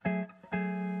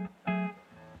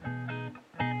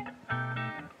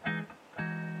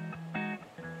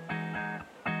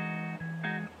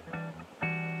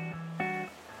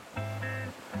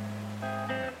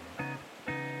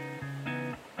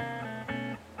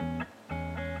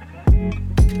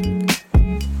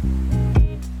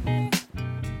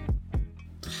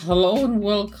Hello and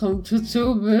welcome to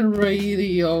Tubin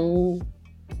Radio.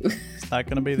 Is that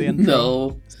going to be the intro?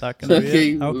 No. Is that going to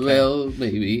be it? Okay. Well,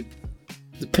 maybe.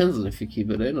 Depends on if you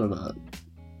keep it in or not.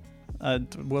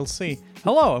 We'll see.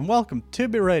 Hello and welcome to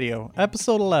Tubi Radio,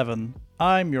 episode 11.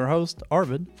 I'm your host,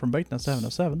 Arvid from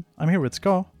Baitna707. I'm here with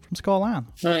Ska from Skaland.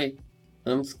 Hi,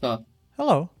 I'm Scott.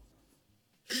 Hello.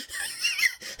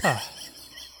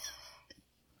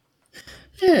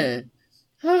 Yeah.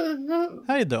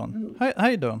 How you doing? How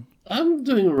you doing? I'm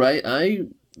doing right. I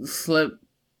slept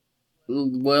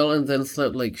well and then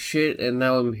slept like shit, and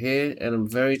now I'm here and I'm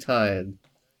very tired.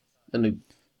 And I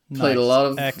played a lot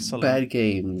of bad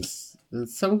games. And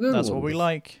some good ones. That's what we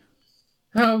like.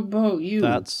 How about you?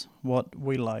 That's what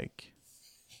we like.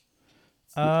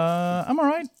 I'm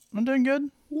alright. I'm doing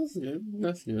good. That's good.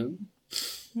 That's good.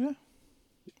 Yeah.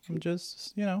 I'm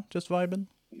just vibing.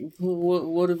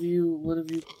 What have you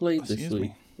played this Excuse week?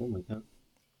 me. Oh my god.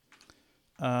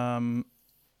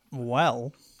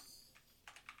 Well,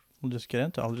 we'll just get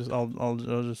into. I'll just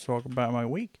talk about my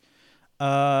week.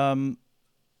 I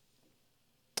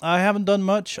haven't done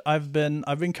much. I've been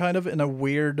kind of in a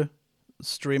weird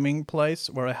streaming place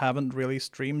where I haven't really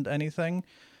streamed anything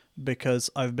because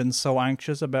I've been so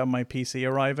anxious about my PC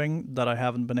arriving that I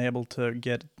haven't been able to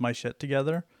get my shit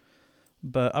together.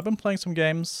 But I've been playing some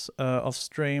games off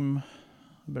stream.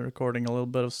 I've been recording a little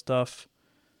bit of stuff.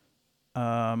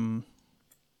 I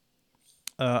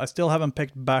still haven't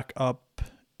picked back up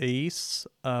Ace,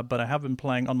 but I have been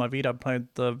playing on my Vita. I played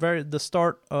the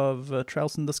start of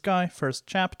Trails in the Sky, first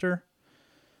chapter.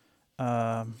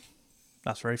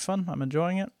 That's very fun. I'm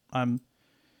enjoying it. I'm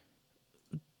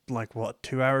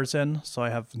 2 hours in, so I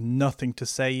have nothing to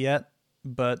say yet,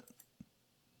 but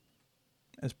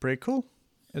it's pretty cool.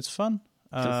 It's fun.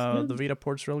 The Vita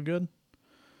port's real good.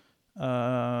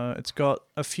 It's got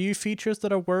a few features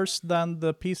that are worse than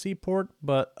the PC port,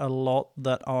 but a lot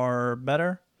that are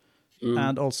better.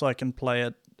 And also I can play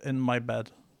it in my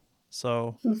bed.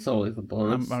 So it's always a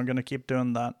bonus. I'm going to keep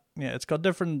doing that. Yeah, it's got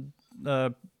different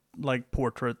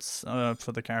portraits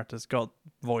for the characters. It's got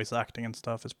voice acting and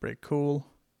stuff. It's pretty cool.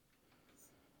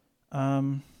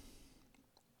 Yeah,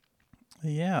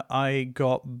 I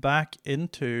got back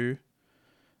into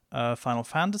Final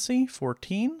Fantasy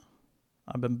 14.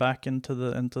 I've been back into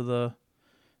that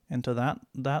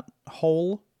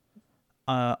hole.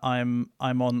 I'm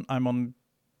on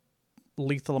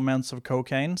lethal amounts of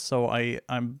cocaine, so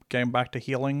I'm getting back to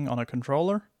healing on a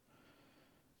controller.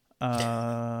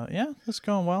 Yeah, it's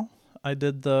going well. I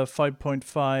did the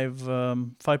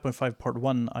 5.5 part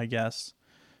 1, I guess,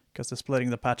 because they're splitting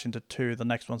the patch into 2. The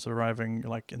next one's arriving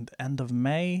in the end of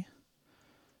May.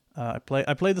 I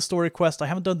played the story quest. I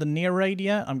haven't done the Nier raid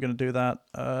yet. I'm gonna do that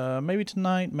maybe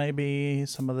tonight, maybe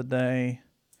some other day.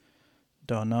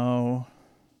 Don't know.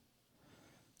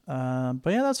 But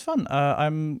yeah, that's fun.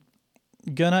 I'm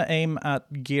gonna aim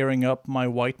at gearing up my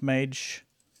white mage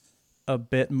a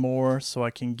bit more so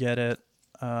I can get it,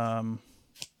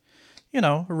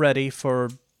 ready for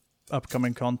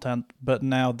upcoming content. But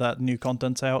now that new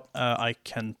content's out, I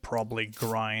can probably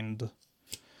grind.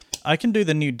 I can do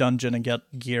the new dungeon and get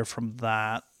gear from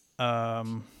that.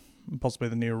 Possibly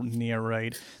the Nier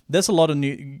raid. There's a lot of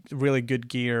new, really good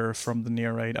gear from the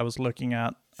Nier raid. I was looking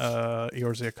at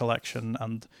Eorzea collection,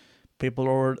 and people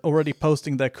are already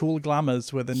posting their cool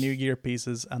glamours with the new gear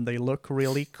pieces, and they look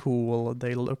really cool.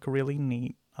 They look really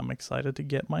neat. I'm excited to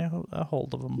get a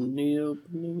hold of them.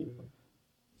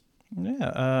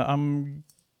 Yeah, I'm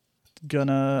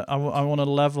gonna. I want to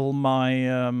level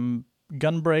my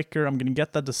Gunbreaker. I'm gonna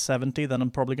get that to 70. Then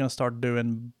I'm probably gonna start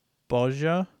doing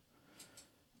Bozja,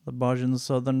 the Bozjan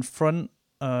Southern Front,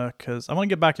 because I want to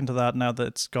get back into that now that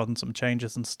it's gotten some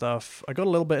changes and stuff. I got a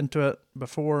little bit into it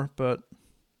before, but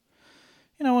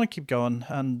I want to keep going,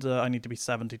 and I need to be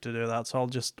 70 to do that. So I'll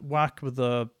just whack with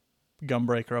the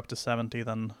Gunbreaker up to 70.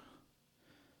 Then,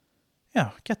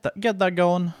 yeah, get that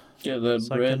going. Get that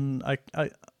so bread.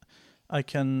 I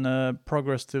can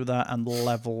progress through that and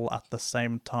level at the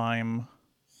same time.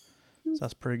 So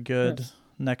that's pretty good. Yes.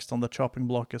 Next on the chopping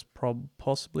block is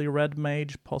possibly Red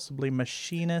Mage, possibly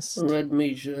Machinist. Red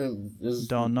Mage is...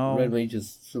 Don't know. Red Mage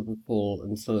is super cool,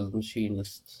 and so is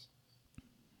Machinist.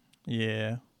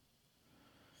 Yeah.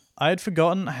 I had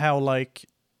forgotten how,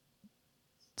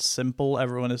 simple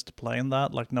everyone is to play in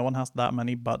that. No one has that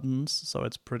many buttons, so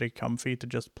it's pretty comfy to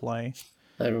just play.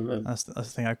 I remember. That's the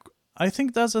thing I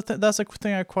think that's a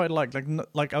thing I quite like.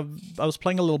 I was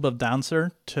playing a little bit of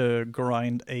Dancer to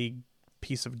grind a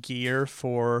piece of gear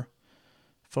for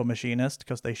Machinist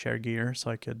because they share gear,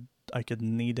 so I could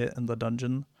need it in the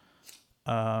dungeon.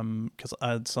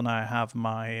 So now I have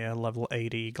my level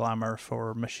 80 glamour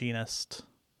for Machinist.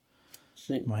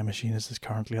 My machinist is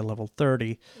currently at level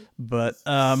 30, but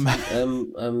my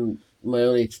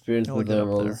only experience with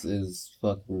MMOs is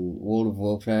fucking World of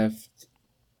Warcraft,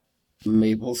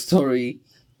 MapleStory,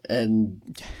 and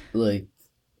like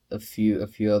a few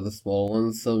other small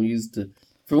ones. So I'm used to,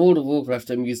 for World of Warcraft,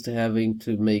 I'm used to having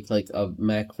to make like a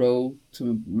macro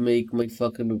to make my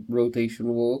fucking rotation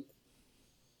work.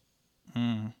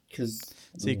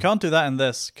 So you can't do that in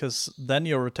this, because then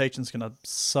your rotation's gonna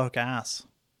suck ass.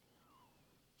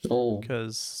 Oh.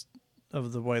 Because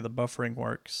of the way the buffering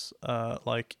works.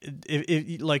 Like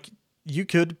if like you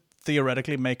could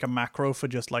theoretically make a macro for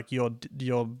just like your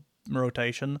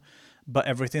rotation, but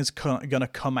everything's gonna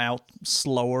come out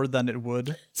slower than it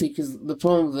would. See, because the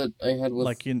problem that I had with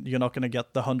like you're not gonna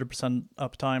get the 100%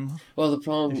 uptime. Well, the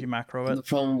problem if you macro it. The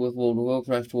problem with World of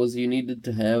Warcraft was you needed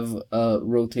to have a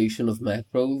rotation of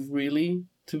macros really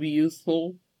to be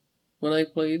useful when I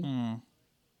played.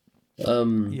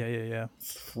 Yeah.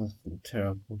 Fucking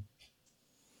terrible.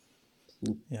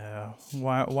 Yeah,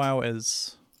 WoW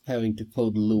is having to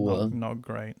code Lua. Not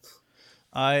great.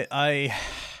 I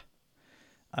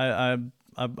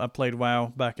played WoW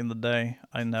back in the day.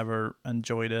 I never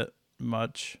enjoyed it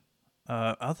much.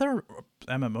 Other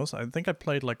MMOs, I think I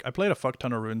played a fuck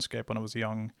ton of RuneScape when I was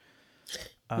young.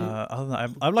 Other than that,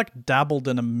 I've like dabbled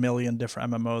in a million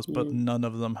different MMOs, but none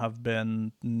of them have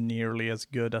been nearly as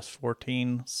good as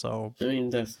 14. So I mean,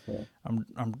 that's fair.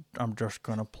 I'm just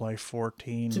gonna play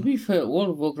 14. To be fair,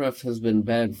 World of Warcraft has been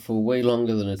bad for way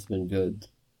longer than it's been good.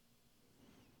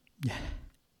 Yeah.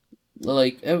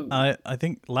 Like I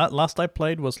think last I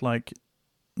played was like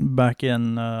back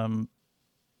in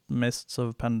Mists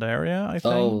of Pandaria, I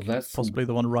think. Oh, that's possibly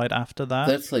the one right after that.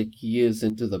 That's like years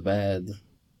into the bad.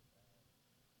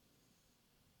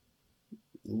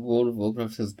 World of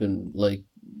Warcraft has been like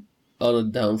on a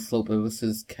downslope ever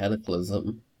since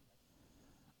Cataclysm.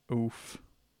 Oof.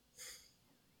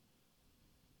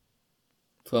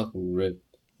 Fucking rip.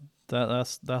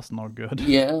 That's not good.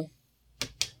 Yeah.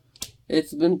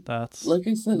 It's been like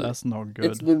I said, that's not good.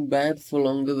 It's been bad for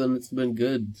longer than it's been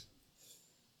good.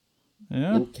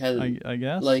 Yeah, I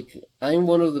guess. Like, I'm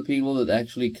one of the people that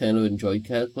actually kind of enjoyed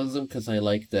Cataclysm because I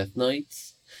like Death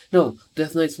Knights. No,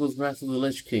 Death Knights was Wrath of the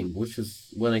Lich King, which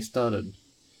is when I started.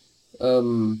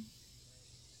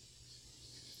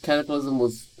 Cataclysm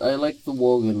was... I liked the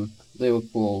Worgen. They were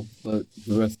cool, but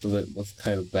the rest of it was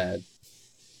kind of bad.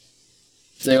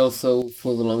 They also,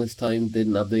 for the longest time,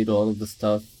 didn't update all of the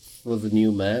stuff for the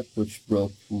new map, which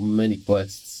broke many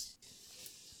quests.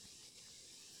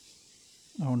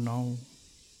 Oh no.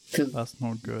 That's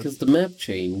not good. Because the map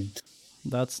changed.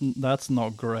 That's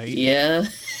not great. Yeah.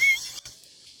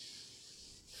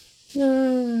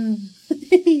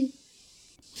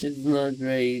 It's not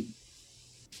great.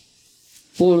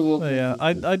 Yeah,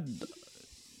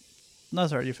 No,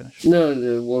 sorry, you finish. No,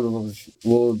 the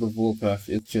World of Warcraft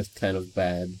is just kind of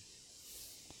bad.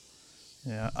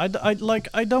 Yeah, I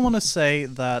don't want to say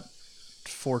that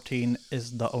 14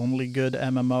 is the only good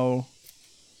MMO,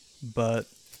 but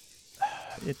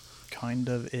it kind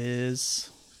of is.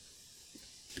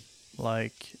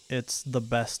 Like, it's the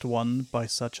best one by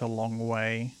such a long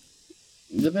way.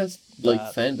 The best,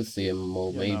 like, fantasy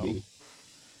MMO, maybe.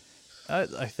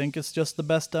 I think it's just the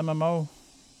best MMO.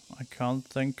 I can't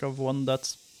think of one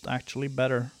that's actually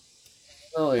better.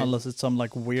 Oh, yeah. Unless it's some,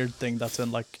 like, weird thing that's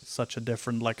in, like, such a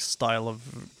different, like, style of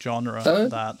genre I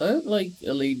like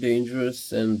Elite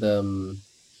Dangerous and,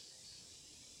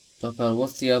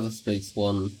 what's the other space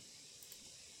one?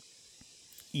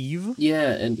 Eve?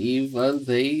 Yeah, and Eve, aren't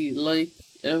they, like,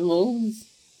 MMOs?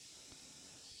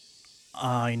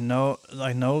 I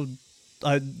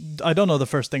don't know the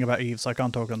first thing about Eve, so I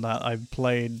can't talk on that. I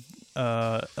played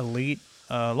Elite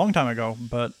a long time ago,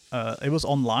 but it was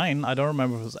online. I don't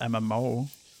remember if it was MMO.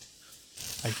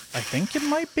 I think it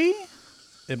might be.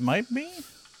 It might be.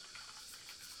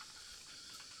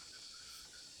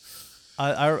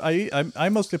 I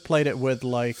mostly played it with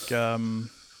like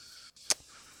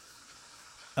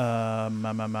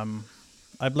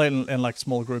I played in like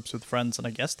small groups with friends, and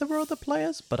I guess there were other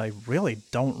players, but I really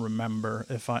don't remember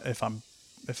if I'm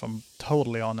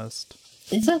totally honest.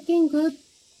 It's fucking good.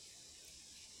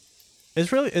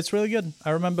 It's really good.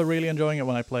 I remember really enjoying it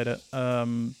when I played it.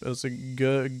 It was a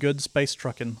good space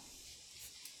trucking.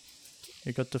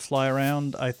 You got to fly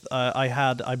around.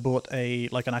 I bought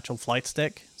an actual flight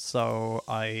stick, so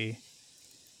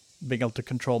being able to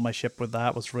control my ship with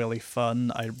that was really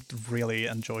fun. I really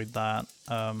enjoyed that.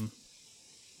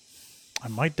 I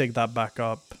might dig that back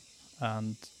up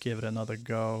and give it another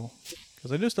go,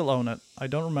 because I do still own it. I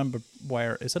don't remember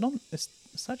where. Is it on? Is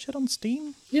that shit on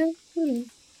Steam? Yeah, it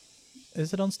is.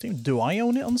 Is it on Steam? Do I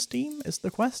own it on Steam? Is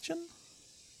the question.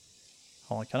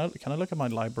 Hold on, can I look at my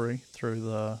library through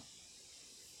the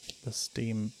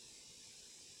Steam?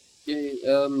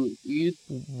 Yeah, you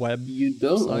web. You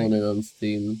don't site? own it on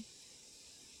Steam.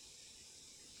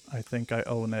 I think I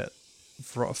own it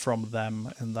from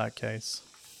them in that case.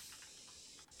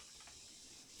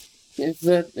 If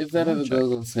that ever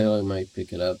goes on sale, I might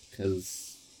pick it up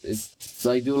because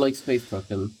I do like space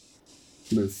trucking.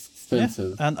 It's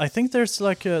expensive. Yeah, and I think there's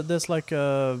like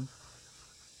an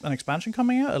expansion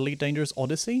coming out, Elite Dangerous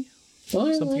Odyssey. Oh,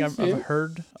 yeah, something I've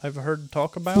heard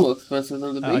talk about. More expensive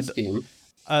than the base game.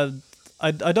 I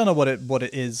don't know what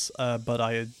it is, but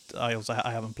I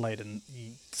haven't played in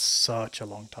such a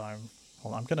long time.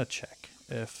 Well, I'm gonna check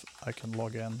if I can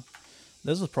log in.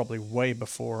 This is probably way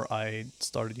before I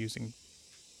started using.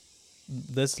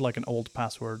 This is like an old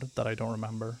password that I don't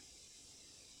remember.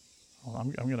 Well,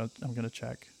 I'm gonna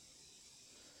check.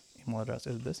 Email address,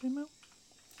 is it this email?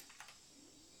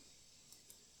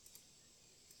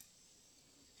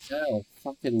 Ow,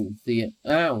 fucking the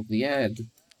ad.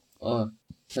 Oh,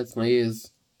 that's my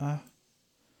ears. Ow,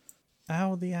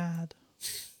 the ad.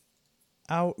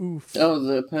 Ow, oof.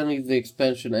 Oh, apparently the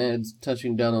expansion ad's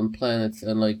touching down on planets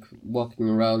and like walking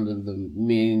around in them,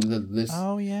 meaning that this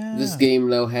game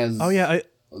now has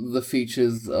the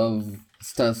features of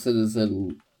Star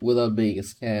Citizen without being a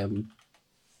scam.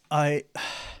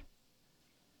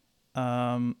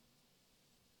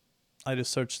 I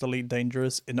just searched Elite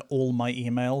Dangerous in all my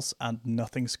emails and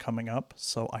nothing's coming up,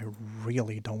 so I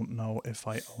really don't know if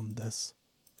I own this.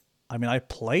 I mean, I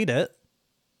played it.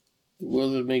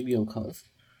 Was it maybe on console?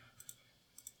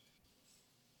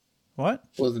 What?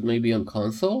 Was it maybe on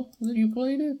console that you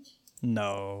played it?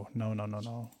 No.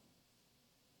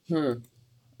 Huh.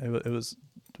 It was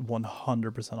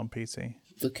 100% on PC.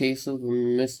 The case of a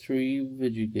mystery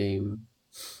video game.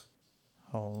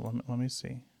 Oh, let me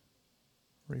see.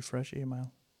 Refresh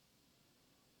email.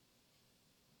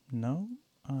 No,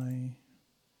 I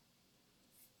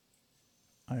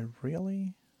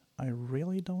really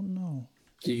don't know.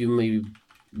 Did you maybe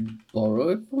borrow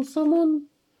it from someone?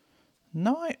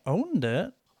 No, I owned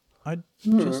it. I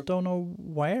just don't know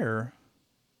where.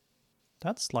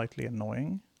 That's slightly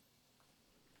annoying.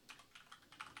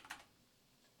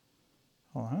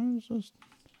 Oh, how is this?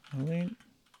 Elite.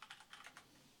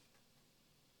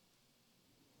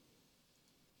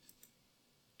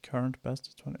 Current best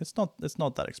is 20. It's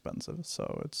not that expensive,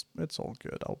 so it's all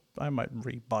good. I might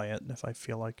re-buy it if I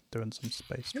feel like doing some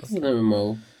space stuff. It's an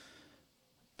MMO.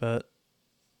 But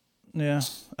yeah,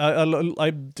 I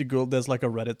Googled. There's like a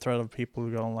Reddit thread of people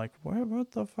going like,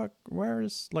 what the fuck? Where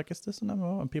is is this an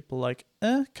MMO? And people like,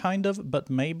 kind of, but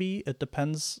maybe. It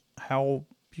depends how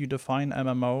you define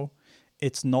MMO.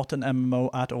 It's not an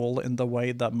MMO at all in the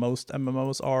way that most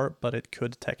MMOs are, but it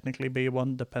could technically be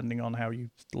one depending on how you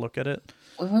look at it.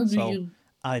 Well,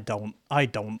 I don't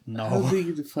know. How do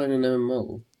you define an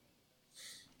MMO?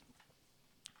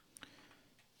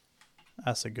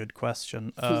 That's a good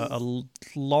question. A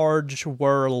large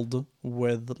world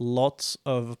with lots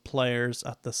of players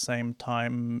at the same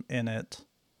time in it.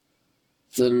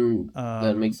 Then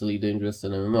that makes Elite Dangerous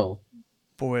an MMO.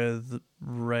 With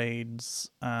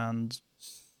raids and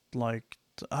I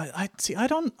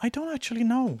don't actually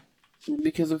know.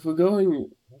 Because if we're going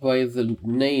by the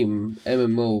name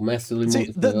MMO, massively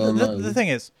multiplayer online. The thing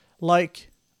is,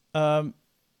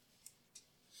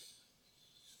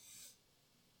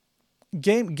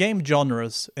 game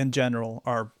genres in general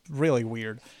are really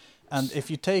weird, and if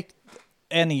you take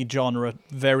any genre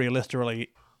very literally,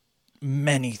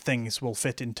 many things will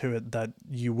fit into it that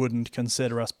you wouldn't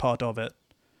consider as part of it.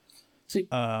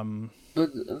 I'm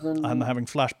having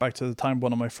flashback to the time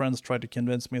one of my friends tried to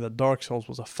convince me that Dark Souls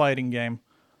was a fighting game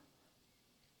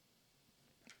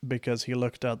because he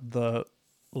looked at the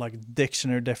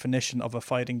dictionary definition of a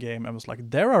fighting game and was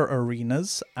like, there are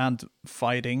arenas and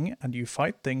fighting, and you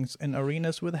fight things in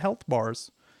arenas with health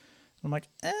bars. I'm like,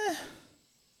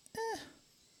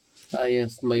 Ah,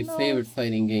 yes, my favorite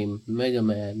fighting game, Mega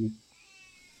Man.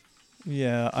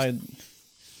 Yeah, I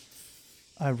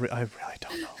really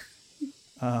don't know.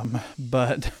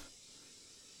 But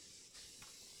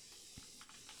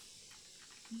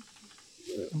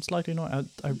I'm slightly annoyed.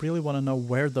 I really want to know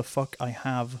where the fuck I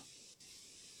have.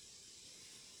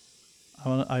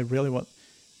 I really want.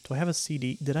 Do I have a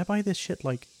CD? Did I buy this shit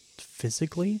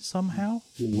physically somehow?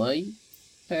 You might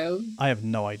have. I have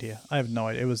no idea.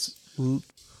 It was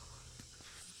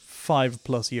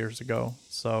 5+ years ago,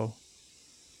 so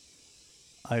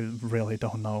I really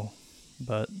don't know.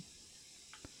 But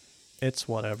it's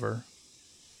whatever.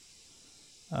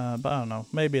 But I don't know.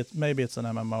 Maybe it's an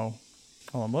MMO.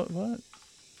 Hold on, what?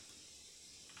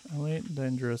 Elite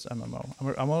Dangerous MMO.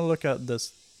 I want to look at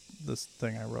this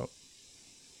thing I wrote.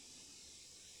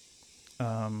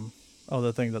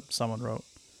 The thing that someone wrote.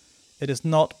 It is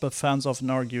not, but fans often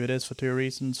argue it is for two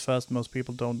reasons. First, most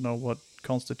people don't know what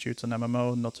constitutes an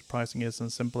MMO. Not surprising, it's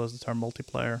as simple as the term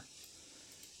multiplayer.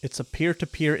 It's a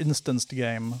peer-to-peer instanced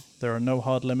game. There are no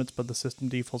hard limits, but the system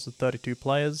defaults at 32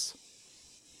 players.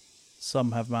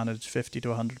 Some have managed 50 to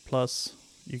 100 plus.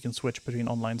 You can switch between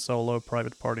online solo,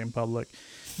 private party, and public.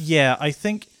 Yeah, I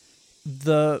think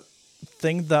the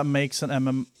thing that makes an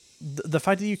MMO... The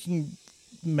fact that you can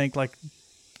make, like,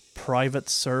 private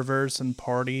servers and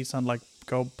parties and, like,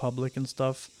 go public and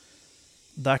stuff,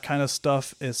 that kind of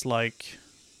stuff is, like...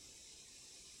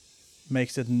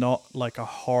 makes it not, like, a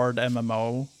hard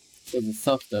MMO. It's a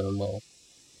soft MMO.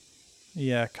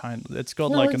 Yeah, kind of. It's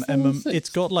got like an It's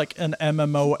got like an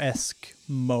MMO-esque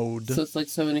mode. So it's like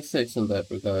 76 in that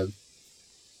regard.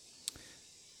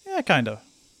 Yeah, kind of.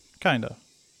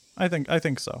 I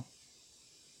think so.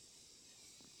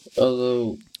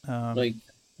 Although, like,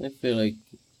 I feel like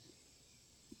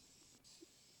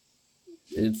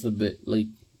it's a bit like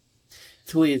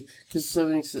it's weird because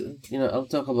 76. I'll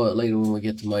talk about it later when we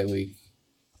get to my week,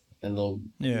 and I'll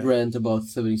rant about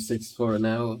 76 for an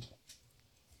hour.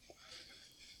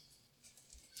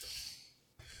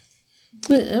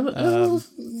 But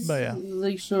yeah,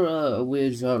 they sure are a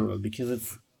weird genre because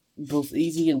it's both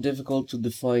easy and difficult to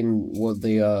define what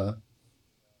they are.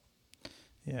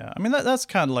 Yeah, I mean that's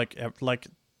kind of like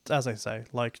as I say,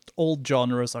 like old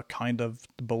genres are kind of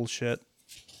bullshit.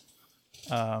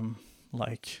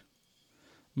 Like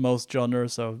most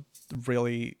genres are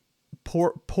really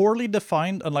poorly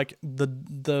defined, and like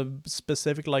the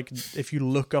specific, like if you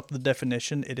look up the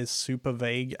definition, it is super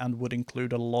vague and would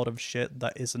include a lot of shit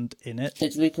that isn't in it.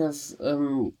 It's because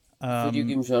video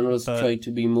game genres try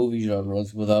to be movie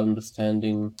genres without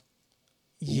understanding.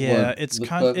 Yeah, it's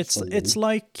like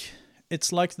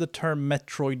the term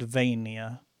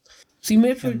Metroidvania. See,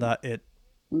 Metroid... in that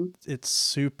it's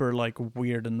super like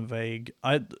weird and vague.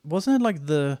 Wasn't it like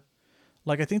the...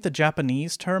 Like, I think the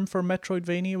Japanese term for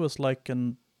Metroidvania was like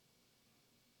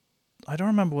I don't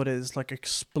remember what it is, like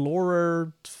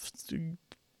explorer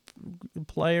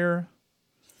player.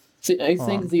 See, I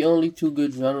think the only two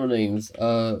good genre names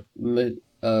are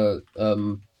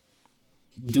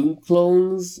Doom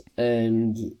clones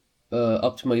and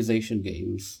optimization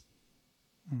games.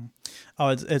 Oh,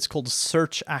 it's called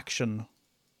Search Action.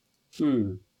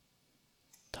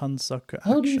 Tansaku Action.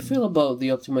 How do you feel about the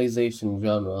optimization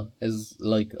genre as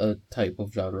like a type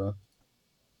of genre?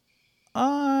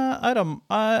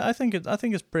 I think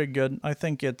it's pretty good. I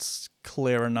think it's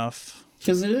clear enough.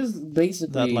 Because it is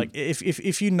basically that, like,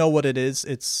 if you know what it is,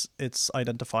 it's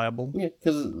identifiable. Yeah,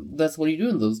 because that's what you do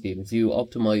in those games. You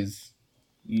optimize.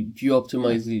 You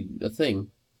optimize a thing.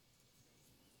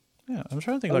 Yeah, I'm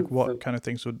trying to think what kind of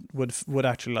things would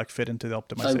actually like fit into the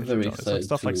optimization. I'm very excited. Like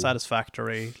stuff like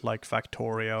Satisfactory, like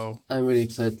Factorio. I'm really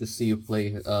excited to see you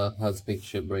play Half-Baked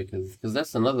Shipbreakers, because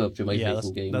that's another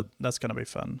optimization game. That's gonna be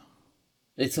fun.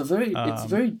 It's a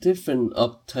very different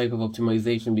type of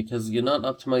optimization, because you're not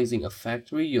optimizing a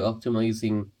factory, you're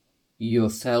optimizing your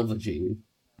salvaging.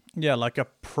 Yeah, like a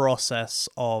process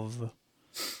of,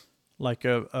 like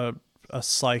a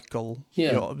cycle.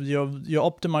 Yeah, you're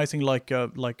optimizing like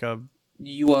a.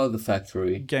 You are the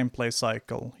factory. Gameplay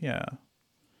cycle, yeah.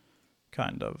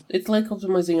 Kind of. It's like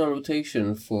optimizing a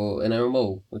rotation for an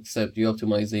MMO, except you're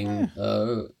optimizing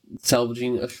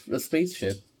salvaging a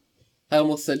spaceship. I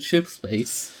almost said ship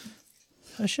space.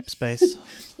 A ship space.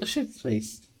 A ship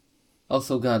space.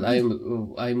 Also, God,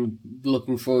 I'm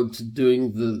looking forward to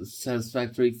doing the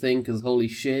Satisfactory thing, because holy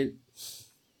shit.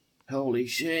 Oh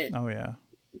yeah,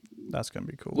 that's gonna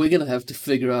be cool. We're gonna have to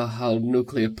figure out how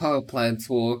nuclear power plants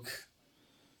work.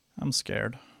 I'm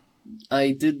scared.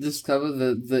 I did discover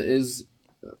that there is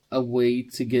a way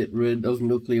to get rid of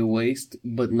nuclear waste,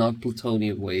 but not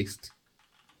plutonium waste.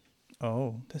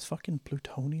 Oh, there's fucking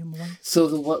plutonium waste? So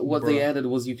what they added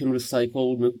was you can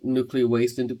recycle nuclear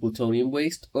waste into plutonium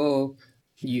waste, or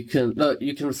you can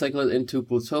recycle it into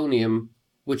plutonium,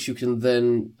 which you can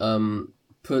then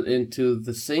put into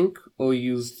the sink or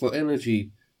use for energy,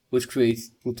 which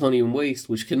creates plutonium waste,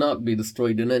 which cannot be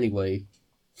destroyed in any way.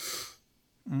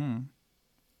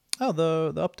 Oh,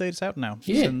 the update's out now.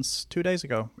 Yeah. Since 2 days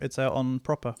ago. It's out on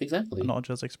proper. Exactly. Not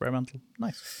just experimental.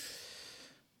 Nice.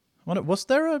 Was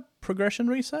there a progression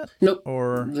reset? Nope.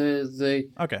 Or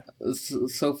okay.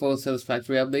 So far,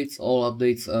 Satisfactory updates. All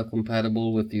updates are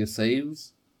compatible with your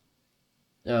saves.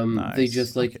 Nice. They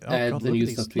just add the new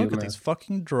stuff to your map. Look at these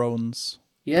fucking drones.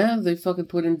 Yeah, they fucking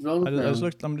put in drones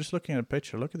now. I'm just looking at a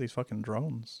picture. Look at these fucking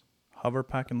drones.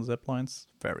 Hoverpack and zip lines.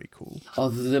 Very cool. Oh,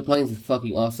 the zip lines are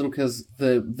fucking awesome because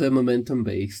they're momentum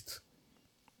based.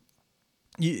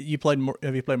 You played more?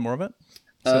 Have you played more of it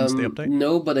since the update?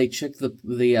 No, but I checked the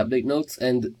update notes,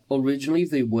 and originally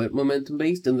they weren't momentum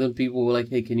based, and then people were like,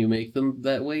 "Hey, can you make them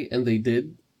that way?" And they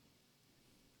did.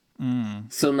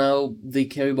 So now they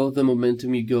carry both the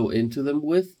momentum you go into them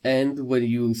with, and when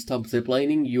you stop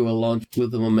ziplining, you are launched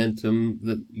with the momentum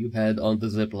that you had on the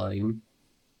zipline.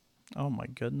 Oh my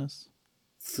goodness!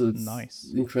 So it's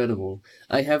nice, incredible.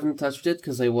 I haven't touched it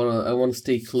because I wanna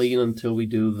stay clean until we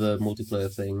do the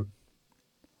multiplayer thing.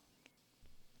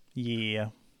 Yeah.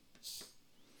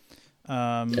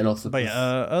 And also, but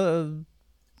yeah,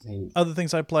 other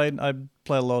things I played a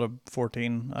lot of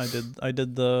 14. I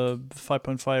did the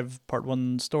 5.5 part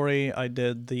 1 story. I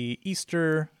did the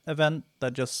Easter event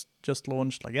that just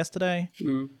launched like yesterday.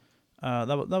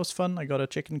 That was fun. I got a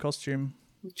chicken costume.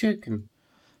 Chicken.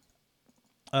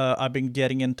 I've been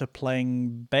getting into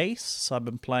playing bass. So I've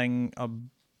been playing a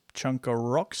chunk of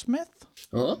Rocksmith.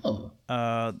 Oh.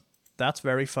 That's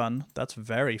very fun.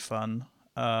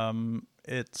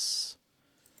 It's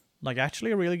like actually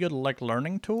a really good like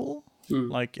learning tool.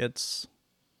 Like it's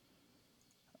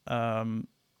still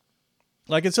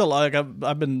like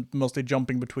I've been mostly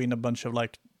jumping between a bunch of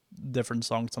like different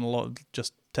songs and a lot of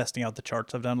just testing out the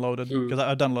charts I've downloaded because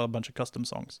I've downloaded a bunch of custom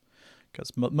songs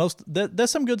because there's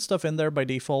some good stuff in there by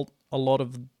default. A lot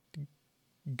of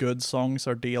good songs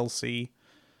are DLC,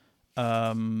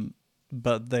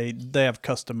 but they have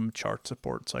custom chart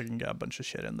support, so I can get a bunch of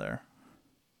shit in there.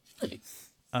 Nice.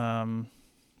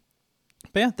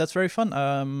 But yeah, that's very fun.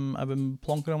 I've been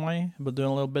plonking away, but doing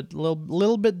a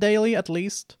little bit daily at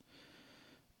least.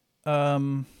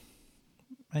 And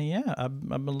yeah, I've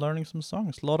been learning some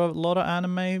songs. A lot of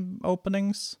anime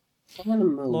openings. A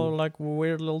lot of like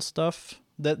weird little stuff.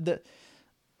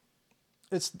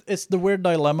 It's the weird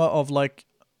dilemma of like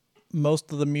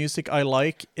most of the music I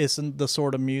like isn't the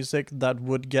sort of music that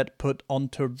would get put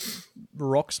onto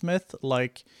Rocksmith.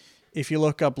 Like, if you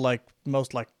look up like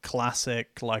most like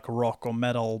classic like rock or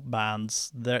metal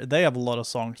bands, they have a lot of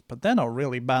songs, but they're not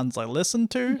really bands I listen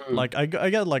to. Like I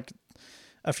get like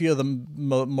a few of the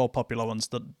more popular ones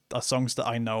that are songs that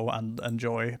I know and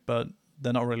enjoy, but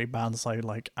they're not really bands I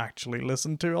like actually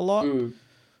listen to a lot.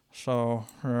 So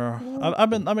I've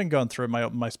been going through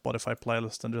my Spotify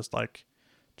playlist and just like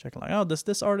checking like, oh, does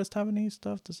this artist have any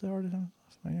stuff? Does this artist have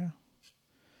stuff?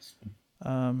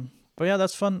 Yeah. But yeah,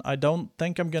 that's fun. I don't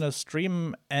think I'm gonna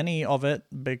stream any of it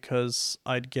because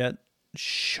I'd get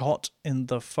shot in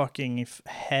the fucking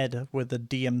head with a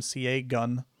DMCA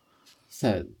gun.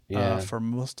 For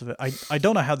most of it. I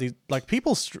don't know how these like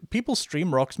people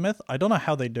stream Rocksmith. I don't know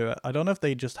how they do it. I don't know if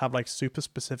they just have like super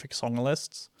specific song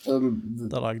lists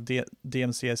that like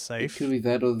DMCA safe. It could be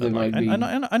that, or they might be.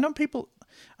 I know people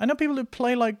who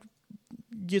play like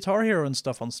Guitar Hero and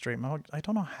stuff on stream. I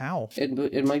don't know how.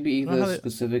 It might be either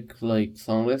specific like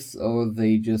song lists, or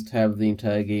they just have the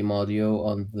entire game audio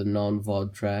on the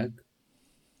non-VOD track.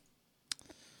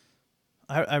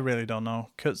 I really don't know,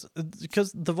 because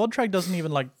the VOD track doesn't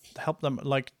even like help them.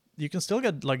 Like, you can still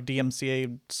get like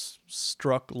DMCA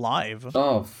struck live.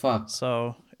 Oh fuck!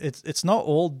 So it's not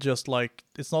all just like,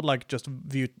 it's not like just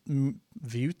mute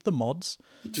the mods.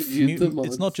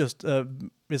 It's not just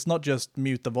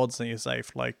mute the VODs and you're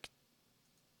safe. Like,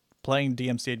 playing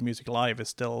DMCA music live is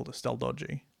still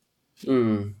dodgy.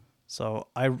 So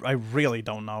I really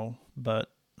don't know,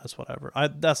 but that's whatever.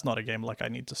 That's not a game like I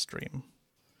need to stream.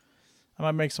 I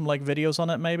might make some like videos on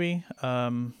it maybe,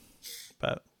 but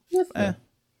I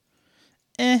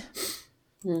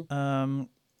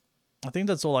think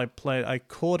that's all I played. I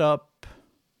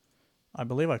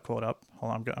believe I caught up.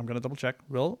 Hold on, I'm gonna double check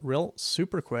real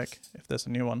super quick if there's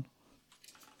a new one.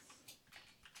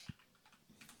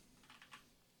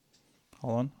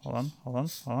 Hold on.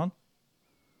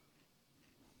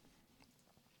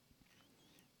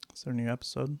 Is there a new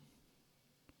episode?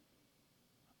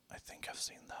 I think I've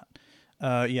seen that.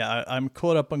 Yeah, I'm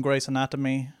caught up on Grey's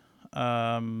Anatomy.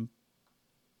 I'm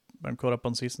caught up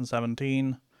on season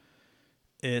 17.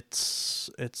 It's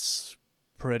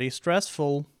pretty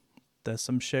stressful. There's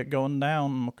some shit going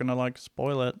down. I'm not gonna like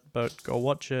spoil it, but go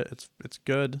watch it. It's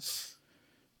good.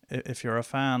 If you're a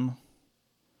fan.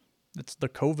 It's the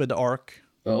COVID arc.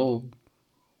 Oh.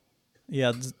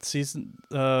 Yeah,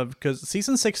 because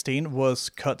season 16 was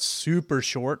cut super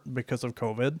short because of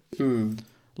COVID.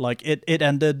 Like, it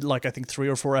ended, like, I think 3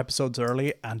 or 4 episodes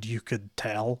early, and you could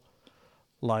tell,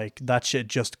 like, that shit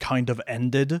just kind of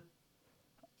ended.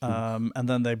 And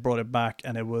then they brought it back,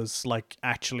 and it was like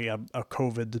actually a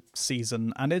COVID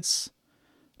season. And it's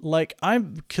like,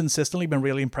 I've consistently been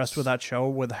really impressed with that show,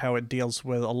 with how it deals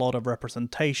with a lot of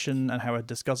representation and how it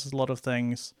discusses a lot of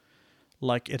things.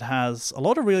 Like, it has a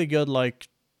lot of really good like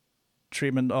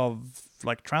treatment of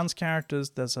like trans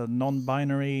characters. There's a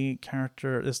non-binary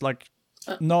character. It's like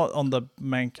not on the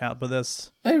main cast, but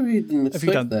there's. I really didn't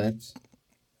expect that.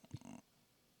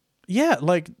 Yeah,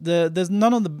 like there's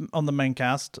none on the main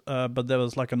cast, but there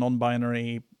was like a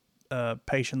non-binary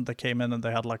patient that came in, and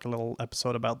they had like a little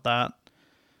episode about that,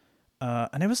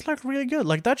 and it was like really good.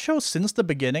 Like, that show since the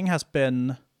beginning has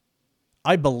been,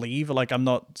 I believe, like, I'm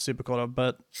not super caught up,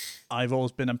 but I've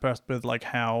always been impressed with like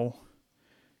how,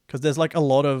 because there's like a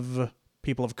lot of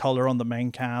people of color on the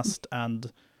main cast,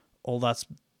 and all that's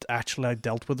actually like,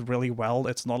 dealt with really well.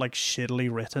 It's not like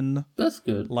shittily written. That's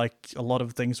good. Like a lot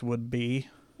of things would be.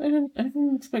 I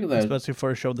didn't expect that. Especially for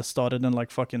a show that started in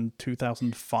like fucking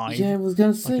 2005. Yeah, I was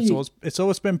gonna say. Like, it's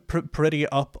always been pretty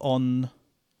up on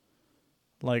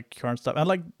like current stuff. And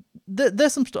like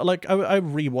there's some stuff, like I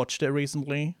rewatched it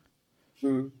recently.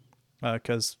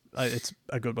 Because it's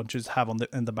a good one to just have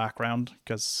in the background,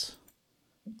 because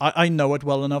I know it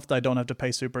well enough that I don't have to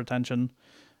pay super attention.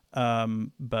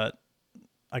 But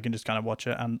I can just kind of watch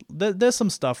it, and there's some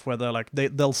stuff where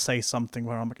they'll say something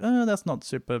where I'm like, oh, that's not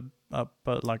super up,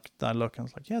 but like I look and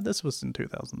it's like, yeah, this was in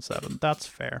 2007. That's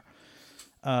fair.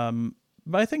 But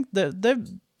I think that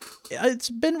it's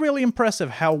been really impressive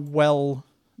how well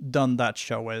done that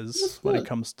show is when it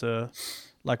comes to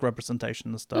like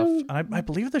representation and stuff. And I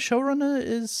believe the showrunner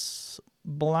is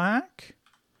black.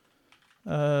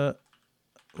 Was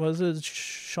it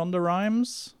Shonda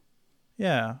Rhimes?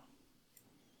 Yeah.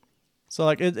 So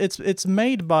like it's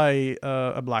made by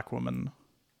a black woman.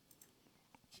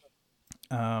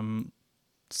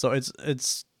 So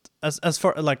it's as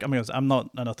far, like, I mean, I'm not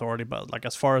an authority, but like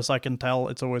as far as I can tell,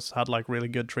 it's always had like really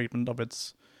good treatment of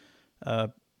its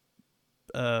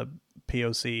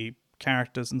POC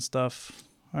characters and stuff.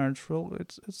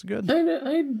 It's good.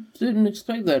 I didn't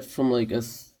expect that from like a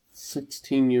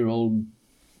 16-year-old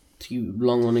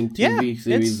long-running TV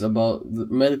series about the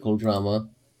medical drama.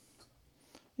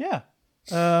 Yeah.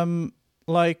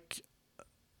 Like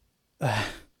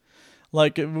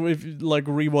if like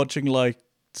rewatching like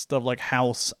stuff like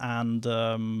House and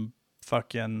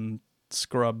fucking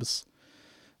Scrubs,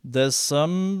 there's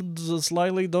some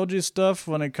slightly dodgy stuff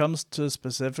when it comes to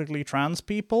specifically trans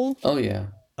people. Oh yeah.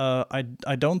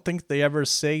 I don't think they ever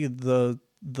say the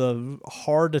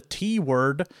hard T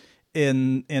word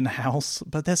in House,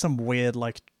 but there's some weird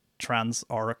like trans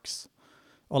arcs.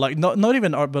 Or like not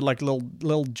even art, but like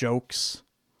little jokes.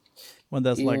 When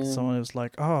there's like someone who's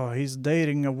like, oh, he's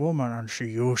dating a woman and she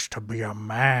used to be a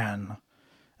man,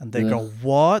 and they go,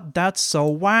 what? That's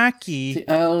so wacky. See,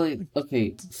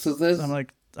 okay, so there's. I'm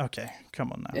like, okay,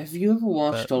 come on now. Have you ever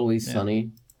watched Always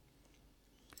Sunny?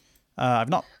 I've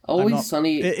not. Always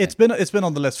Sunny. It's been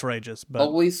on the list for ages. But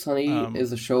Always Sunny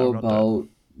is a show about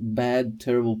bad,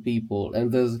 terrible people,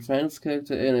 and there's a trans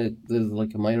character in it. There's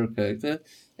like a minor character,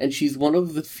 and she's one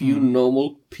of the few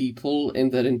normal people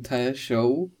in that entire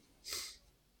show.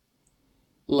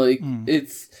 Like,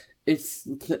 it's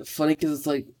funny because it's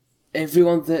like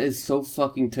everyone there is so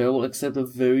fucking terrible except a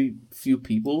very few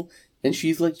people, and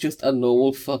she's like just a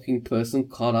normal fucking person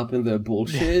caught up in their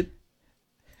bullshit.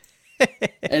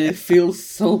 And it feels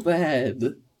so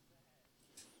bad.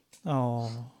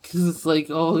 Oh. Because it's like,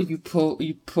 oh, you poor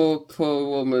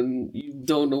woman, you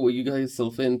don't know what you got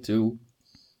yourself into.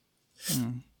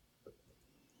 And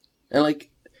like,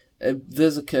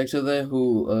 there's a character there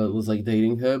who was like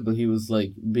dating her, but he was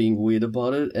like being weird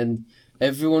about it, and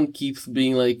everyone keeps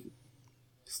being like,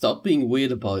 stop being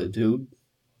weird about it, dude.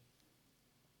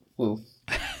 Well,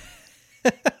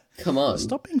 come on.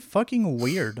 Stop being fucking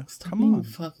weird. Stop being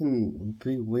fucking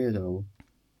big weirdo.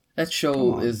 That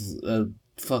show is a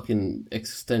fucking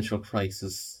existential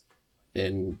crisis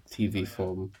in TV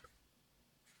form.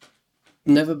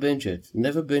 Never binge it.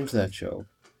 Never binge that show.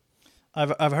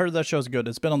 I've heard that show's good.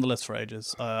 It's been on the list for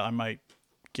ages. I might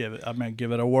give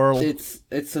it a whirl.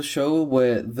 It's a show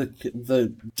where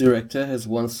the director has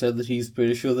once said that he's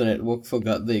pretty sure the network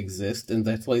forgot they exist, and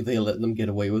that's why they let them get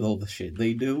away with all the shit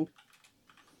they do.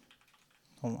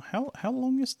 How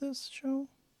long is this show?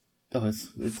 Oh, it's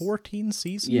 14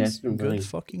 seasons. Yeah, it's been good running.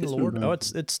 Fucking Lord! Oh,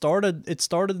 it started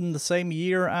in the same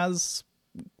year as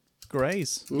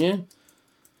Grey's. Yeah.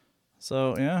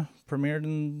 So yeah, premiered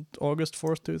in August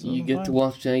 4th, 2005. You get to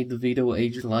watch Danny DeVito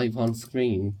age live on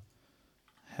screen.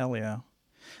 Hell yeah,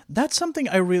 that's something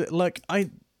I really like. I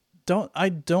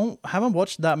haven't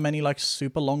watched that many like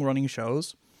super long running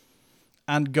shows,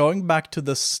 And going back to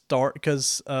the start,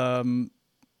 because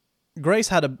Grace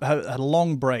had a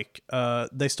long break.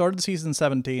 They started season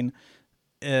 17,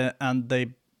 and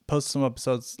they posted some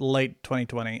episodes late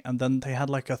 2020, and then they had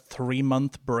like a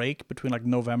 3-month break between like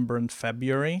November and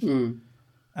February.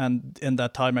 And in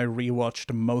that time, I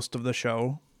rewatched most of the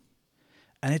show.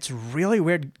 And it's really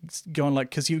weird going like,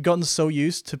 because you've gotten so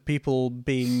used to people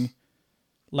being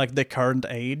like the current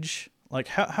age. Like,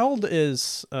 how old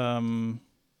is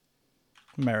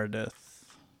Meredith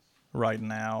right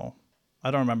now?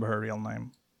 I don't remember her real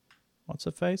name. What's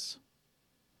her face?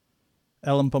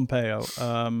 Ellen Pompeo.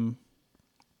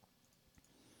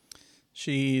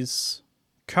 She's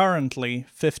currently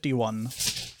 51.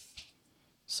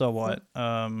 So what?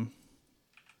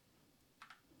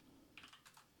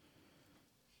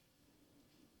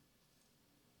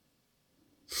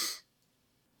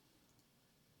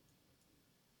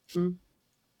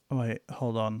 Wait,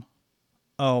 hold on.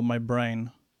 Oh, my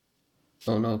brain.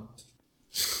 Oh no.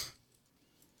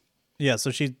 Yeah,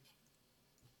 so she's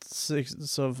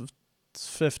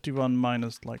 51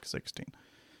 minus like 16.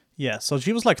 Yeah, so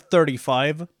she was like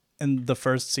 35 in the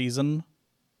first season.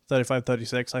 35,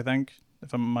 36, I think,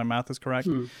 if my math is correct.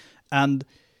 And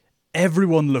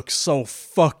everyone looks so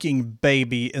fucking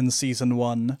baby in season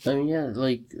 1. I mean, yeah,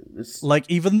 like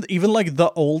even like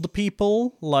the old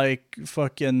people, like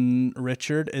fucking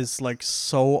Richard is like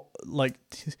so like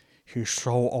he's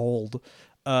so old.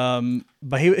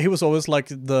 But he was always like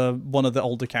the one of the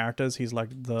older characters. He's like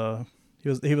he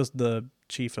was the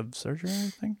chief of surgery, I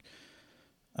think.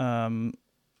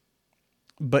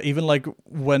 But even like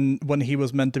when he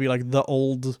was meant to be like the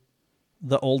old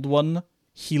one,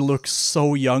 he looks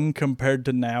so young compared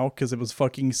to now because it was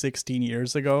fucking 16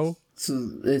 years ago. So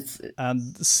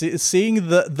and seeing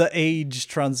the age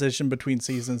transition between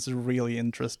seasons is really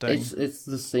interesting. It's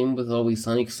the same with Always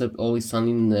Sunny, except Always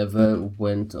Sunny never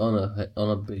went on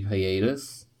a big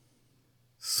hiatus.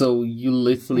 So you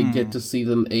literally get to see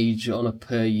them age on a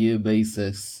per year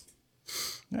basis.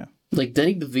 Yeah. Like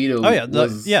Danny DeVito. Oh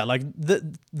yeah, like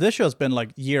this show's been like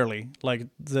yearly. Like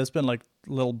there's been like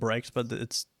little breaks, but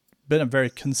it's been a very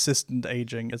consistent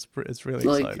aging. It's really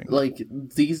exciting. Like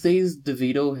these days,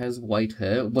 DeVito has white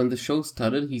hair. When the show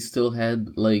started, he still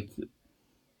had like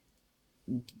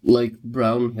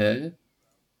brown hair.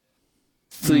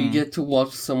 So you get to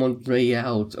watch someone gray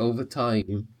out over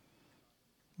time.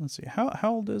 Let's see, how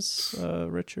old is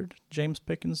Richard James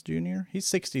Pickens Jr.? He's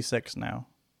 66 now.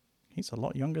 He's a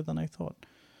lot younger than I thought.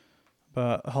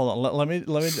 But hold on, let me.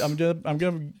 I'm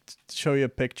gonna show you a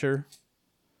picture.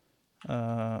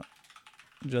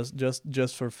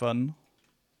 Just for fun.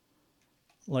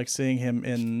 Like seeing him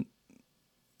in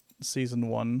season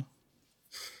 1.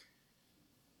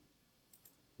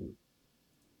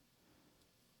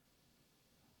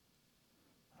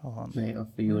 Hold on. May I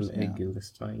offer you an egg in this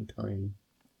trying time?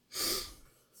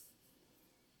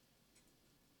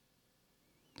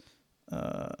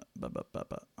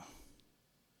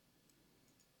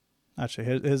 Actually,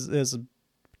 here's a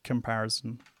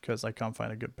comparison because I can't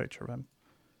find a good picture of him.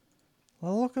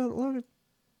 Well,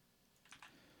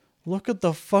 look at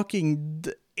the fucking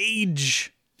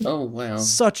age. Oh wow!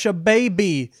 Such a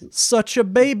baby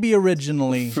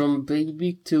originally. From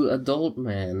baby to adult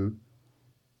man.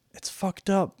 It's fucked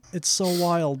up. It's so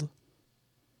wild.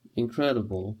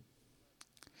 Incredible.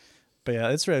 But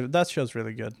yeah, that show's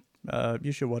really good.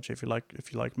 You should watch it if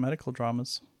you like medical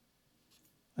dramas.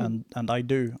 And I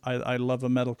do. I love a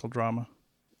medical drama.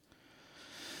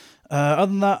 Other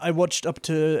than that, I watched up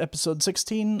to episode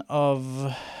 16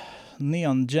 of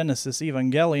Neon Genesis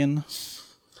Evangelion.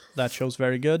 That show's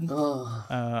very good.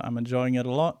 I'm enjoying it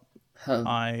a lot.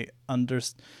 I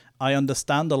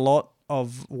understand a lot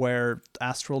of where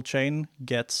Astral Chain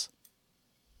gets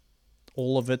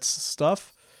all of its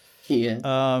stuff. Yeah.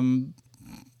 I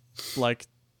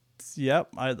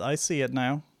see it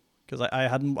now. Because I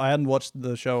hadn't watched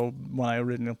the show when I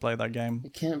originally played that game. I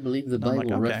can't believe the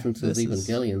Bible references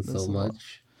Evangelion so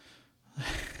much.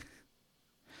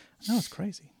 No, it's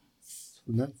crazy. It's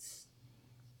nuts.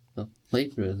 The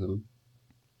plagiarism.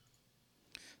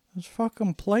 It's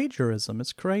fucking plagiarism.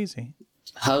 It's crazy.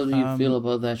 How do you feel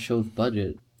about that show's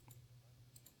budget?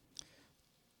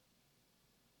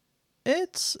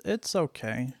 It's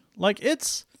okay. Like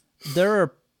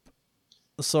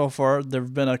so far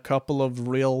there've been a couple of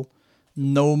real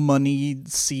no money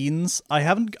scenes.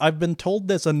 I've been told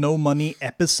there's a no money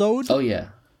episode. Oh yeah.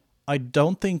 I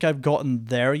don't think I've gotten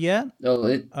there yet. Oh,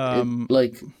 it's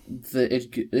like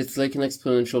an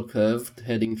exponential curve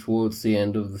heading towards the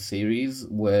end of the series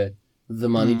where the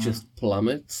money just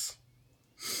plummets.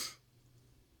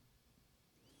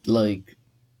 Like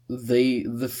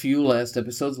the few last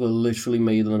episodes were literally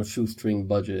made on a shoestring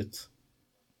budget.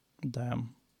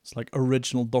 Damn. It's like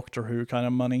original Doctor Who kind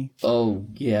of money. Oh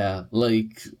yeah,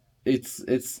 like it's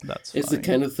the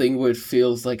kind of thing where it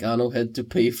feels like Anno had to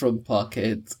pay from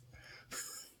pocket.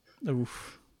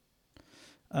 Oof.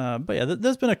 But yeah,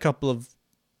 there's been a couple of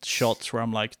shots where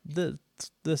I'm like,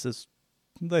 this is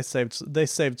they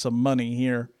saved some money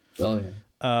here. Oh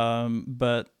yeah.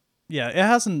 But yeah, it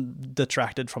hasn't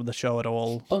detracted from the show at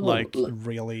all. Oh, no,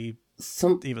 really,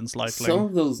 even slightly. Some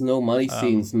of those no money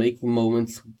scenes make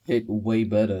moments hit way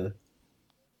better.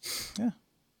 Yeah.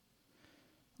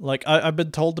 Like I've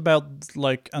been told about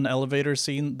like an elevator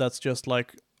scene that's just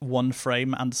like one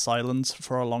frame and silence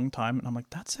for a long time, and I'm like,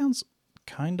 that sounds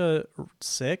kind of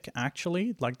sick,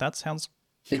 actually. Like that sounds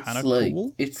kind of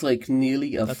cool. It's like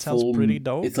nearly a that sounds pretty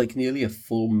dope. It's like nearly a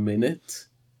full minute.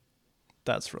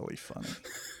 That's really funny.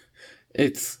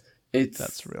 That's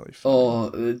really funny.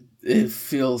 Oh, it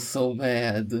feels so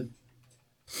bad.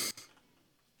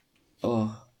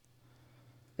 Oh,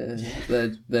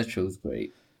 that show's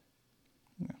great.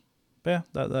 Yeah,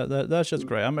 that's just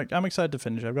great. I'm excited to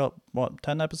finish. I've got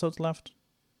 10 episodes left.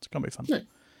 It's gonna be fun. Yeah.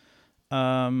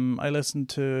 I listened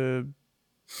to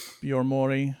Your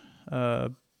Mori,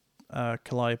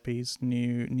 Calliope's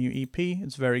new EP.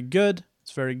 It's very good.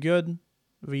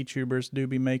 VTubers do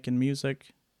be making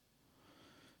music.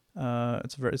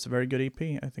 It's a very good EP.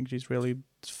 I think she's really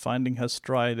finding her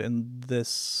stride in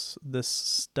this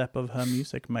step of her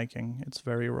music making. It's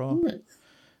very raw. Nice.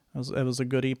 It was a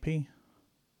good EP.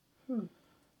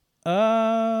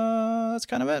 That's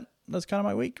kind of it. That's kind of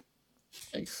my week.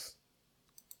 Nice.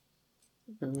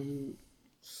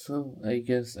 So I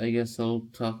guess I'll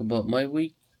talk about my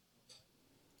week.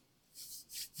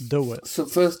 Do it. So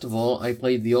first of all, I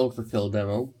played the Ultrakill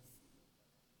demo.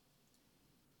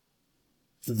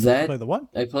 Play the what?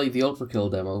 I played the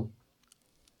Ultrakill demo.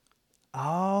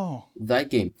 Oh. That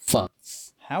game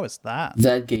fucks. How is that?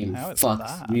 That game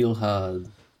fucks real hard.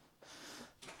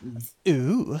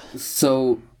 Ooh.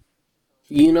 So,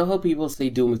 you know how people say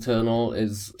Doom Eternal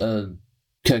is a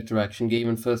character action game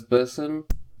in first person?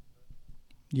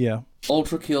 Yeah.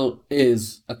 Ultrakill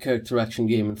is a character action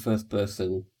game in first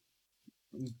person.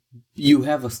 You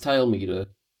have a style meter.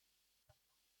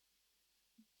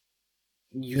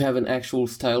 You have an actual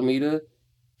style meter,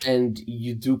 and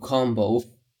you do combo.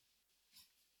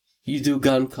 You do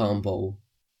gun combo.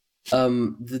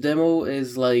 The demo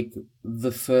is like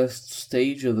the first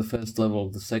stage or the first level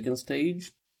of the second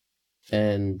stage,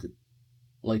 and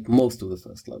like most of the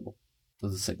first level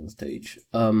of the second stage.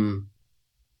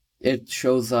 It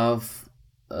shows off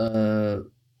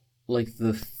like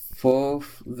the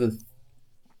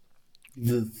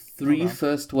three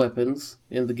first weapons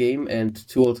in the game and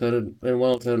one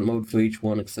alternate mode for each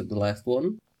one except the last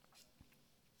one.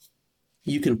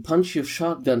 You can punch your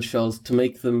shotgun shells to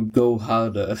make them go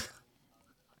harder.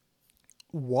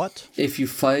 What? If you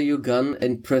fire your gun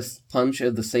and press punch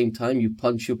at the same time, you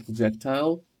punch your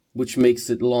projectile, which makes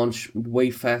it launch way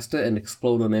faster and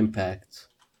explode on impact.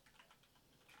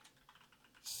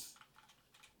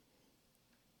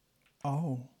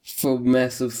 Oh. For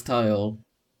massive style.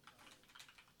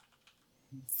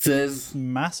 There's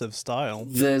massive style.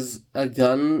 There's a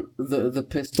gun, the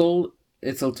pistol,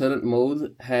 its alternate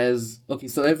mode has... Okay,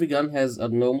 so every gun has a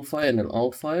normal fire and an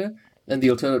alt fire, and the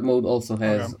alternate mode also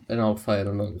has an alt fire and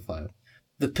a normal fire.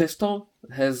 The pistol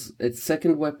has its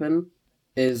second weapon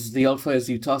is the alt fire is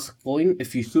you toss a coin.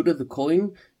 If you shoot at the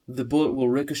coin, the bullet will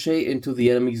ricochet into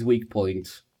the enemy's weak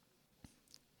point.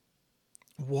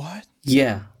 What?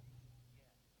 Yeah.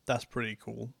 That's pretty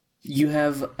cool. You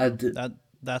have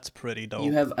That's pretty dope.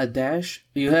 You have a dash.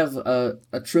 You have a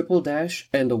triple dash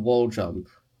and a wall jump,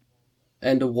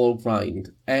 and a wall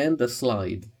grind and a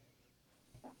slide.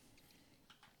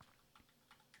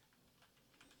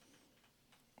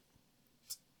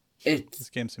 This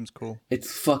game seems cool.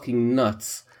 It's fucking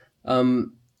nuts.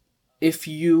 If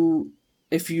you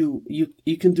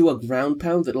can do a ground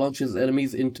pound that launches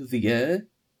enemies into the air,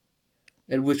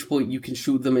 at which point you can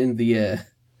shoot them in the air.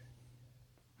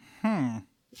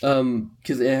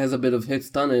 Because it has a bit of hit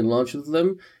stun and it launches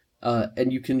them,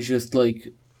 and you can just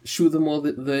like shoot them while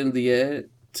they're in the air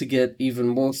to get even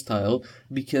more style.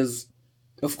 Because,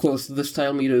 of course, the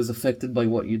style meter is affected by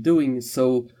what you're doing.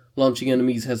 So launching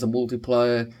enemies has a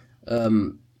multiplier.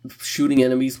 Shooting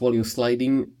enemies while you're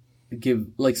sliding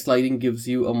gives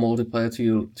you a multiplier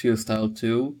to your style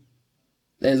too.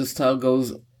 And the style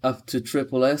goes up to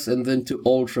triple S and then to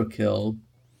Ultrakill.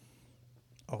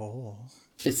 Oh.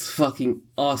 It's fucking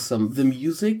awesome. The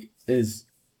music is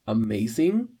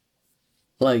amazing.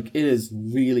 Like, it is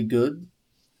really good.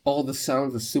 All the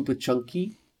sounds are super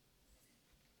chunky.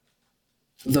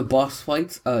 The boss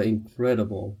fights are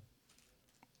incredible.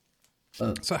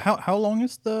 So how long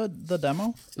is the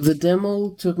demo? The demo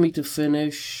took me to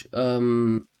finish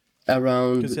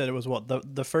around. You said it was what,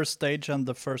 the first stage and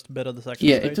the first bit of the second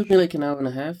Yeah, stage? it took me like an hour and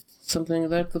a half, something like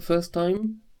that, the first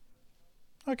time.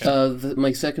 Okay.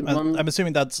 My second one. I'm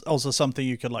assuming that's also something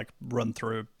you could like run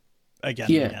through again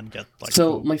and again, get like.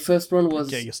 So my first run was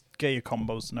get your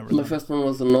combos and everything. My first run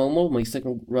was on normal. My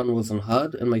second run was on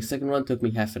hard, and my second run took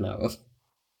me half an hour.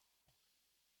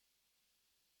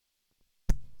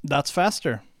 That's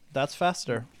faster.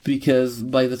 Because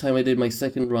by the time I did my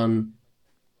second run,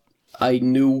 I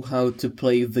knew how to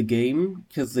play the game,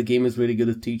 because the game is really good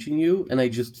at teaching you, and I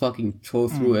just fucking tore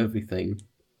through everything.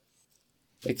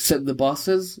 Except the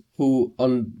bosses, who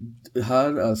on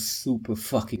hard are super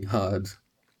fucking hard.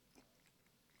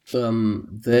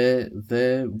 They're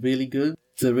really good.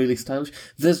 They're really stylish.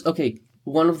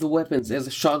 One of the weapons is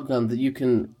a shotgun that you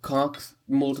can cock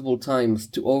multiple times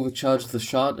to overcharge the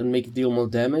shot and make it deal more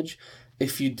damage.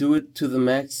 If you do it to the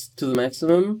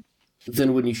maximum,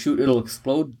 then when you shoot, it'll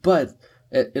explode. But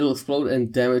it'll explode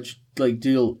and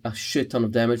deal a shit ton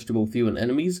of damage to both you and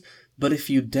enemies. But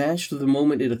if you dash the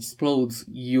moment it explodes,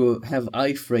 you have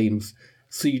iframes,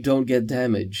 so you don't get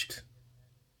damaged.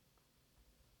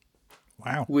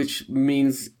 Wow. Which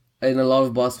means in a lot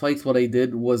of boss fights, what I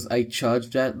did was I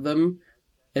charged at them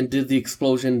and did the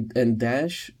explosion and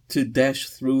dash to dash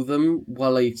through them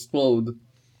while I explode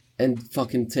and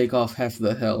fucking take off half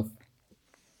their health.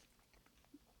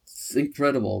 It's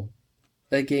incredible.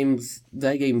 That game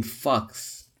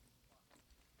fucks.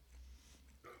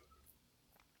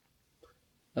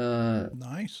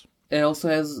 Nice. It also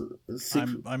has.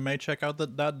 I may check out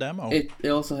that demo. It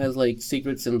also has like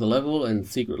secrets in the level and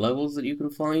secret levels that you can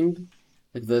find.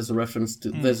 Like there's a reference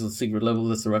to there's a secret level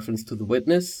that's a reference to The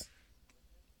Witness.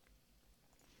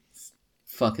 It's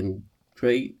fucking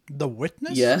great. The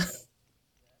Witness? Yeah.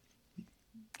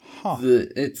 Huh.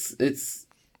 It's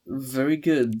very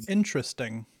good.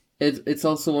 Interesting. It's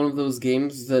also one of those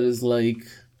games that is like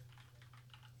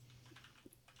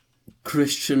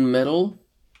Christian metal,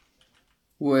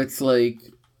 where it's like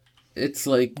oh, it's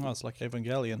like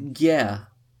Evangelion. Yeah.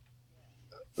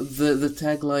 The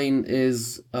tagline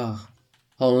is hold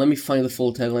on, let me find the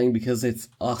full tagline because it's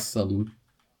awesome.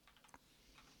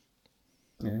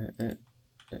 The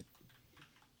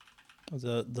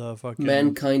fucking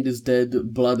Mankind is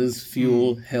dead, blood is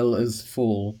fuel, hell is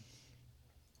full.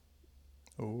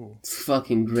 Oh, it's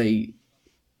fucking great.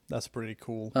 That's pretty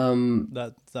cool.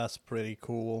 That's pretty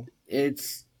cool.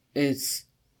 It's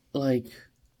like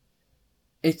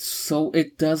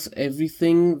it does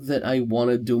everything that I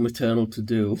wanted Doom Eternal to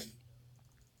do.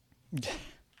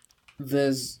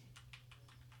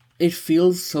 It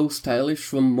feels so stylish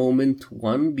from moment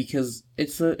one because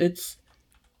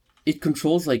it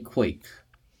controls like Quake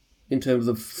in terms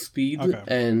of speed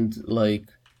and like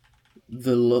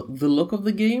the look of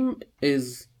the game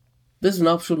is. There's an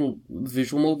optional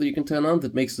visual mode that you can turn on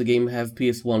that makes the game have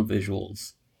PS1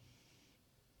 visuals.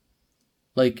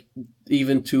 Like,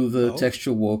 even to the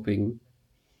texture warping.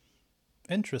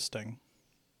 Interesting.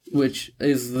 Which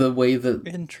is the way that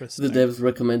the devs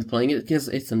recommend playing it, because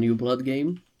it's a New Blood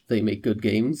game. They make good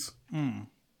games.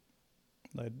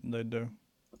 They do.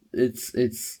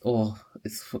 It's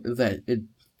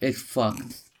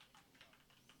fucked.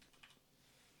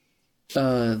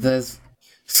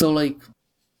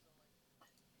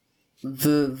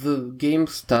 The game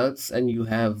starts and you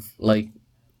have like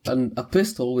a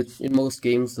pistol, which in most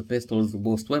games the pistol is the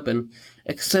worst weapon,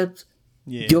 except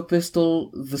your pistol,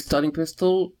 the starting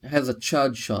pistol, has a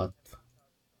charge shot.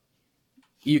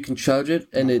 You can charge it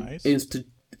and it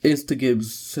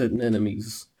insta-gives certain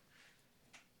enemies.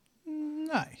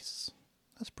 Nice.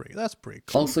 That's pretty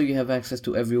cool. Also, you have access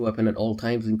to every weapon at all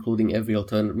times, including every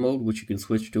alternate mode, which you can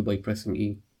switch to by pressing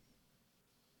E.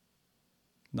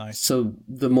 Nice. So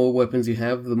the more weapons you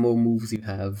have, the more moves you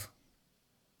have.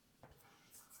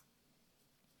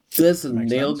 There's a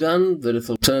nail gun that its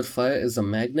alternate fire is a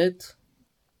magnet,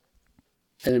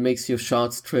 and it makes your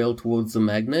shots trail towards the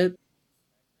magnet.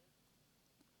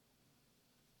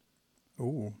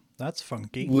 Ooh, that's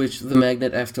funky. Which the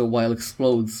magnet after a while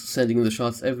explodes, sending the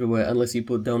shots everywhere unless you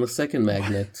put down a second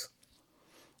magnet.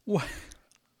 What?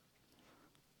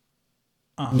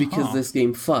 Because this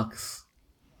game fucks.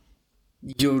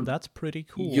 That's pretty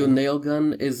cool. Your nail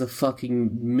gun is a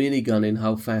fucking minigun in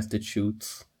how fast it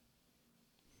shoots.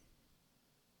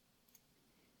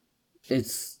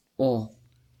 It's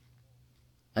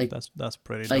that's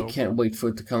pretty dope. I can't wait for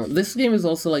it to come. This game is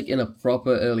also like in a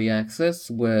proper early access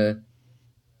where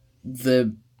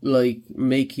they're like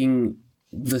making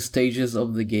the stages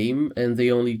of the game, and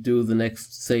they only do the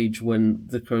next stage when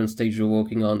the current stage you're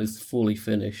working on is fully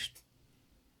finished.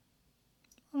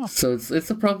 Oh. So it's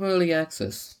a proper early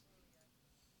access.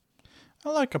 I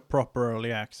like a proper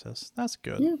early access. That's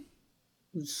good. Yeah,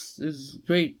 it's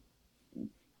great.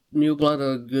 New Blood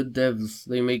are good devs.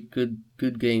 They make good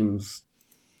games.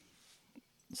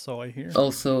 So I hear.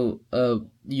 Also,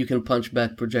 you can punch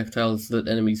back projectiles that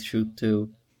enemies shoot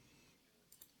too,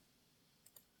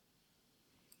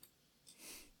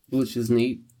 which is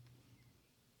neat.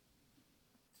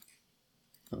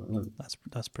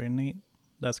 That's pretty neat.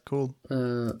 That's cool.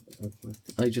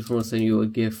 I just want to send you a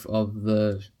GIF of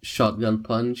the shotgun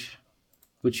punch,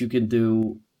 which you can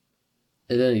do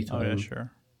at any time. Oh yeah,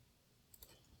 sure.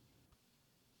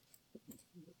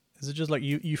 Is it just like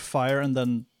you fire and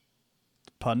then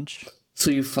punch?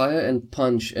 So you fire and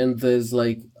punch, and there's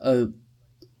like a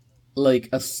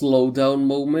slowdown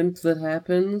moment that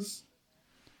happens.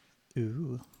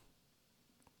 Ooh.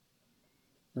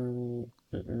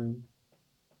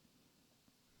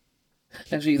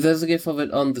 Actually, there's a GIF of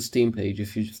it on the Steam page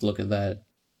if you just look at that.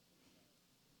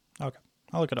 Okay,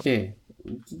 I'll look it up. Yeah,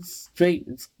 it's great.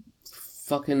 It's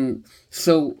fucking...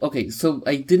 So, okay, so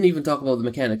I didn't even talk about the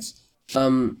mechanics.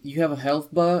 You have a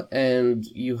health bar, and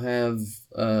you have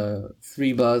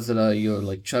 3 bars that are your,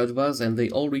 like, charge bars, and they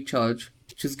all recharge,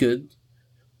 which is good.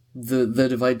 They're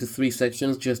divided to 3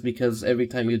 sections just because every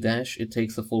time you dash, it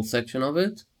takes a full section of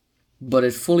it. But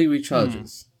it fully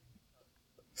recharges.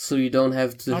 So you don't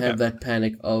have to have that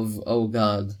panic of, oh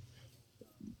god,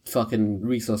 fucking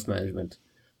resource management.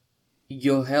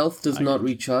 Your health does not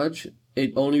recharge.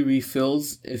 It only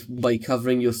refills by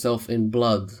covering yourself in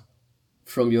blood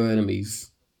from your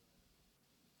enemies.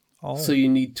 Oh. So you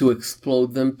need to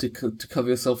explode them to cover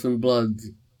yourself in blood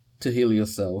to heal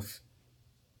yourself.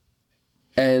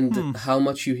 And how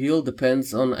much you heal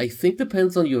depends on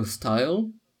your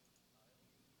style.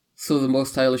 So the more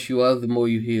stylish you are, the more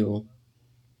you heal.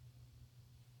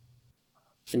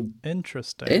 And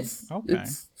interesting. It's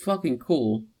fucking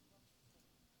cool.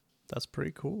 That's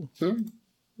pretty cool.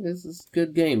 This is a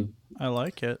good game. I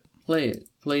like it. Play it.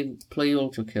 Play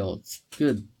Ultra Kill. It's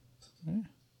good. Yeah.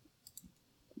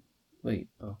 Wait.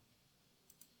 Oh.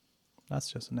 That's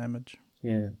just an image.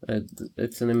 Yeah,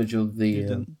 it's an image of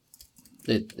the.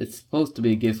 It's supposed to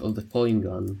be a GIF of the coin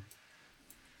gun.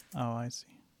 Oh, I see.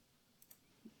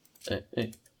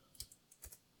 Hey.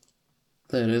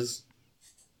 There it is.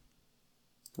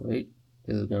 Wait,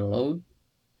 is it gonna load?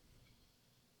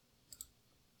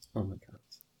 Oh my god.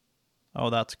 Oh,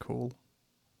 that's cool.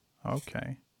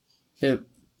 Okay.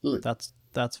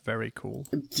 That's very cool.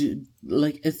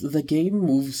 The game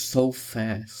moves so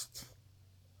fast.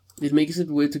 It makes it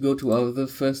weird to go to other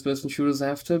first-person shooters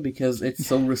after because it's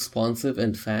so responsive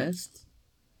and fast.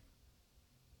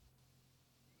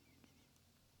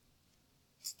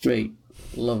 It's great.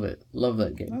 Love it. Love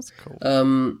that game. That's cool.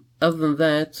 Other than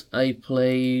that, I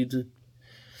played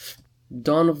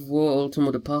Dawn of War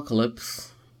Ultimate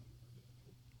Apocalypse.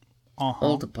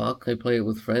 Ultipac, I play it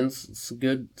with friends. It's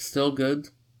good, still good.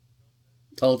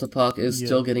 Ultipac is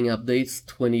still getting updates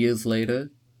 20 years later.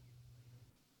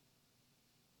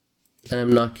 And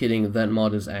I'm not kidding, that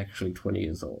mod is actually 20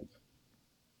 years old.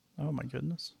 Oh my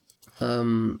goodness. I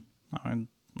mean,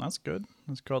 that's good.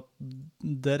 It's got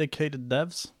dedicated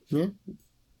devs. Yeah.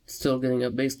 Still getting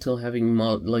updates, still having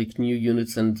new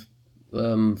units and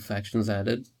factions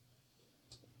added.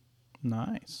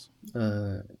 Nice.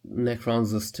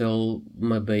 Necrons are still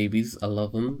my babies. I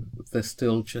love them. They're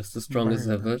still just as strong as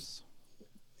ever.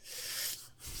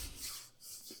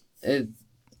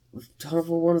 Dawn of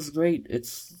War 1 is great.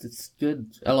 It's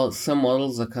good. Some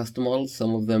models are custom models.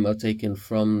 Some of them are taken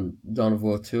from Dawn of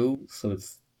War 2, so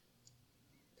it's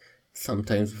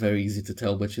sometimes very easy to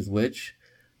tell which is which.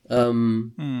 Yeah,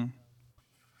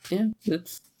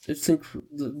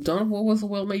 Dawn of War was a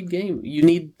well-made game. You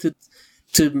need to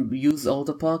use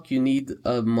Ultipac, you need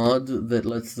a mod that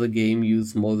lets the game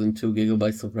use more than 2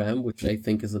 gigabytes of RAM, which I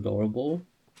think is adorable.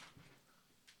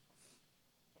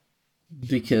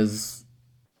 Because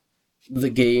the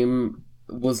game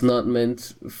was not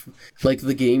meant...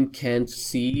 the game can't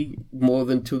see more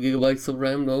than 2 gigabytes of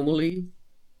RAM normally.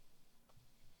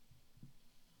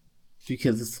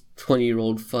 Because it's a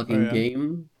 20-year-old fucking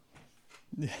game.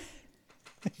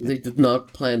 They did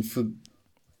not plan for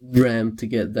RAM to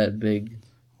get that big.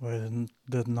 We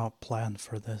did not plan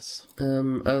for this.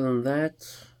 Other than that,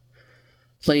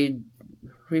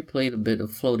 replayed a bit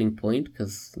of Floating Point,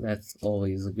 because that's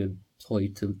always a good toy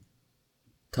to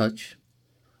touch.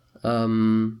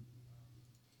 And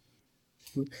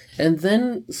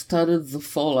then started the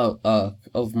Fallout arc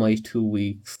of my 2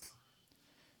 weeks.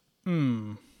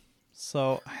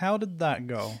 So how did that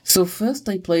go? So first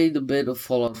I played a bit of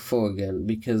Fallout 4 again,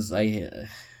 because I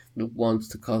want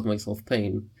to cause myself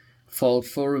pain. Fallout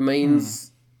 4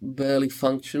 remains barely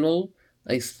functional.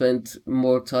 I spent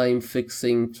more time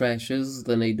fixing trashes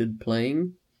than I did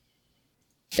playing.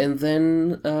 And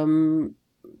then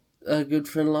a good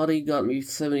friend Lottie got me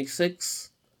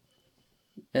 76,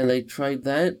 and I tried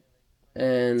that.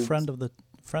 And friend of the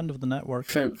network. Friend of the network,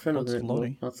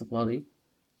 Lottie. lots of Lottie.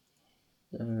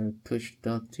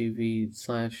 Twitch.tv/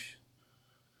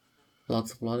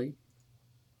 lots of Lottie.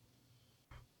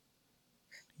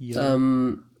 Yeah.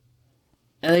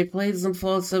 And I played some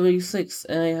Fallout 76,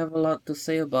 and I have a lot to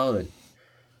say about it.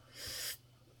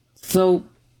 So,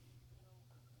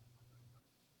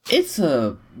 it's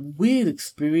a weird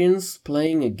experience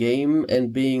playing a game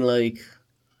and being like,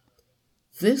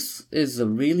 this is a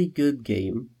really good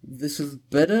game. This is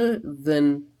better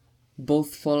than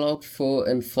both Fallout 4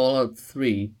 and Fallout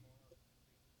 3.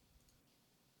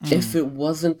 If it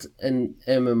wasn't an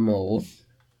MMO,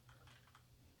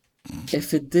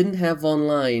 if it didn't have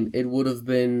online, it would have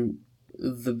been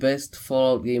the best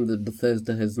Fallout game that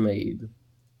Bethesda has made.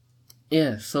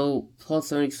 Yeah, so Fallout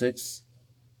 76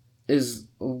 is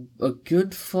a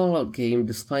good Fallout game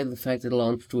despite the fact it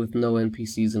launched with no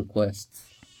NPCs and quests.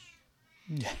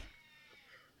 Yeah.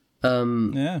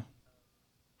 Yeah.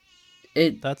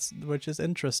 Which is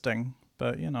interesting,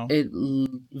 but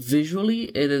visually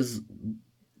it is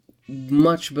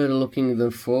much better looking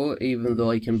than 4, even though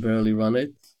I can barely run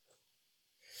it.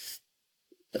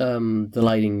 The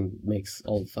lighting makes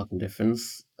all the fucking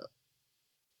difference.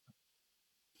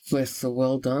 Quests are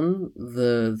well done.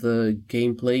 The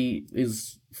gameplay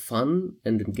is fun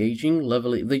and engaging.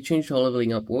 They changed how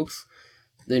leveling up works.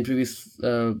 They introduced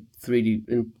 3D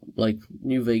in like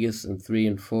New Vegas and 3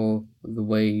 and 4. The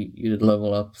way you did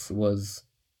level ups was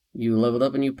you leveled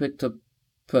up and you picked a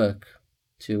perk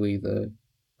to either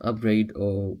upgrade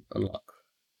or unlock.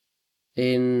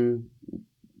 In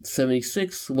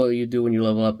 76, what you do when you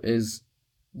level up is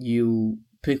you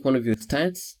pick one of your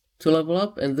stats to level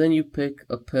up, and then you pick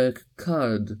a perk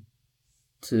card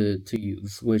to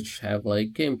use, which have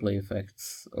like gameplay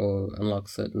effects or unlock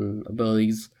certain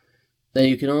abilities. Then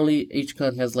each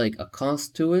card has like a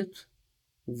cost to it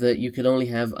that you can only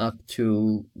have up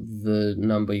to the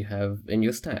number you have in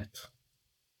your stat.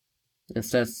 And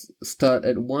stats start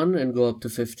at 1 and go up to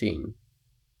 15.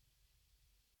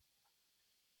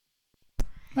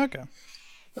 Okay.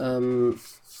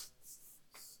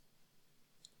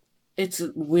 It's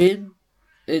weird.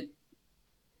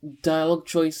 Dialogue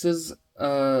choices,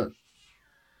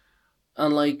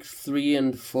 unlike 3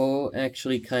 and 4,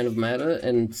 actually kind of matter,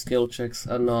 and skill checks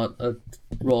are not a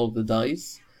roll of the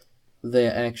dice.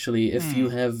 They're actually, if you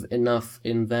have enough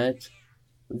in that,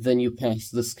 then you pass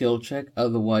the skill check,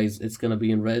 otherwise it's gonna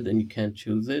be in red and you can't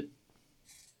choose it.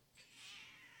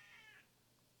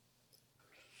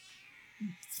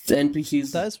 The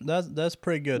NPCs... That's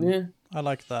pretty good. Yeah. I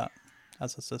like that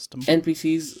as a system.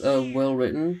 NPCs are well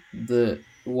written. The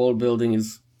world building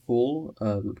is cool.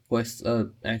 Quests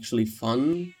are actually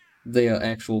fun. They are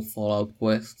actual Fallout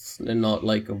quests. They're not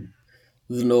like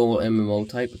the normal MMO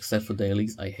type, except for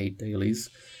dailies. I hate dailies.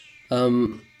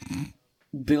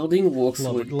 Building works...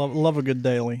 Love a good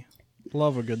daily.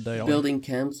 Love a good daily. Building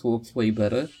camps works way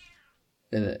better.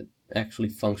 It actually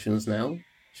functions now,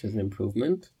 which is an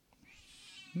improvement.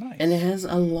 Nice. And it has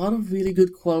a lot of really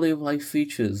good quality of life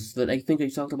features that I think I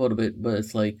talked about a bit, but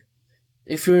it's like,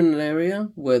 if you're in an area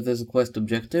where there's a quest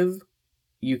objective,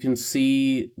 you can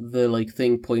see the like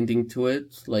thing pointing to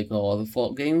it, like all other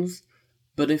Fallout games.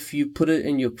 But if you put it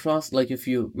in your if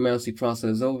you mousey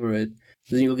process over it,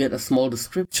 then you'll get a small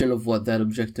description of what that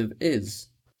objective is.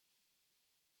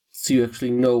 So you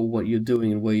actually know what you're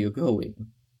doing and where you're going.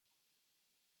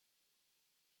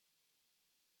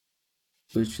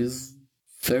 Which is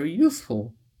very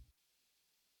useful.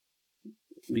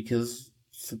 Because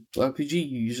RPG,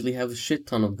 you usually have a shit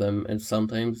ton of them, and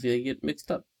sometimes they get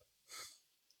mixed up.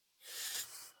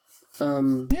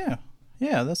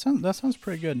 Yeah, that sounds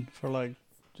pretty good for like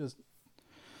just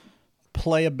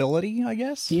playability, I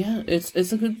guess. Yeah,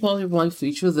 it's a good quality of life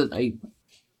feature that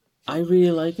I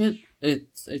really like it.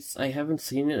 It's I haven't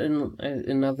seen it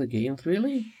in other games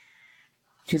really,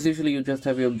 because usually you just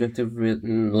have your objective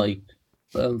written like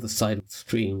on the side of the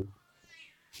screen.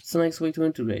 It's a nice way to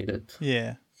integrate it.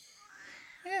 Yeah,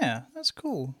 that's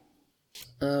cool.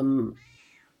 The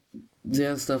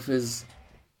other stuff is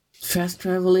fast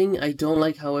traveling. I don't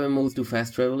like how MMOs do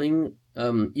fast traveling.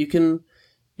 You can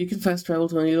fast travel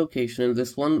to any location in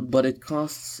this one, but it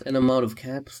costs an amount of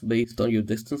caps based on your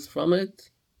distance from it.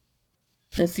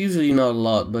 It's usually not a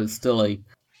lot, but it's still like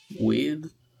weird.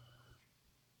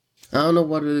 I don't know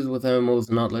what it is with MMOs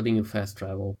not letting you fast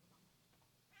travel.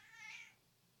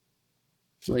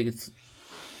 Like it's.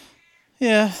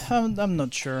 Yeah, I'm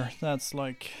not sure. That's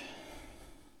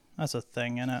a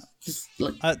thing, innit? Just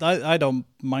like I don't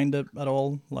mind it at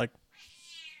all. Like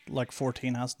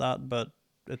 14 has that, but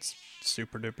it's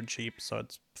super duper cheap, so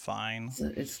it's fine.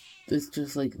 it's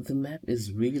just like the map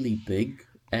is really big,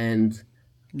 and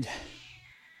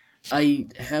I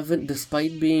haven't,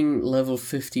 despite being level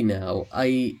 50 now,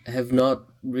 I have not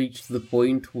reached the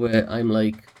point where I'm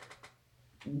like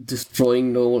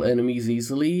destroying normal enemies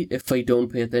easily. If I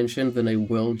don't pay attention, then I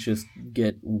will just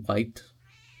get wiped.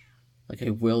 Like, I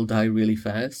will die really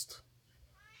fast.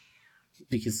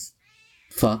 Because,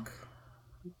 fuck.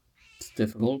 It's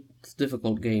difficult. It's a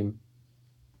difficult game.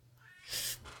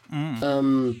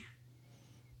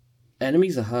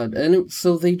 Enemies are hard.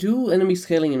 So they do enemy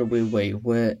scaling in a weird way,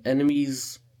 where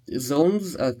enemies...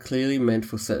 Zones are clearly meant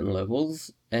for certain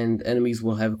levels, and enemies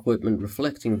will have equipment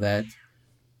reflecting that,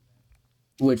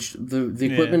 which the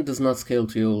equipment does not scale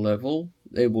to your level.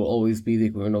 It will always be the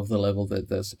equivalent of the level that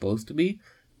they're supposed to be,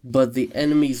 but the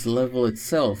enemy's level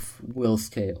itself will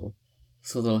scale.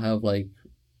 So they'll have, like,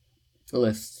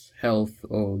 less health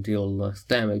or deal less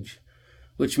damage,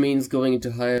 which means going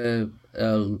into higher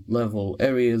level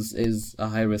areas is a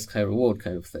high risk, high reward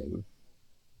kind of thing.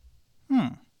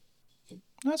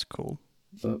 That's cool.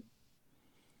 But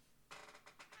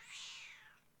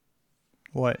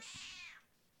what?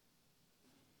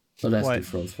 Audacity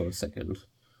froze for a second.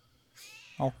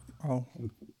 Oh.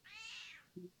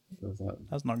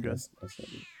 That's not good.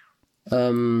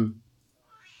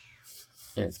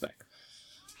 Yeah, it's back.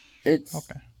 It's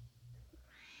okay.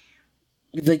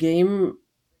 The game.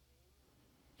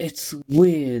 It's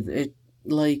weird. It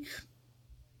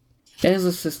has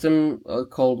a system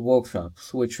called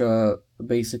workshops, which are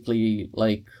basically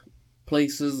like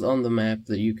places on the map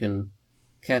that you can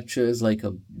capture as like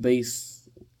a base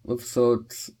of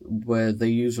sorts, where they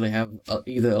usually have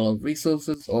either a lot of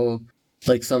resources or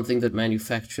like something that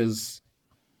manufactures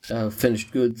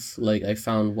finished goods. Like I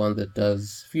found one that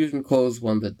does fusion cores,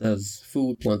 one that does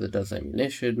food, one that does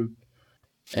ammunition,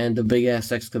 and a big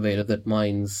ass excavator that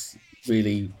mines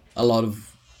really a lot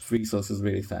of resources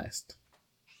really fast.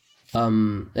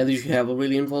 And you should have a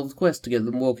really involved quest to get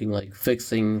them working, like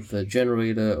fixing the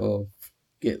generator or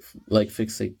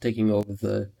taking over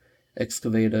the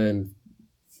excavator and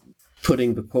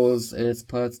putting the cores in its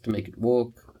parts to make it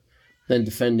work, then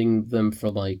defending them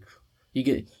from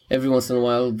every once in a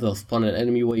while they'll spawn an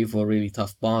enemy wave or a really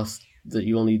tough boss that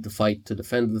you'll need to fight to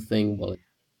defend the thing while it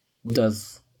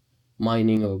does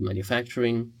mining or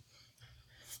manufacturing.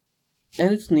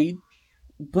 And it's neat,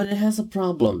 but it has a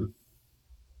problem,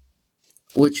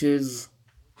 which is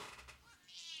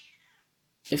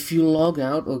if you log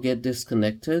out or get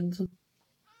disconnected,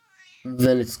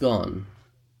 then it's gone.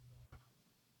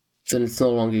 Then it's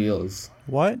no longer yours.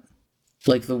 What?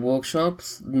 Like the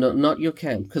workshops, no, not your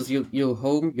camp, because your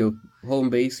home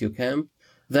base, your camp,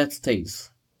 that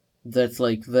stays. That's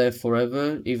like there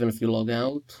forever, even if you log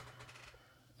out.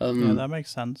 Yeah, that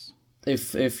makes sense.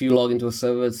 If you log into a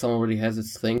server and someone already has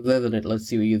its thing there, then it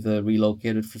lets you either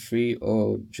relocate it for free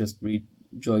or just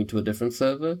rejoin to a different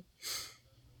server.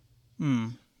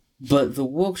 But the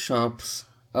workshops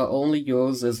are only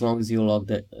yours as long as you're logged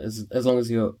in, as long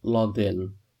as you're logged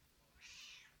in.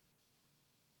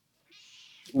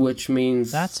 Which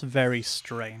means that's very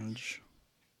strange.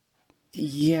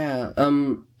 Yeah,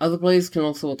 other players can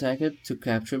also attack it to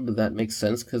capture, but that makes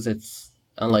sense because it's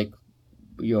unlike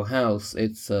your house.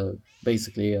 It's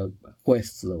basically a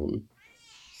quest zone,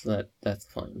 so that's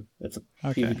fine. That's a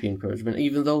PvP encouragement.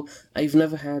 Even though I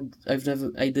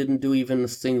didn't do even a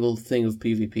single thing of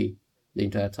PvP the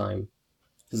entire time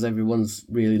because everyone's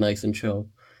really nice and chill.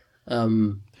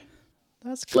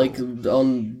 That's cool. Like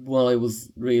while I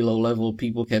was really low level,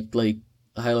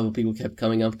 high level people kept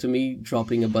coming up to me,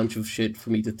 dropping a bunch of shit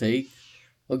for me to take,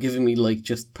 or giving me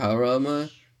just power armor,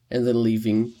 and then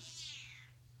leaving.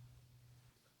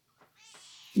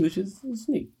 Which is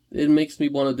neat. It makes me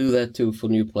want to do that too for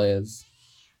new players.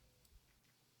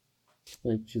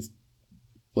 Like just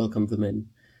welcome them in.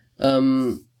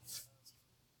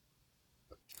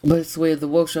 But it's weird, the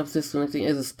workshop disconnecting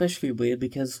is especially weird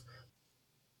because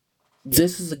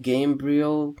this is a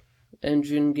Gamebryo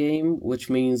engine game, which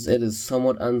means it is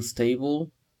somewhat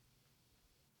unstable,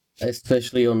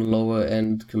 especially on lower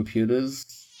end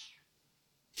computers,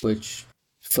 which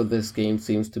for this game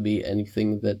seems to be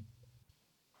anything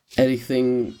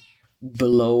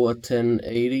below a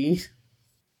 1080.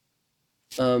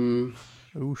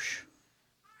 Oosh.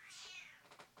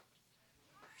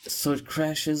 So it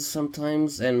crashes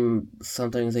sometimes, and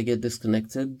sometimes I get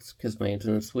disconnected because my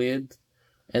internet's weird.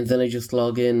 And then I just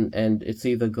log in, and it's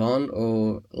either gone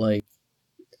or, like,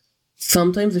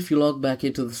 sometimes if you log back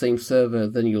into the same server,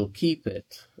 then you'll keep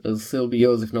it. It'll still be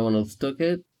yours if no one else took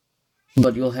it,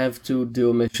 but you'll have to do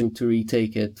a mission to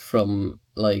retake it from,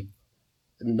 like,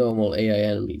 normal AI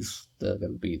enemies that are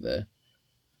gonna be there.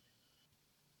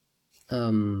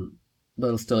 But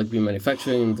it'll still, like, be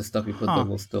manufacturing, the stuff you put there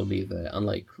will still be there,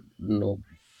 unlike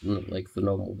like the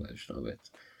normal version of it.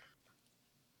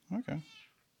 Okay.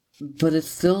 But it's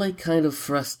still, like, kind of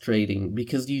frustrating,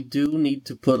 because you do need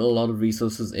to put a lot of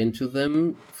resources into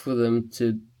them for them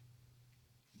to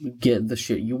get the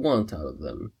shit you want out of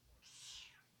them.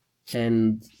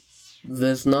 And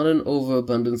there's not an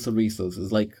overabundance of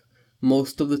resources. Like,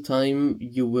 most of the time,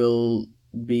 you will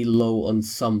be low on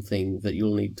something that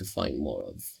you'll need to find more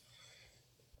of.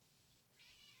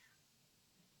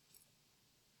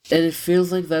 And it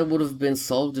feels like that would have been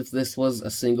solved if this was a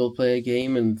single-player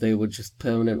game and they were just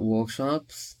permanent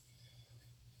workshops.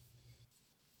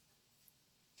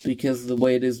 Because the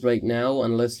way it is right now,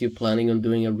 unless you're planning on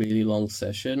doing a really long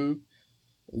session,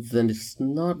 then it's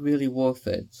not really worth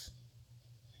it.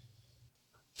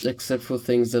 Except for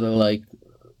things that are like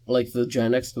the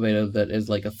giant excavator that is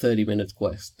like a 30-minute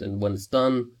quest, and when it's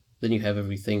done, then you have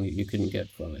everything that you can get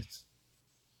from it.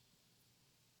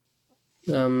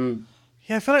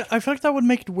 Yeah, I feel like that would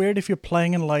make it weird if you're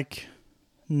playing in, like,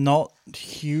 not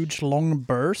huge long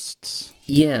bursts.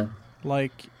 Yeah.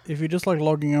 Like, if you're just, like,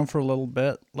 logging in for a little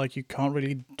bit, like, you can't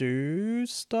really do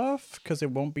stuff because it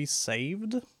won't be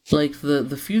saved. Like,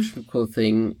 the fusion core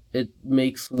thing, it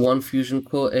makes one fusion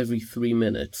core every 3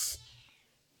 minutes.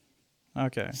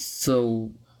 Okay.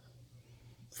 So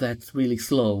that's really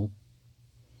slow.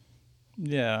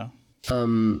 Yeah.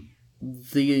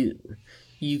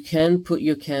 You can put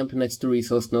your camp next to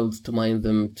resource nodes to mine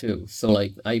them too. So,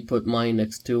 like, I put mine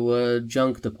next to a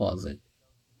junk deposit,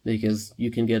 because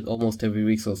you can get almost every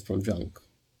resource from junk.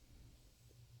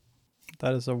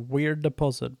 That is a weird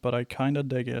deposit, but I kind of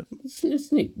dig it.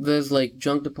 It's neat. There's, like,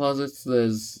 junk deposits,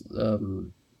 there's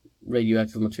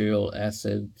radioactive material,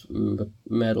 acid,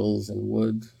 metals, and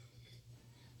wood.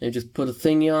 And you just put a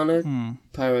thingy on it,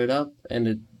 power it up, and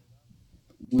it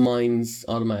mines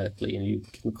automatically, and you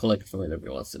can collect from it every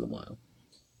once in a while.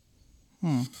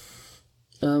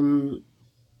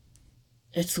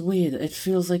 It's weird. It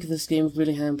feels like this game's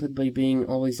really hampered by being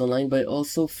always online, but it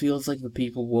also feels like the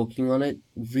people working on it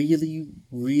really,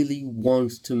 really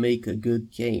want to make a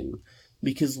good game.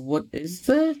 Because what is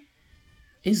there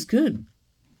is good.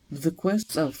 The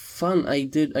quests are fun. I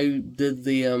did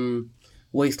the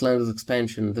Wastelanders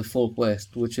expansion, the full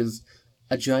quest, which is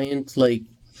a giant, like,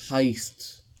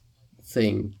 heist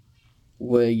thing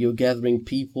where you're gathering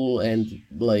people and,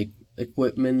 like,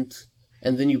 equipment,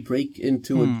 and then you break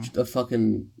into a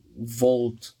fucking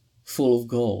vault full of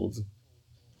gold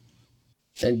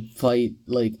and fight,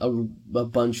 like, a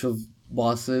bunch of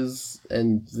bosses,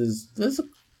 and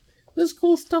there's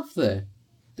cool stuff there.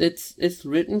 It's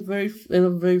written in a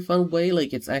very fun way,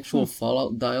 like, it's actual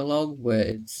Fallout dialogue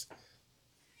where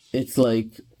it's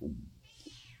like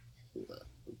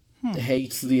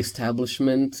hates the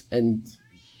establishment and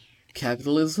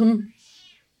capitalism.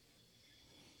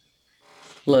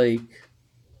 Like,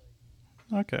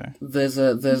 okay, there's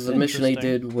a mission I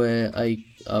did where I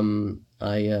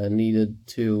needed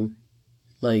to,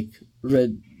 like,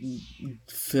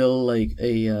 fill, like,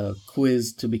 a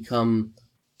quiz to become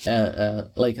an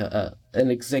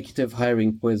executive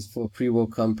hiring quiz for a pre-war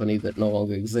company that no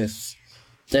longer exists.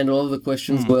 And all of the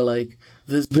questions were like,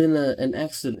 there's been an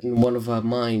accident in one of our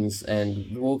mines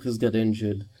and the workers got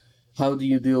injured. How do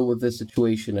you deal with this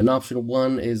situation? And option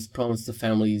 1 is promise the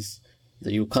families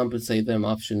that you'll compensate them.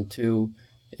 Option 2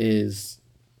 is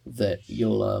that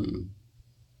you'll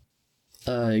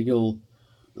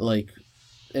like,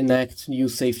 enact new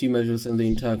safety measures in the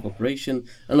entire corporation.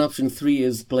 And option 3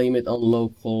 is blame it on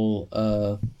local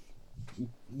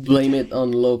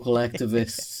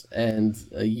activists and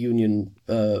union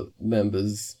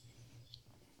members.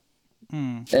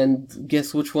 And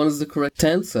guess which one is the correct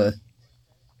answer?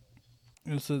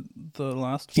 Is it the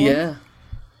last one? Yeah.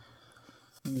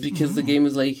 Because the game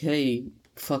is like, hey,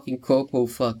 fucking corpo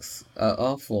fucks are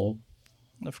awful.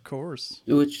 Of course.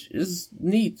 Which is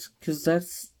neat, because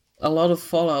that's a lot of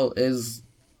Fallout is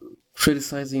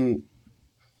criticizing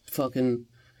fucking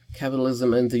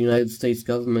capitalism and the United States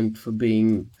government for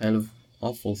being kind of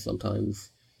awful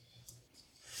sometimes.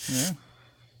 Yeah.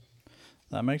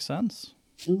 That makes sense.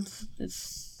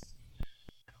 It's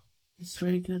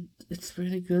really good. It's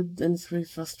really good, and it's really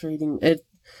frustrating. It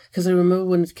Because I remember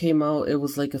when it came out, it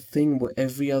was like a thing where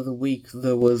every other week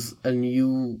there was a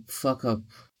new fuck-up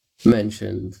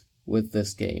mentioned with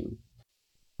this game.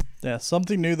 Yeah,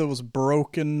 something new that was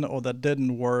broken or that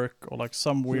didn't work, or like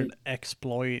some weird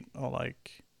exploit, or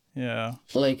like, yeah.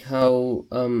 Like how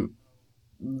for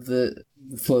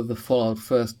the Fallout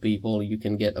First people, you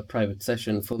can get a private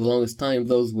session. For the longest time,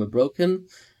 those were broken,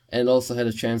 and also had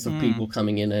a chance of people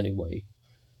coming in anyway.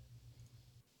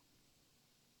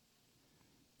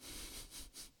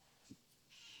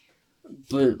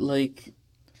 But like,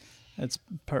 it's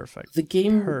perfect. The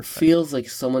game feels like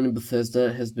someone in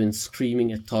Bethesda has been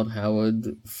screaming at Todd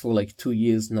Howard for like 2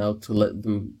 years now to let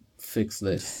them fix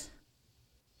this.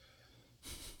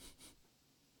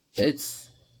 It's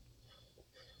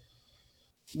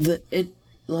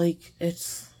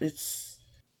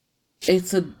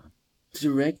a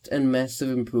direct and massive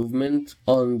improvement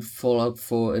on Fallout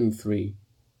 4 and 3.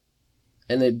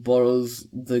 And it borrows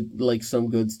some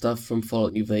good stuff from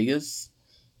Fallout New Vegas.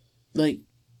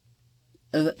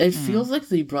 It feels like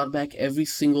they brought back every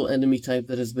single enemy type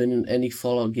that has been in any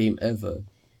Fallout game ever.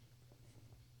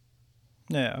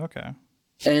 Yeah, okay.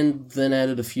 And then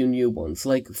added a few new ones.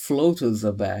 Like, floaters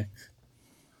are back.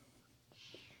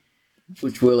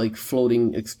 Which were like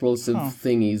floating explosive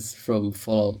thingies from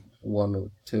Fallout 1 or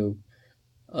 2.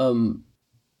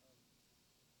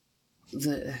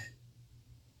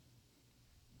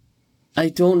 I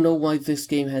don't know why this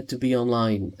game had to be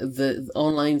online. The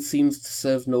online seems to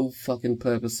serve no fucking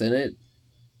purpose in it.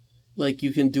 Like,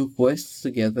 you can do quests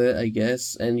together, I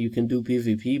guess, and you can do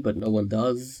PvP, but no one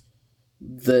does.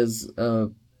 There's a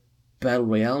Battle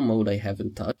Royale mode I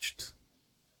haven't touched.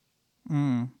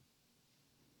 And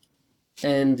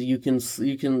you can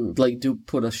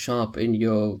put a shop in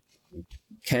your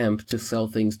camp to sell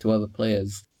things to other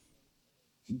players.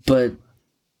 But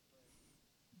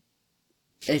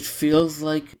it feels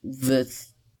like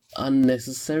that's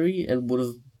unnecessary and would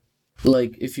have,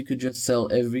 like, if you could just sell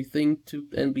everything to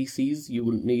NPCs, you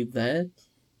wouldn't need that.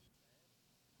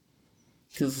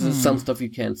 Because there's some stuff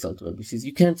you can't sell to NPCs.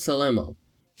 You can't sell ammo.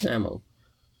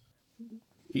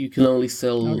 You can only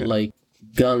sell, like,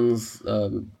 guns,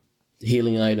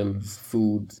 healing items,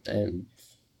 food, and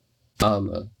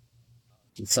armor.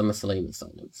 And some miscellaneous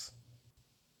items.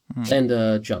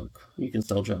 And junk. You can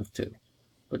sell junk too.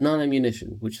 But not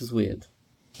ammunition, which is weird.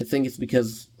 I think it's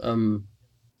because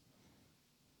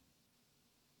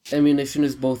ammunition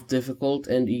is both difficult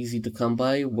and easy to come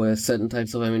by, where certain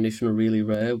types of ammunition are really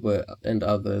rare, and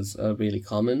others are really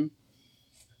common.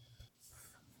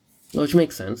 Which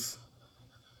makes sense.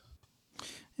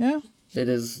 Yeah. It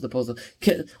is the puzzle.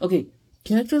 Okay,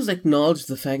 characters acknowledge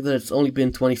the fact that it's only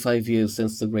been 25 years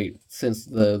since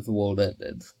the world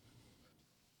ended.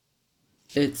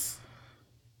 It's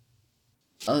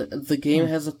the game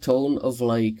has a tone of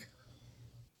like,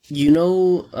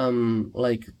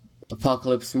 like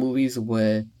apocalypse movies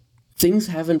where things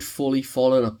haven't fully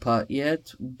fallen apart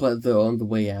yet, but they're on the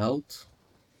way out.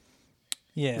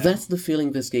 Yeah. That's the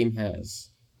feeling this game has.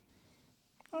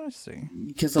 I see.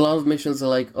 Because a lot of missions are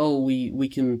like, oh, we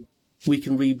can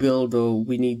rebuild, or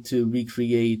we need to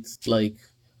recreate like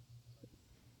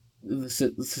the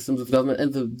systems of government,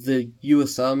 and the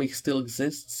U.S. Army still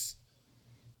exists.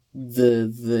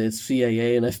 The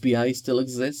CIA and FBI still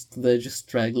exist. They're just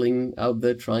straggling out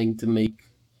there trying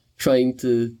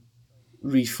to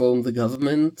reform the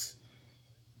government.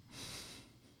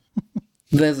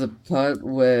 There's a part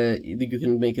where you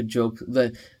can make a joke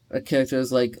that a character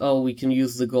is like, oh, we can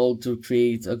use the gold to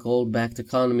create a gold-backed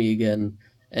economy again,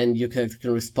 and your character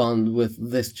can respond with,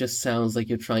 this just sounds like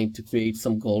you're trying to create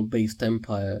some gold-based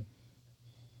empire.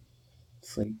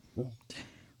 It's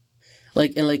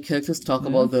like characters talk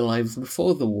about their lives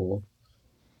before the war.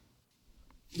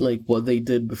 Like, what they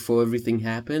did before everything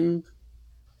happened.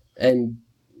 And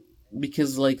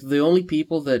because, like, the only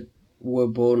people that were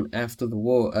born after the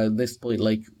war are at this point,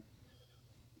 like,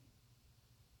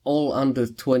 all under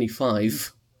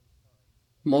 25.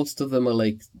 Most of them are,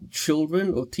 like,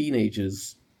 children or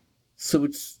teenagers. So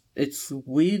it's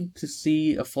weird to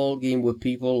see a fall game where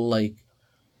people, like,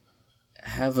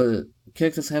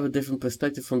 characters have a different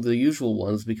perspective from the usual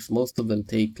ones, because most of them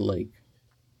take, like,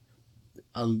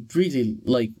 really,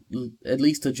 like, at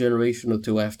least a generation or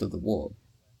two after the war.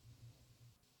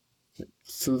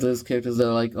 So there's characters that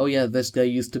are like, oh yeah, this guy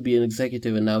used to be an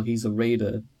executive and now he's a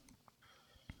raider.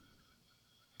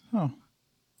 Oh.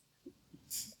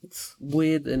 It's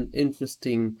weird and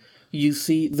interesting. You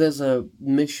see, there's a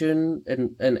mission,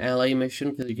 an ally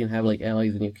mission, because you can have, like,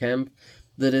 allies in your camp,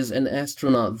 that is an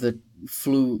astronaut that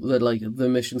the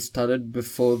mission started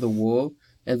before the war,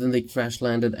 and then they crash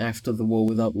landed after the war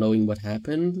without knowing what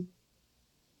happened.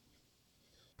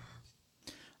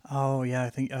 Oh yeah, I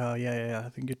think. Yeah. I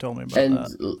think you told me about And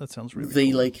that. That sounds really they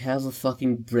cool. like have a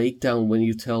fucking breakdown when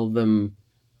you tell them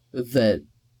that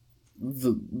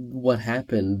what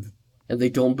happened, and they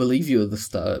don't believe you at the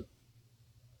start.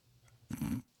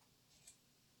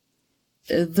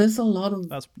 There's a lot of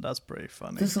That's pretty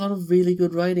funny. there's a lot of really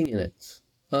good writing in it.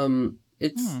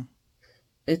 It's Hmm.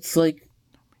 it's like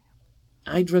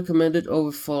I'd recommend it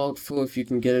over Fallout 4 if you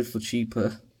can get it for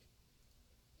cheaper.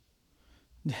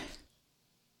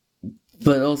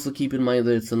 But also keep in mind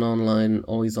that it's an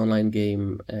always online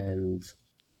game, and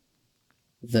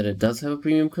that it does have a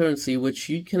premium currency, which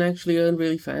you can actually earn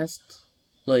really fast.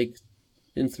 Like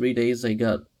in 3 days,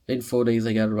 in 4 days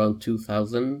I got around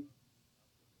 2,000.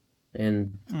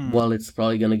 And Hmm. while it's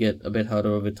probably gonna get a bit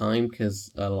harder over time, because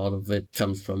a lot of it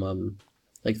comes from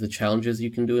like the challenges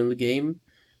you can do in the game.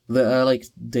 There are like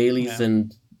dailies Yeah.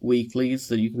 and weeklies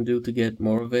that you can do to get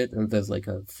more of it, and there's like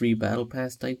a free battle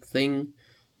pass type thing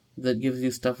that gives you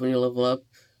stuff when you level up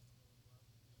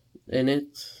in it.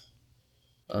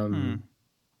 Hmm. Um,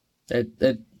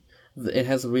 it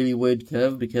has a really weird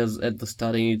curve because at the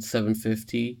start I need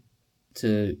 750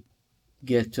 to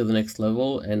get to the next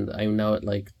level, and I'm now at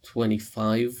like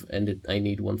 25, and I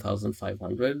need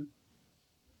 1,500.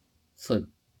 So it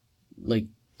like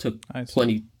took I see.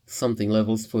 20 something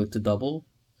levels for it to double.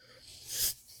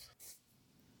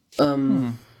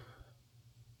 Um,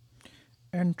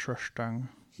 Hmm. Interesting.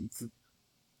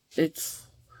 it's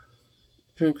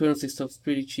current currency stuff's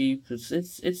pretty cheap. It's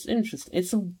interesting.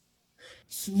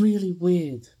 It's really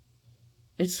weird.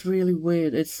 It's really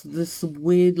weird. It's this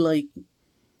weird like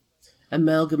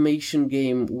amalgamation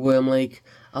game where I'm like,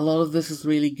 a lot of this is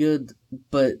really good,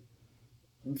 but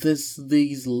these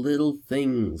little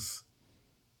things.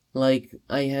 Like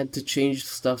I had to change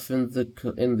stuff in the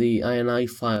INI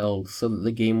file so that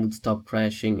the game would stop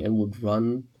crashing and would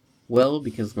run well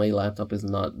because my laptop is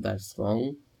not that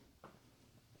strong.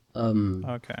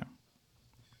 Okay.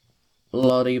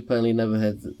 Lottie apparently never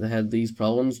had these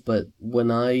problems, but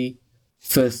when I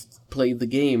first played the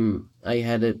game, I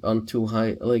had it on too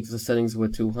high, like the settings were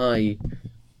too high,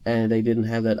 and I didn't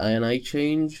have that INI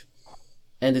change,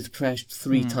 and it crashed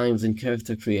three Hmm. times in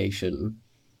character creation.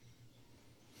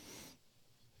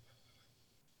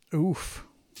 Oof.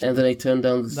 And then I turned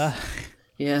down That.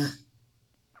 yeah.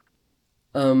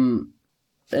 Um,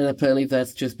 and apparently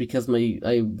that's just because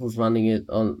I was running it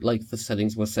on like the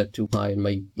settings were set too high and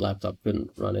my laptop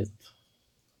couldn't run it.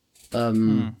 Hmm.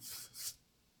 Um,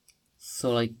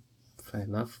 so like, fair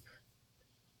enough.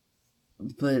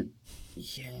 But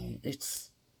yeah,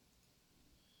 it's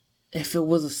if it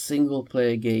was a single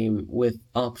player game with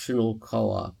optional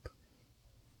co-op,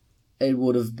 it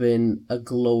would have been a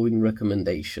glowing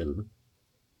recommendation.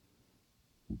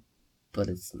 But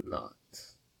it's not.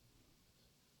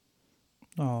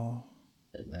 Oh.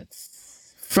 And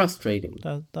that's frustrating.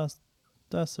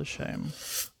 That's a shame.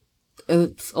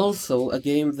 It's also a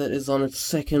game that is on its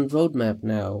second roadmap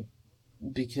now,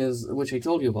 because which I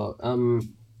told you about.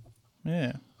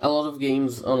 Yeah. A lot of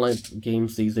online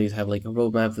games these days have like a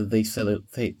roadmap that they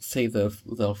say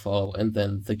they'll follow, and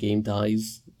then the game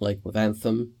dies, like with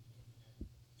Anthem.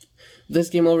 This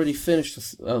game already finished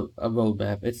a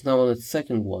roadmap. It's now on its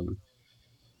second one,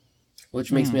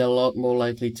 which makes Hmm. me a lot more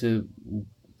likely to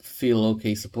feel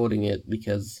okay supporting it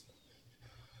because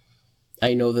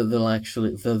I know that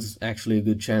there's actually a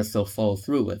good chance they'll follow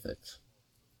through with it.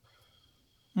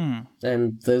 Hmm.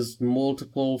 And there's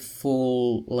multiple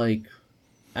full like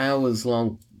hours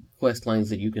long quest lines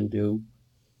that you can do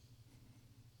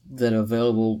that are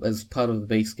available as part of the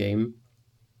base game.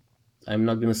 I'm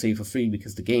not gonna say for free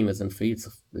because the game isn't free.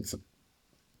 It's a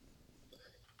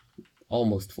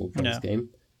almost full price Yeah. game.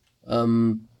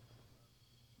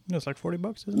 It's like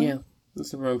 $40, isn't it? Yeah,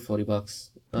 it's around $40.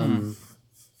 Hmm.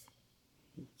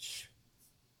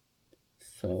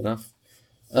 Fair enough.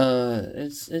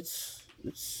 It's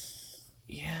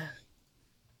yeah.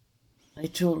 I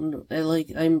don't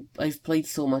know. I've played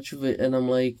so much of it, and I'm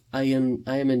like I am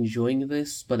enjoying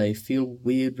this, but I feel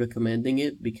weird recommending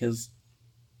it because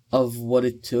of what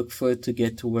it took for it to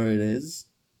get to where it is,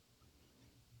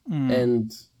 Hmm.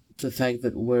 and the fact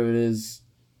that where it is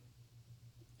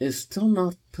still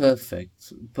not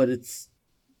perfect, but it's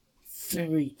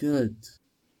very good.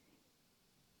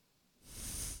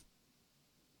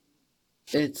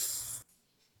 It's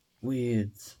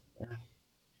weird.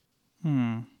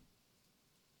 Hmm.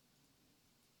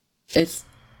 It's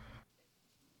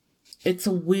it's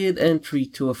a weird entry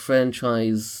to a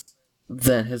franchise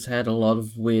that has had a lot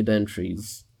of weird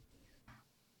entries.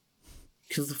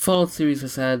 Because the Fallout series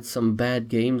has had some bad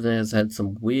games and has had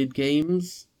some weird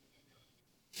games.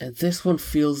 And this one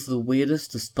feels the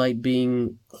weirdest despite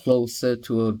being closer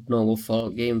to a normal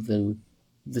Fallout game than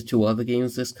the two other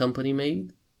games this company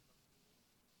made.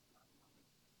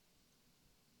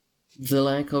 The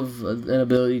lack of an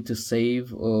ability to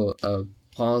save or a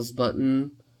pause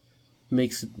button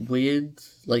makes it weird,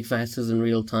 like Fast is in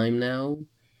real time now.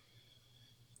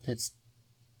 That's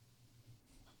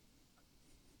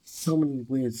so many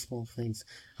weird small things.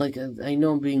 Like, I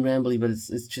know I'm being rambly, but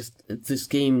it's just, this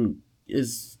game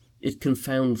is, it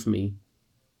confounds me.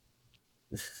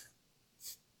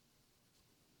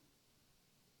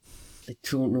 I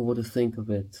don't know what to think of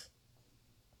it.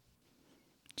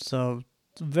 So,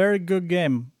 it's a very good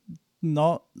game.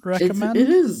 Not recommend? It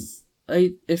is.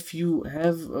 If you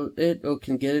have it or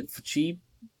can get it for cheap,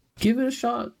 give it a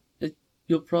shot.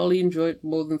 You'll probably enjoy it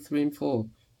more than 3 and 4.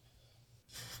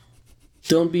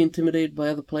 Don't be intimidated by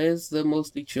other players. They're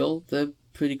mostly chill. They're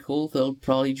pretty cool. They'll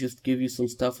probably just give you some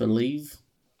stuff and leave.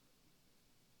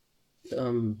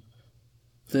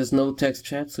 There's no text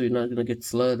chat, so you're not gonna get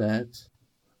slurred at.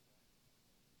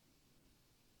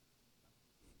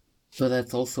 But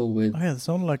that's also with... Oh yeah, there's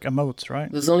only like emotes,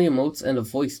 right? There's only emotes and a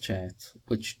voice chat,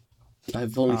 which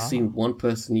I've only seen one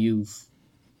person use.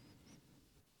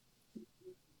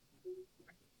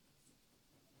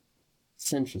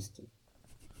 It's interesting.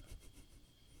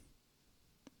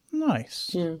 Nice.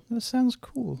 Yeah. That sounds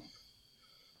cool.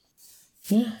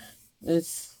 Yeah,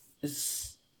 it's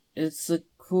a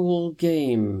cool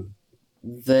game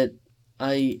that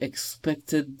I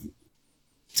expected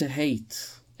to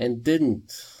hate and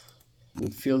didn't.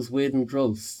 It feels weird and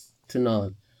gross to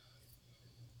not.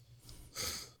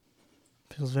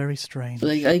 Feels very strange.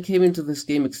 Like, I came into this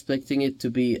game expecting it to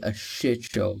be a shit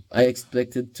show. I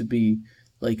expected to be,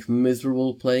 like,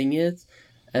 miserable playing it,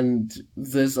 and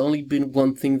there's only been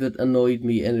one thing that annoyed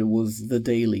me, and it was the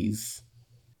dailies.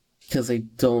 Because I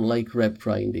don't like rep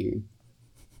grinding.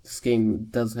 This game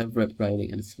does have rep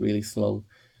grinding, and it's really slow.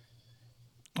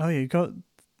 Oh, did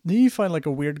you find like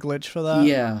a weird glitch for that?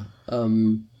 Yeah,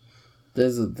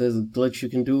 there's a glitch you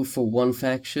can do for one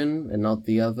faction and not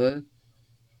the other.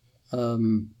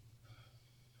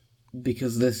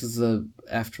 Because this is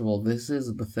after all, this is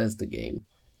a Bethesda game.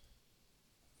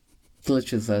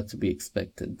 Glitches are to be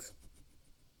expected.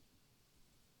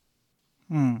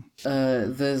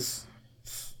 There's...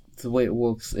 The way it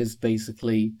works is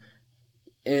basically,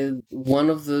 in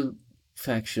one of the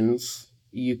factions,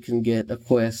 you can get a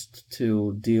quest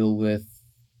to deal with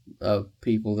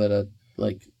people that are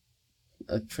like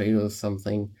a traitor or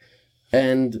something.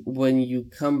 And when you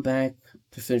come back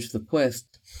to finish the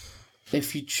quest,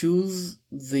 if you choose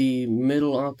the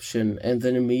middle option and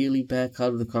then immediately back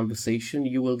out of the conversation,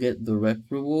 you will get the rep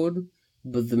reward,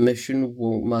 but the mission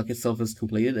won't mark itself as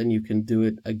completed, and you can do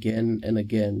it again and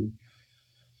again.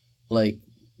 Like,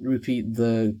 repeat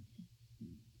the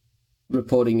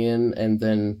reporting in and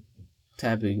then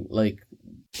tabbing, like,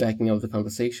 backing out of the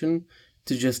conversation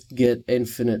to just get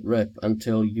infinite rep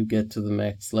until you get to the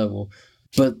max level.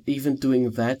 But even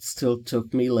doing that still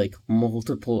took me, like,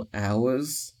 multiple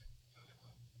hours.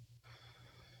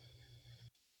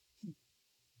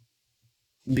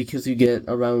 Because you get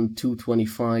around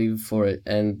 225 for it,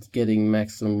 and getting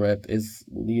maximum rep is,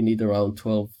 you need around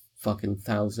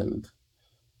 12,000.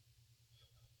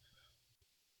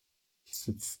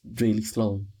 It's really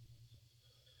slow.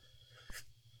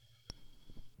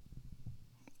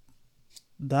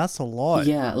 That's a lot.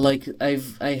 Yeah, like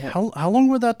How long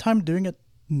were that time doing it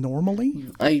normally?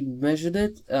 I measured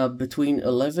it between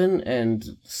 11 and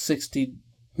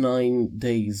 69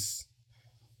 days.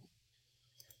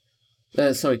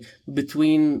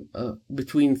 Between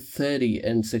 30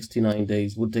 and 69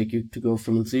 days would take you to go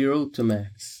from 0 to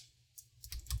max.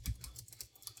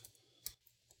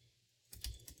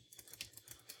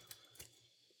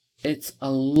 It's a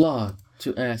lot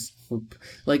to ask for.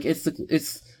 Like, it's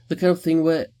the kind of thing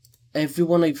where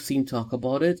everyone I've seen talk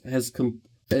about it has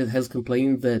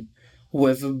complained that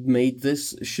whoever made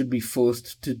this should be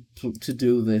forced to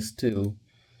do this too.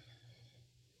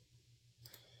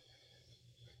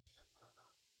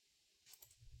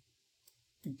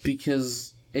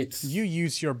 Because it's... You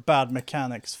use your bad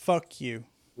mechanics. Fuck you.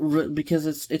 Because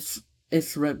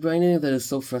it's rep grinding that is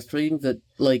so frustrating that,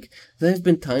 like, there have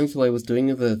been times where I was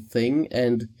doing the thing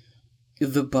and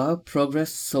the bar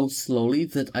progressed so slowly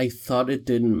that I thought it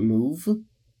didn't move.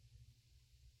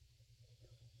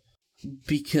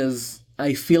 Because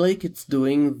I feel like it's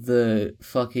doing the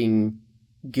fucking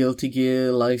Guilty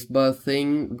Gear life bar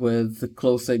thing where the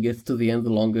closer it gets to the end, the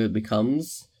longer it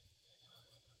becomes.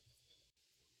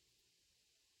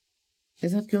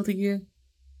 Is that Guilty Gear?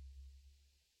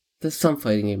 There's some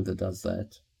fighting game that does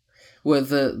that. where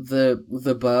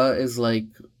the bar is like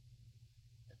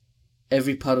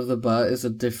every part of the bar is a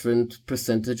different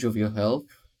percentage of your health.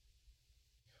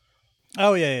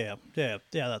 Oh yeah.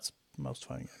 That's most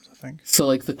fighting games, I think. So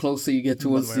like the closer you get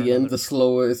towards the end, the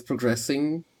slower it's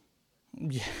progressing.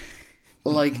 Yeah.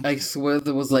 Like I swear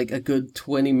there was like a good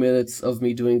 20 minutes of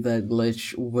me doing that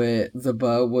glitch where the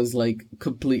bar was like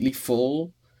completely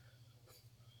full.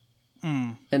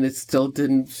 And it still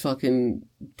didn't fucking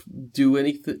do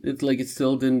anything. It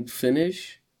still didn't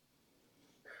finish.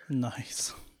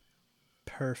 Nice.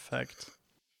 Perfect.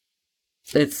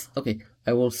 It's okay.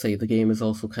 I will say the game is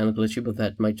also kind of glitchy, but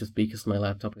that might just be because my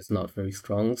laptop is not very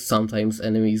strong. Sometimes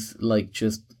enemies like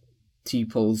just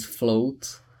T-pose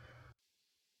float.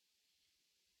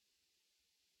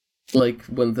 Like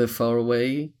when they're far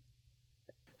away.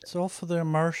 It's all for the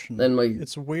immersion. And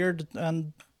it's weird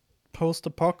and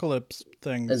post-apocalypse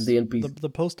things. And the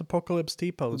post-apocalypse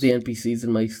T-pose. The NPCs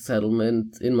in my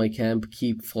settlement, in my camp,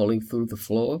 keep falling through the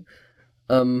floor.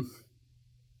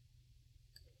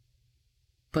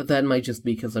 But that might just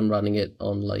be because I'm running it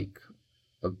on like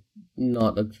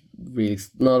not a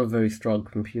very strong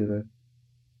computer.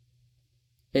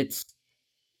 It's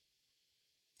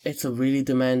a really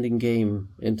demanding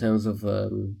game in terms of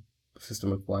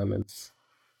system requirements.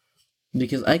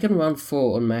 Because I can run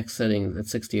 4 on max settings at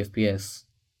 60 FPS.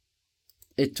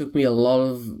 It took me a lot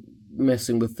of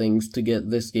messing with things to get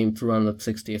this game to run at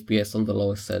 60 FPS on the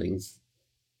lowest settings.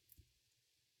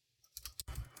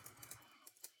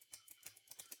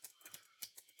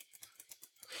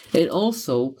 It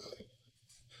also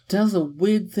does a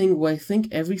weird thing where I think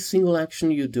every single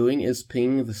action you're doing is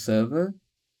pinging the server.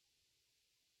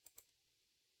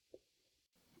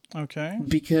 Okay.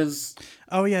 Because...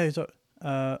 Oh yeah,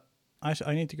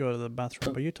 I need to go to the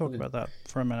bathroom, but you talk about that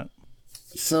for a minute.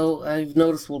 So I've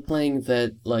noticed while playing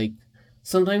that, like,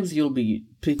 sometimes you'll be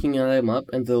picking an item up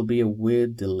and there'll be a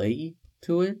weird delay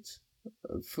to it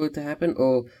for it to happen,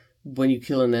 or when you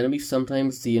kill an enemy,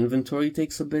 sometimes the inventory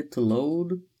takes a bit to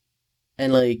load,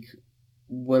 and like,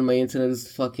 when my internet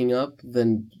is fucking up,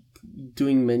 then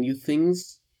doing menu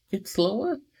things gets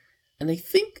slower, and I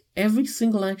think every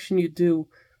single action you do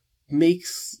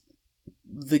makes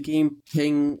the game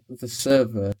ping the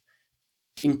server,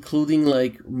 including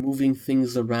like moving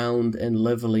things around and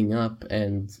leveling up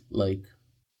and like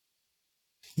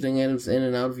putting items in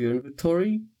and out of your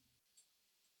inventory.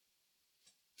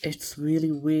 It's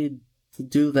really weird to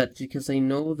do that because I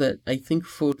know that I think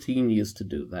 14 used to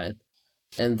do that,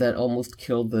 and that almost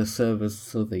killed the servers,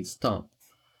 so they stopped.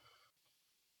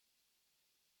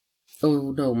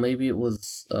 Oh no, maybe it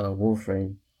was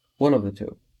Warframe, one of the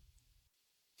two.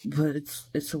 But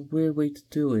it's a weird way to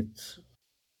do it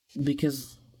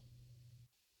because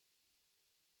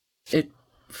it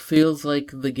feels like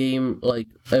the game, like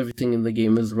everything in the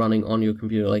game is running on your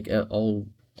computer, like all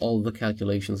the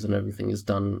calculations and everything is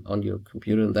done on your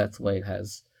computer, and that's why it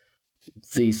has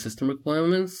the system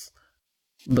requirements.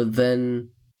 But then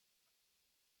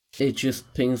it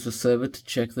just pings the server to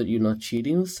check that you're not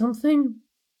cheating or something?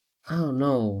 I don't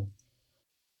know.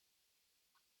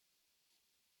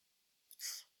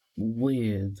 It's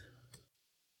weird.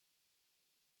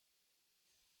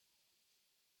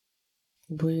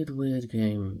 Weird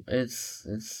game. It's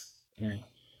yeah.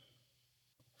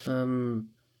 I don't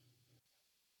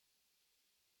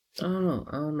know.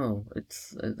 I don't know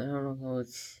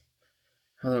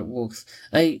how that works.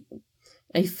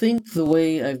 I think the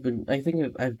way I've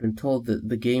been told that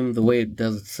the game, the way it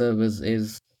does its servers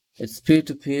is it's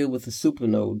peer-to-peer with a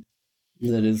supernode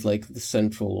that is like the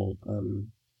central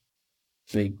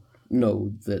big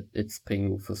node that it's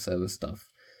pinging for server stuff.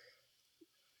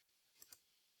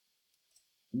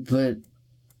 But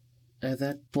at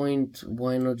that point,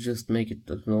 why not just make it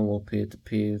a normal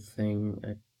peer-to-peer thing?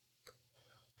 I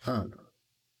don't know.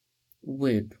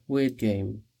 Weird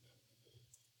game.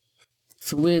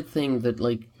 It's a weird thing that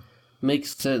like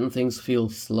makes certain things feel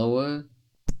slower,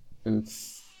 and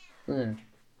it's I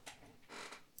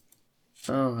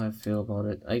don't know how I feel about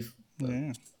it.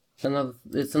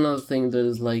 It's another thing that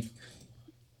is like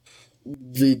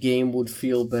the game would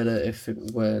feel better if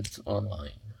it were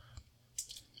online.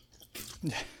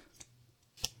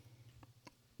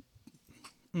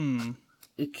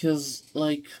 Because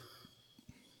like,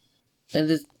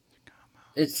 and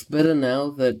it's better now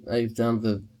that I've done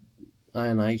the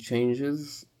INI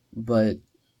changes, but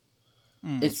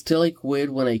it's still like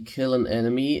weird when I kill an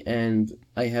enemy and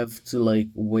I have to like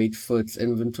wait for its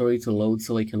inventory to load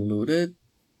so I can loot it.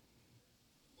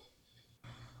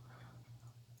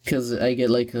 Because I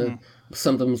get like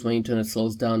sometimes my internet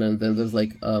slows down and then there's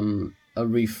like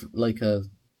a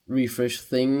refresh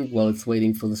thing while it's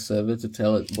waiting for the server to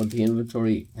tell it what the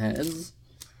inventory has.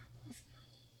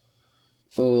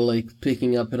 Or, like,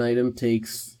 picking up an item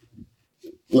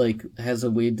has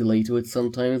a weird delay to it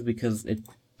sometimes because it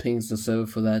pings the server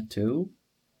for that too.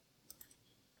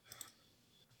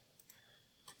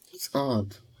 It's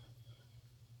odd.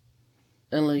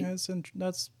 And, like... Yeah,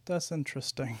 that's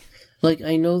interesting. Like,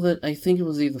 I know that, I think it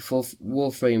was either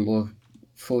Warframe or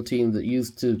 14 that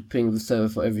used to ping the server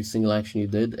for every single action you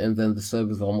did, and then the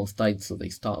servers almost died, so they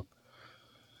stopped.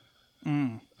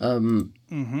 And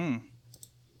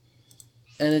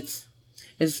it's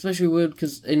especially weird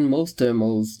because in most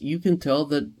demos, you can tell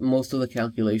that most of the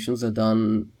calculations are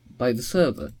done by the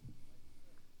server.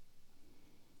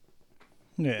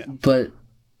 Yeah. But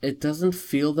it doesn't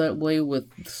feel that way with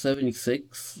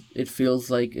 76. It feels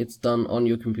like it's done on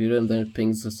your computer and then it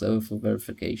pings the server for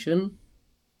verification.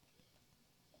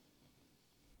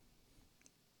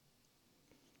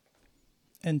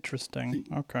 Interesting.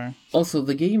 Okay. Also,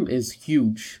 the game is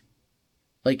huge.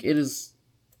 Like, it is,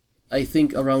 I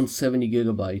think, around 70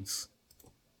 gigabytes.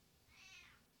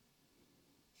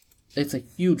 It's a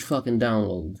huge fucking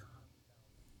download.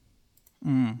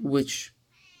 Which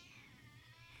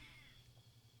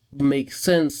makes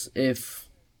sense if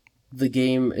the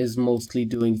game is mostly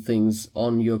doing things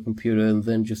on your computer and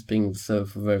then just being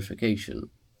served for verification.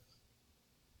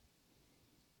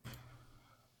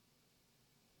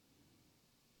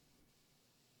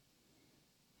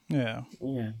 Yeah.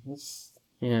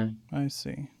 Yeah. I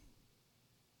see.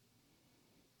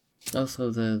 Also,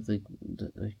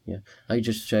 I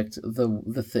just checked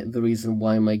the reason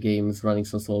why my game is running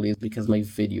so slowly is because my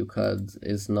video card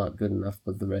is not good enough,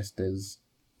 but the rest is.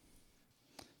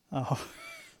 Oh.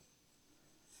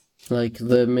 Like,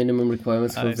 the minimum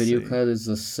requirements for a video card is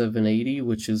a 780,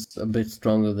 which is a bit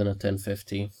stronger than a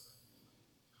 1050.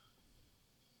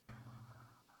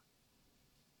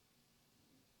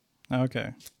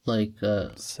 Okay. Like,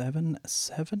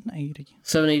 780.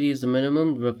 780 is the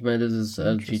minimum. Recommended is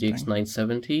GTX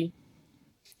 970,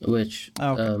 which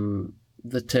the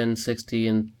 1060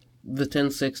 and the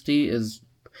 1060 is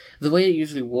the way it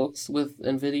usually works with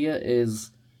NVIDIA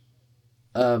is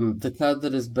the card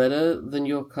that is better than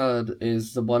your card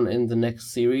is the one in the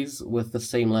next series with the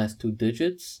same last two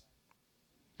digits,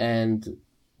 and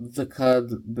the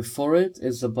card before it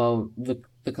is about the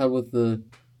card with the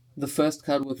first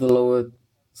card with the lower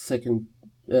second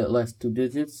last two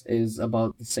digits is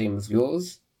about the same as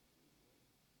yours.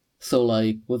 So,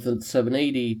 like, with the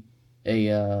 780,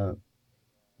 a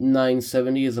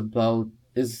 970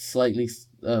 is slightly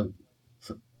how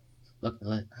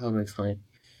do I explain it?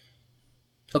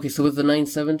 Okay, so with the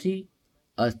 970,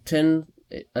 a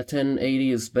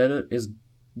 1080 is better.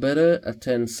 A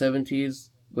 1070 is...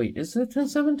 Wait, is it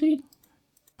 1070?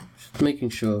 Just making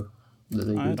sure that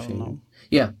they do change it.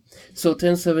 Yeah, so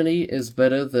 1070 is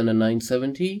better than a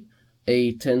 970.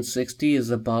 A 1060 is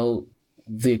about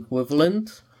the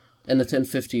equivalent, and a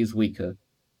 1050 is weaker.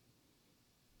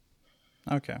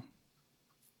 Okay.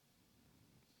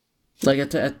 Like,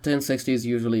 at 1060 is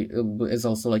usually is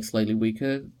also like slightly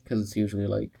weaker because it's usually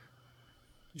like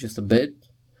just a bit.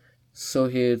 So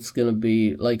here it's gonna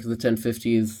be like the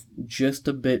 1050 is just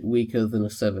a bit weaker than a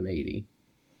 780.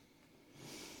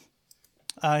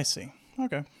 I see.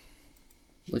 Okay.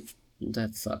 Which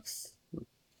that sucks.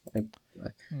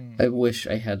 I wish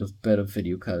I had a better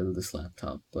video card in this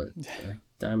laptop, but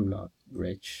I'm not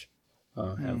rich. I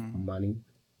don't have money.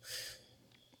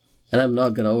 And I'm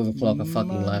not gonna overclock a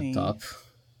fucking laptop.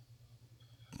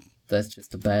 That's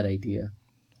just a bad idea.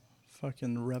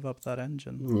 Fucking rev up that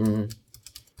engine.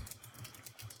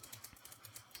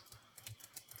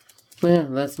 Yeah,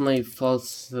 that's my Fallout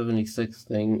 76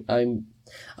 thing.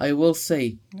 I will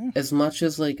say, as much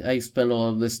as like I spend all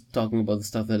of this talking about the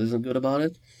stuff that isn't good about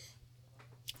it,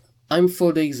 I'm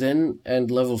 4 days in and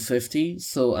level 50,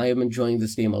 so I am enjoying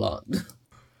this game a lot.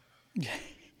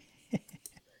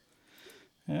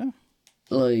 Yeah.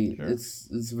 Like, sure.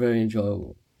 It's very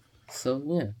enjoyable. So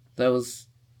yeah, that was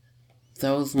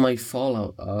my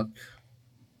Fallout arc.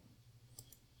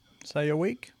 Is that your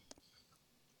week?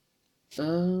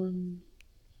 Pretty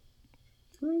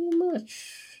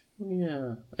much.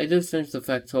 Yeah, I did finish the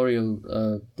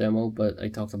Factorio demo, but I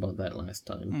talked about that last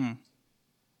time.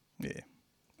 Yeah.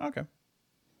 Okay.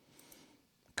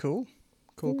 Cool.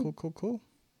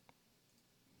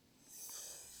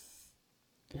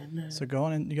 So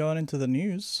going into the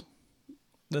news,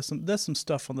 there's some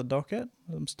stuff on the docket,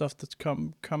 some stuff that's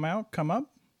come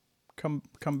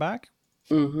back,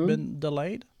 been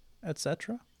delayed,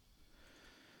 etc.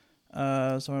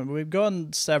 So we've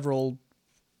gotten several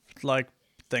like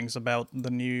things about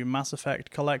the new Mass Effect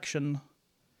collection.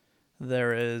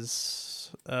 There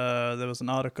was an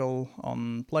article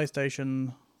on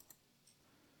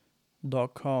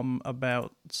PlayStation.com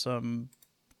about some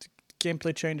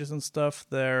gameplay changes and stuff.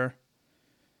 They're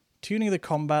tuning the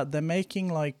combat. They're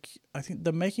making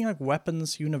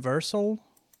weapons universal.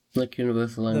 Like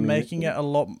universal ammunition.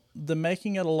 They're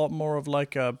making it a lot more of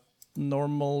like a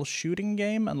normal shooting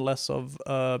game and less of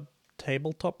a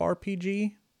tabletop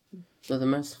RPG. So the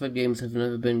Mass Effect games have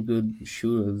never been good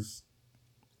shooters.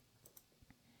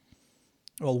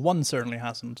 Well, 1 certainly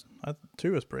hasn't.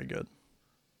 2 is pretty good.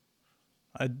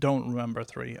 I don't remember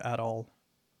 3 at all.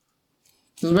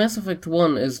 Because Mass Effect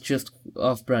 1 is just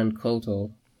off-brand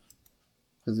KOTOR.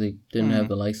 Because they didn't have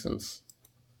the license.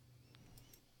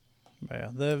 Yeah,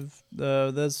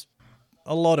 there's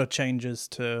a lot of changes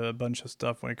to a bunch of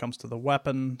stuff when it comes to the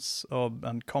weapons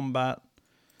and combat.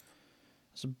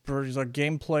 There's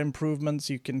gameplay improvements.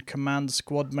 You can command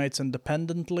squad mates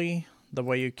independently, the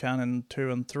way you can in 2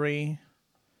 and 3.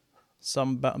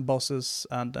 Some bosses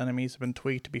and enemies have been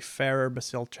tweaked to be fairer but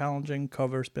still challenging.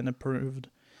 Cover's been improved.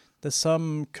 There's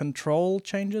some control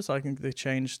changes. I think they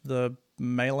changed the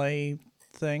melee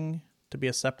thing to be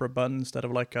a separate button instead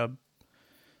of like a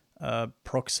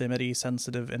proximity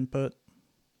sensitive input.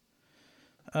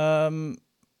 I'm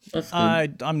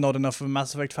not enough of a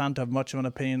Mass Effect fan to have much of an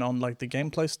opinion on like the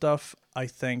gameplay stuff. I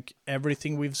think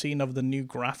everything we've seen of the new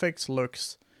graphics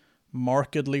looks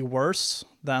markedly worse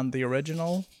than the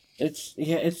original. It's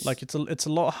a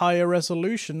lot higher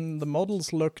resolution. The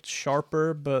models looked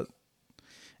sharper, but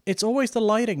it's always the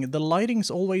lighting. The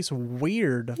lighting's always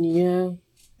weird. Yeah.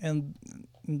 And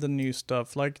the new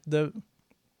stuff, like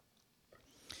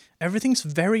everything's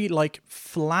very like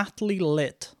flatly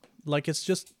lit. Like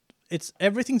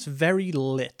everything's very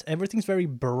lit. Everything's very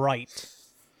bright.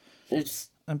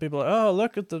 And people are like, oh,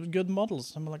 look at the good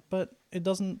models. I'm like, but it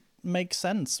doesn't make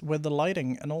sense with the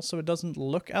lighting, and also it doesn't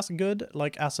look as good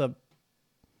like as a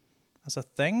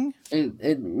thing.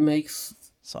 It makes.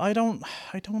 So I don't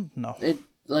know. It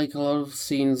like a lot of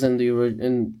scenes in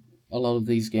a lot of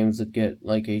these games that get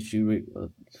like HD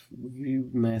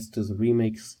remasters,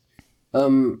 remakes.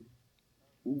 The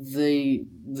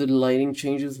lighting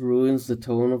changes ruins the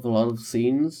tone of a lot of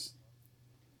scenes.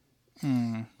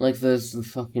 Like there's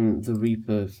the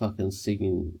Reaper fucking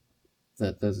scene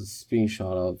that there's a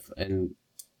screenshot of, and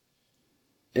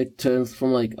it turns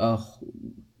from like a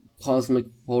cosmic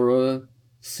horror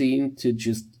scene to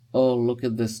just, oh, look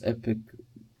at this epic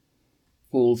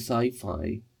cool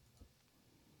sci-fi.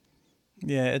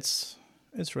 Yeah, it's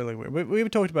really weird. We've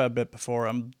talked about it a bit before.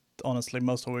 Honestly,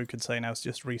 most of what we could say now is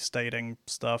just restating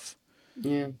stuff.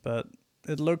 Yeah. But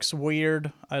it looks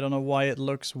weird. I don't know why it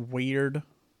looks weird.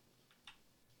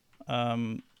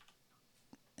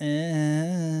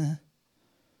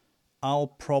 I'll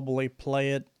probably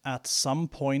play it at some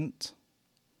point.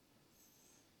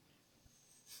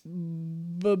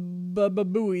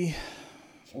 Booey.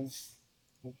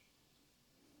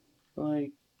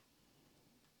 Like,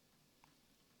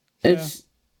 it's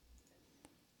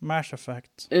Mass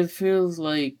Effect. It feels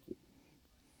like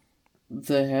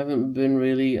there haven't been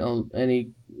really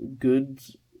any good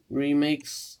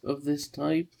remakes of this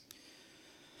type.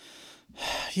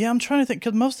 Yeah, I'm trying to think,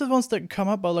 because most of the ones that come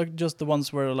up are like just the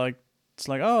ones where like it's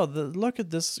like, oh, look at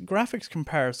this graphics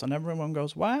comparison. Everyone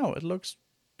goes, wow, it looks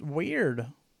weird.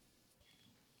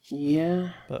 Yeah.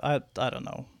 But I don't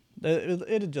know.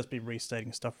 It'd just be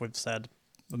restating stuff we've said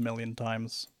a million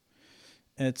times.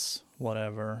 It's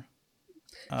whatever.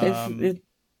 It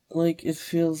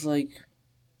feels like,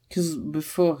 because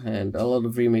beforehand a lot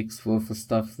of remakes were for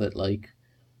stuff that like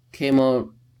came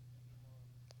out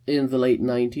in the late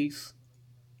 90s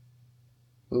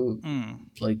or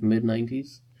like mid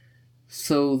 90s.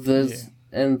 So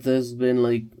there's been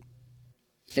like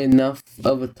enough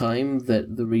of a time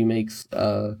that the remakes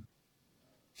are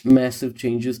massive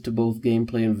changes to both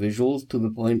gameplay and visuals, to the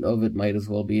point of it might as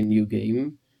well be a new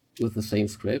game with the same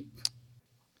script.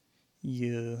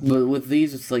 Yeah. But with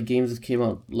these, it's like games that came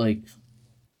out like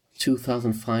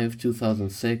 2005,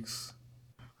 2006,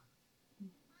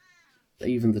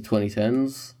 even the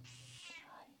 2010s.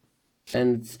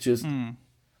 And it just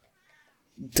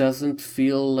doesn't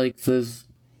feel like there's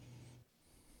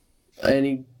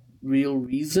any real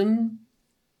reason.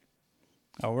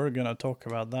 Oh, we're going to talk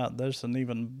about that. There's an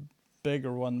even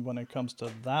bigger one when it comes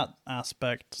to that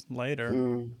aspect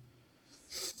later.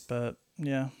 But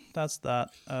yeah, that's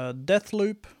that.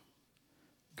 Deathloop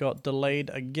got delayed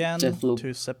again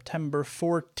to September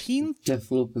 14th.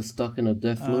 Deathloop is stuck in a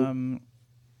death loop.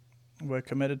 We're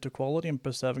committed to quality and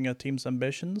preserving our team's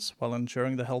ambitions while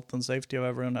ensuring the health and safety of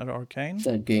everyone at Arcane.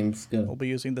 That game's good. We'll be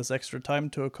using this extra time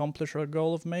to accomplish our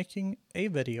goal of making a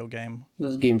video game.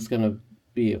 This game's gonna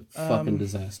be a fucking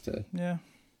disaster. Yeah.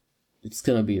 It's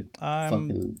gonna be a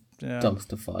fucking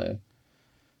dumpster fire.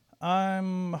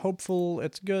 I'm hopeful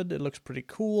it's good. It looks pretty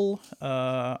cool.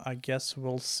 I guess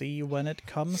we'll see when it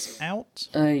comes out.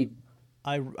 I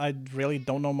really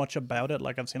don't know much about it.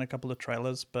 Like, I've seen a couple of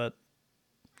trailers, but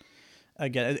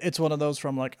again, it's one of those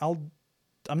from like I'm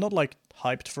not like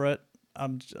hyped for it.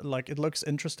 I'm like, it looks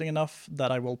interesting enough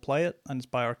that I will play it, and it's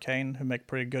by Arcane, who make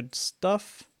pretty good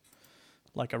stuff.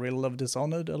 Like, I really love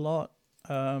Dishonored a lot.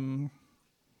 Oh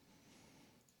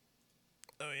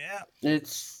yeah,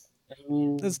 it's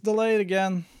delayed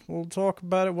again. We'll talk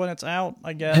about it when it's out,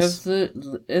 I guess.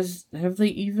 Have they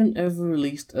even ever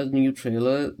released a new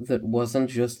trailer that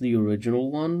wasn't just the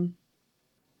original one?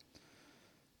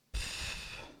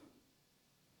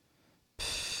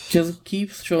 Because it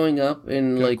keeps showing up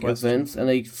in events, and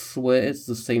I swear it's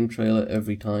the same trailer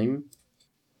every time.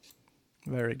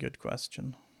 Very good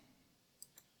question.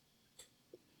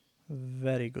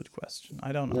 Very good question.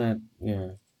 I don't know. Yeah.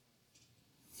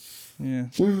 Yeah.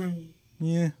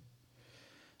 Yeah.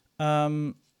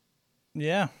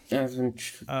 Yeah.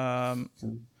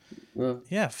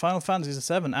 Yeah, Final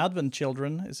Fantasy VII Advent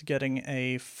Children is getting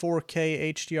a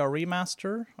 4K HDR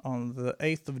remaster on the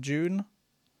 8th of June.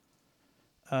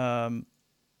 I've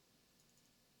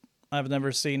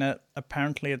never seen it.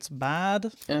 Apparently it's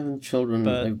bad. Advent Children,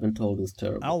 I've been told, is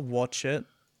terrible. I'll watch it.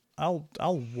 I'll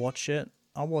watch it.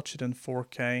 I'll watch it in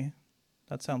 4K.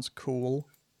 That sounds cool.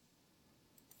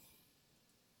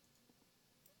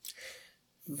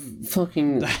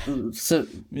 Fucking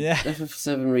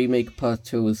FF7 Remake Part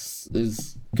 2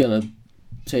 is gonna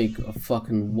take a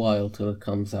fucking while till it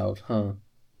comes out, huh?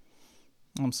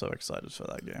 I'm so excited for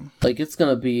that game. Like, it's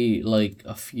gonna be like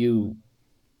a few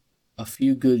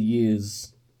good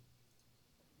years.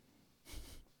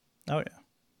 Oh yeah.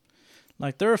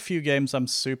 Like, there are a few games I'm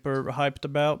super hyped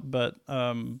about, but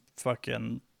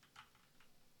fucking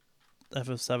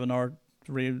FF7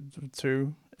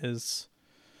 R2 is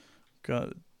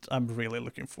good. I'm really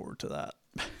looking forward to that.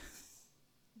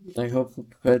 I hope we're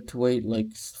prepared to wait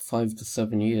like 5 to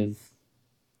 7 years.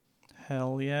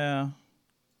 Hell yeah.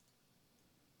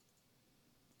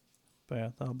 But yeah,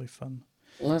 that'll be fun.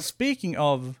 Speaking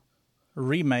of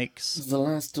remakes The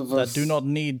Last of Us that do not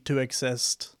need to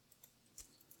exist.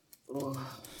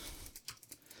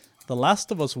 The Last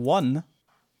of Us 1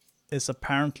 is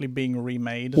apparently being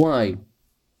remade. Why?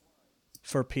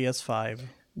 For PS5.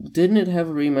 Didn't it have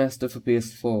a remaster for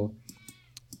PS4?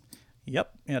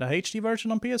 Yep, it had a HD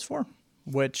version on PS4,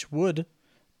 which one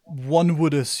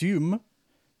would assume,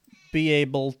 be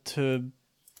able to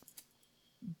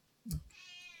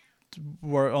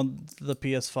work on the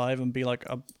PS5 and be like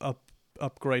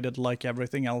upgraded like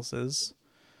everything else is.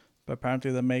 But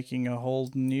apparently they're making a whole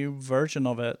new version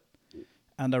of it.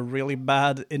 And a really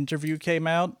bad interview came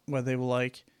out where they were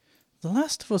like, The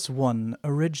Last of Us 1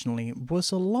 originally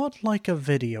was a lot like a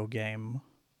video game.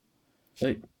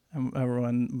 Wait. And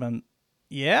everyone went,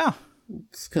 yeah.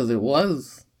 It's because it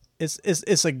was.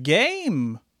 It's a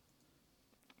game.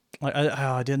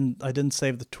 I didn't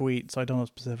save the tweet, so I don't know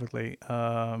specifically.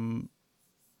 I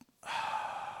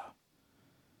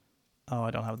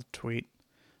don't have the tweet.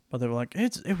 But they were like,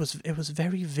 it was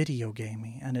very video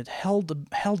gamey, and it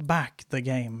held back the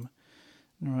game.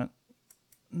 And I went,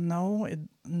 no, it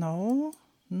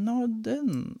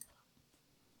didn't.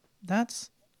 That's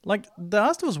like, The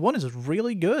Last of Us 1 is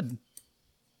really good.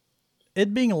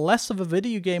 It being less of a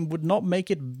video game would not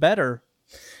make it better.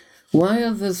 Why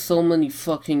are there so many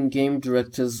fucking game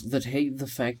directors that hate the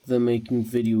fact they're making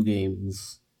video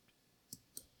games?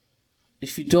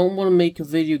 If you don't want to make a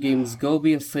video games, go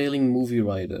be a failing movie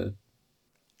writer.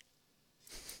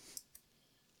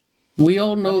 We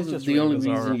all know that the only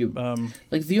reason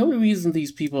the only reason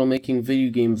these people are making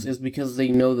video games is because they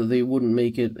know that they wouldn't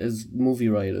make it as movie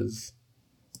writers.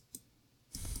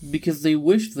 Because they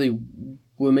wish they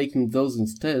were making those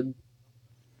instead.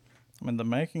 I mean, they're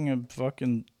making a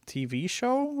fucking TV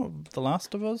show of The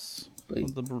Last of Us.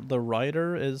 Like, the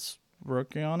writer is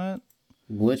working on it.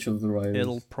 Which of the writers?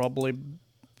 It'll probably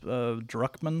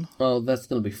Druckmann. Oh, that's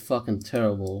gonna be fucking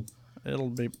terrible.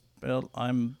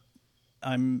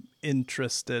 I'm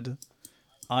interested.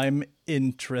 I'm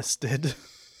interested.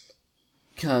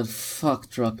 God, fuck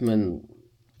Druckmann.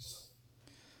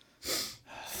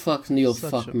 Fuck Neil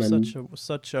Fuckman.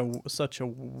 Such a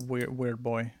weird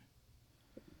boy.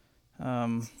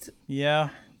 Yeah,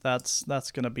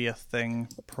 That's gonna be a thing,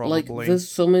 probably. Like, there's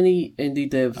so many indie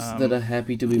devs that are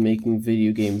happy to be making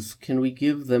video games. Can we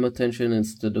give them attention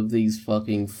instead of these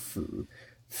fucking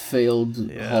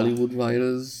failed Hollywood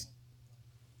writers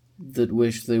that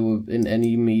wish they were in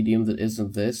any medium that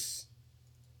isn't this?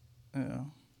 Yeah.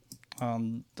 I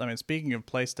mean, speaking of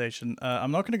PlayStation,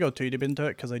 I'm not going to go too deep into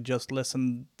it because I just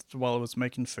listened while I was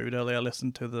making food earlier. I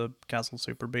listened to the Castle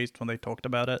Super Beast when they talked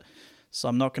about it. So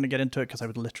I'm not going to get into it because I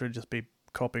would literally just be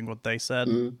copying what they said.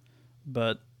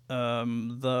 But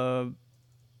the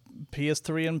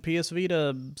PS3 and PS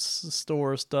Vita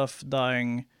store stuff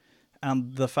dying,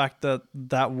 and the fact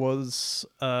that was...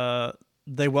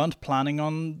 they weren't planning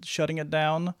on shutting it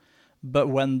down, but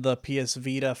when the PS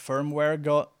Vita firmware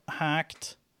got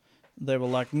hacked... They were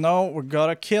like, no, we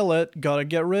gotta kill it, gotta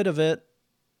get rid of it.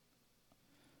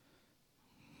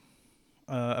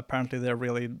 Apparently they're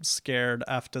really scared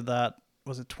after that,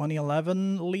 was it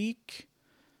 2011 leak?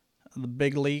 The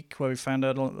big leak where we found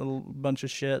out a bunch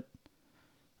of shit.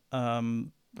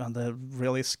 And they're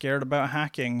really scared about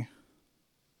hacking.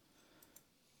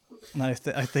 And I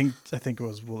think it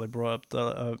was Wooly brought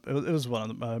up, it was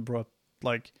one of them, brought up,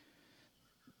 like,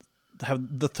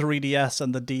 have the 3DS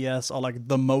and the DS are like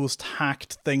the most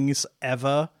hacked things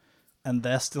ever, and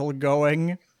they're still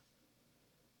going.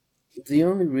 The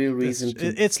only real reason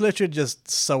it's literally just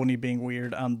Sony being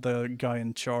weird and the guy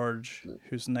in charge,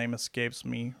 whose name escapes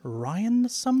me, Ryan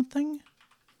something?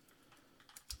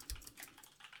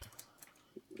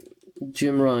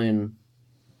 Jim Ryan.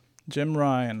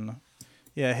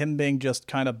 Yeah, him being just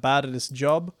kind of bad at his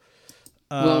job.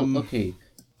 Well, okay.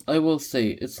 I will say,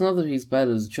 it's not that he's bad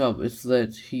at his job, it's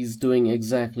that he's doing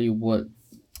exactly what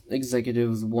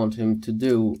executives want him to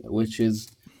do, which is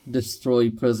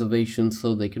destroy preservation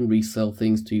so they can resell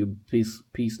things to you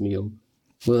piecemeal,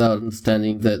 without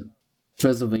understanding that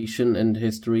preservation and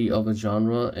history of a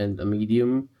genre and a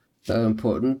medium are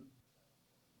important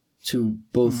to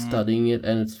both studying it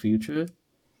and its future.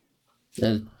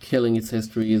 That killing its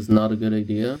history is not a good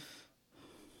idea.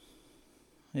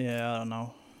 Yeah, I don't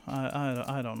know.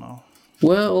 I don't know.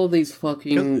 Where are all these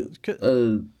fucking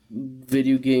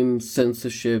video game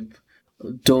censorship,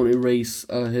 don't erase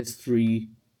our history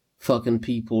fucking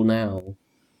people now?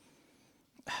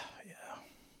 Yeah.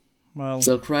 Well,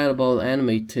 they'll cry about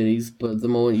anime titties, but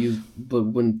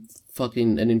when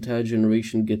fucking an entire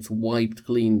generation gets wiped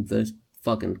clean, they're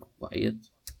fucking quiet.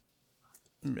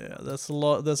 Yeah, there's a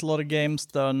lot of games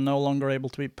that are no longer able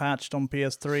to be patched on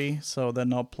PS3, so they're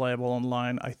not playable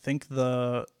online. I think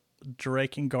the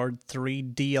Drakengard 3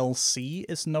 DLC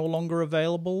is no longer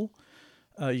available.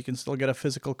 You can still get a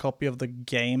physical copy of the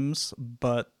games,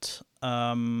 but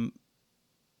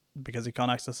because you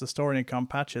can't access the store and you can't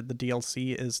patch it, the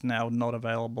DLC is now not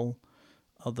available,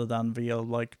 other than via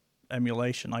like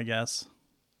emulation, I guess.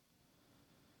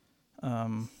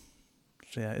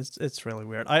 Yeah, it's really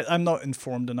weird. I'm not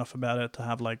informed enough about it to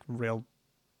have like real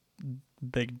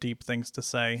big deep things to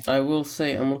say. I will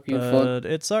say I'm looking forward.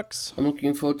 It sucks. I'm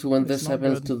looking forward to when this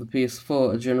happens to the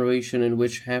PS4, a generation in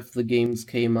which half the games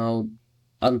came out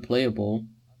unplayable.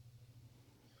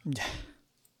 Yeah.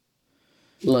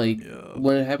 Like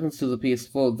when it happens to the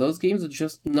PS4, those games are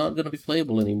just not gonna be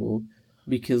playable anymore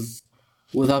because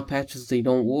without patches they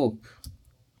don't work.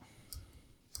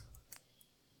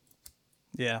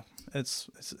 Yeah. It's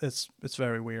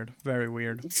very weird. Very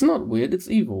weird. It's not weird, it's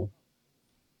evil.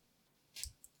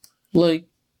 Like,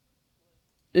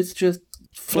 it's just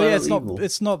flat evil.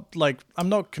 It's not like, I'm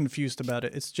not confused about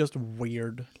it. It's just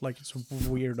weird. Like, it's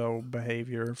weirdo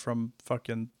behavior from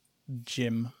fucking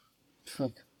Jim.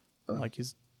 Fuck. Like,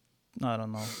 I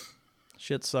don't know.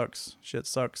 Shit sucks.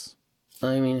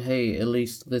 I mean, hey, at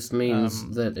least this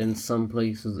means that in some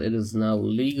places it is now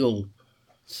legal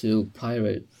to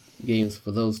pirate games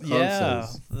for those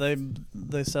consoles. Yeah,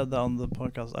 they said that on the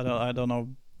podcast. I don't know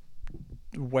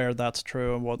where that's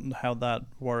true and how that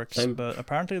works, but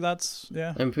apparently that's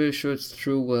I'm pretty sure it's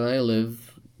true where I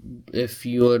live. If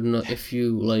you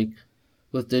like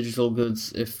with digital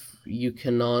goods, if you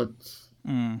cannot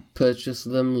purchase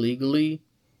them legally,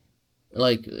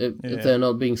 like if they're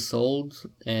not being sold,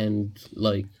 and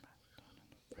like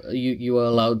you are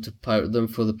allowed to pirate them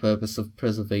for the purpose of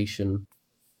preservation.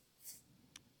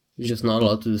 You're just not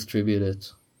allowed to distribute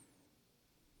it.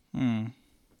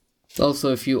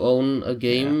 Also, if you own a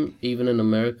game, even in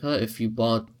America, if you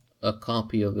bought a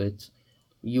copy of it,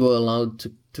 you are allowed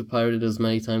to pirate it as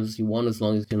many times as you want, as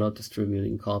long as you're not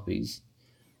distributing copies.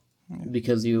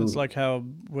 Because it's like how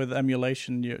with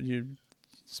emulation you're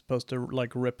supposed to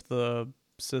like rip the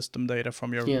system data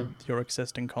from your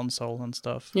existing console and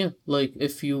stuff. Yeah, like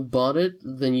if you bought it,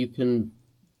 then you can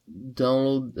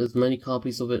download as many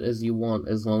copies of it as you want,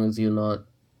 as long as you're not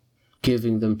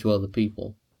giving them to other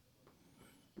people.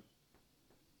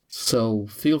 So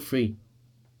feel free.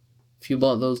 If you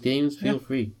bought those games, feel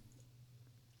free.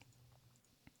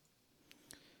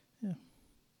 Yeah.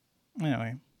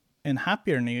 Anyway, in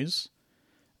happier news,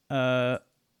 Nier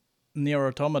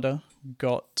Automata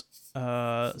got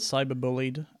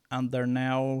cyberbullied, and they're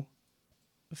now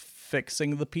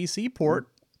fixing the PC port.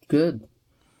 Good.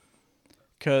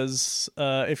 Because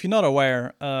if you're not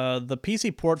aware, the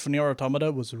PC port for Nier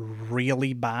Automata was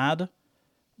really bad.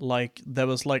 Like, there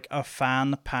was like a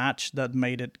fan patch that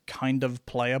made it kind of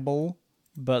playable,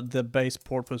 but the base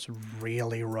port was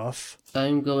really rough.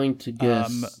 I'm going to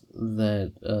guess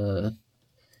that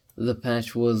the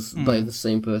patch was by the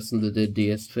same person that did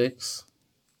DS Fix.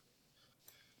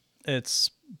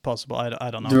 It's possible. I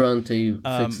don't know. Durante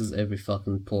fixes every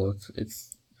fucking port. I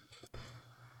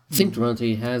think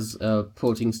Durante has a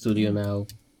porting studio now.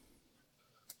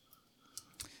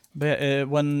 But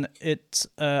when it,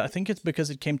 I think it's because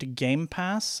it came to Game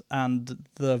Pass, and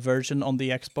the version on the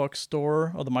Xbox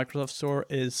Store or the Microsoft Store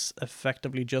is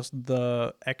effectively just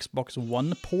the Xbox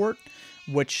One port,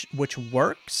 which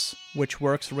works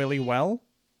really well.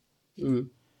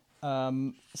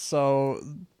 So,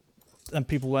 and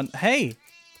people went, "Hey,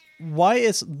 why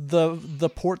is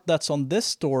the port that's on this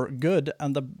store good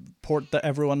and the port that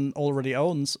everyone already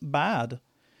owns bad?"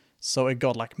 So it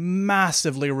got like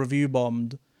massively review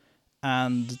bombed.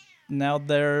 And now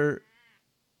they're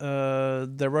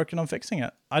working on fixing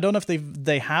it. I don't know if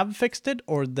they have fixed it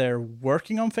or they're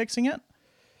working on fixing it.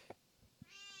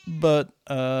 But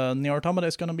Nier Automata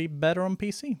is going to be better on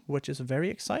PC, which is very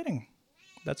exciting.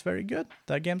 That's very good.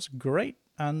 That game's great,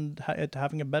 and it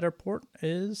having a better port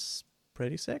is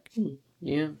pretty sick.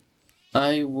 Yeah,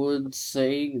 I would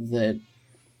say that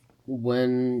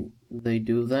when they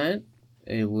do that,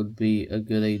 it would be a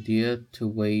good idea to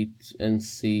wait and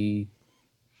see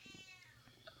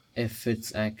if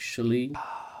it's actually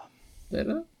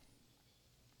better.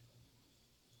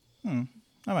 I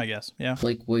might guess, yeah.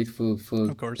 Like, wait for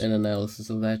an analysis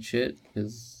of that shit,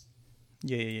 because...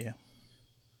 Yeah.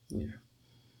 Yeah.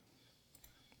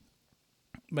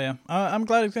 But yeah, I'm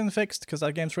glad it's getting fixed, because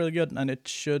that game's really good, and it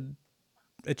should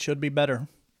be better.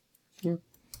 Yeah.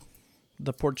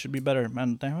 The port should be better,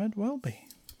 and now it will be.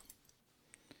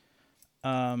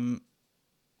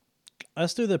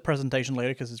 Let's do the presentation later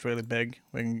because it's really big.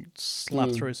 We can slap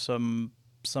through some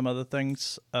other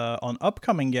things on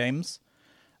upcoming games.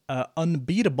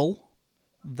 Unbeatable,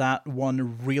 that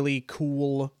one really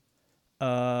cool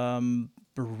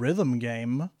rhythm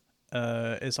game,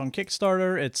 is on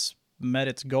Kickstarter. It's met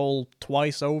its goal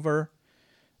twice over.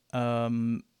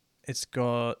 It's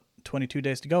got 22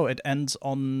 days to go. It ends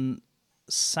on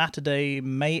Saturday,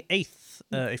 May 8th.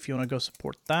 If you want to go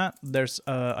support that, there's,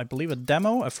 I believe,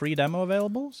 a free demo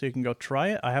available, so you can go try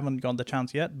it. I haven't gotten the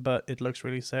chance yet, but it looks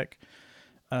really sick.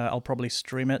 I'll probably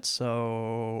stream it,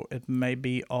 so it may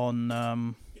be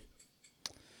on...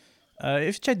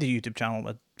 if you check the YouTube channel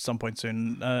at some point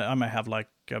soon, I might have like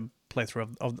a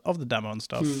playthrough of the demo and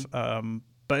stuff.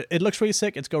 But it looks really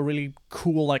sick. It's got really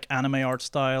cool like anime art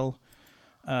style.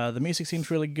 The music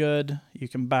seems really good. You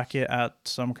can back it at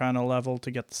some kind of level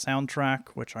to get the soundtrack,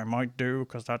 which I might do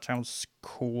because that sounds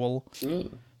cool.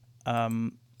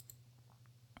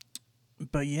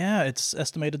 But yeah, it's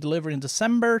estimated delivery in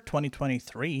December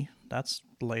 2023. That's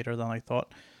later than I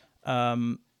thought.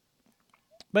 But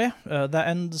yeah, that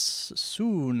ends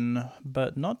soon,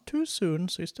 but not too soon,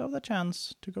 so you still have the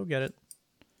chance to go get it.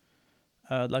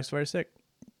 It looks very sick.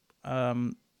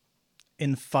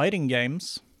 In fighting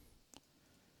games,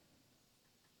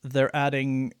 they're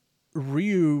adding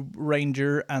Ryu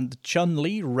Ranger and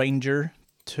Chun-Li Ranger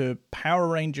to Power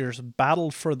Rangers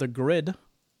Battle for the Grid,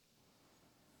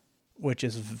 which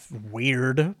is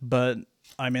weird, but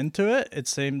I'm into it.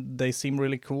 They seem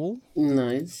really cool.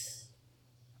 Nice.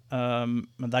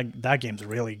 That game's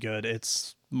really good.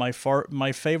 It's my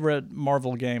favorite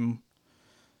Marvel game.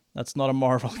 That's not a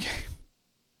Marvel game.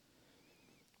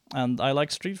 And I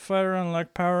like Street Fighter and I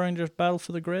like Power Rangers Battle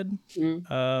for the Grid.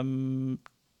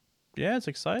 Yeah, it's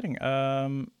exciting.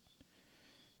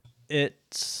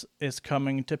 It is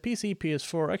coming to PC,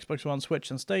 PS4, Xbox One, Switch,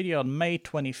 and Stadia on May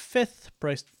 25th,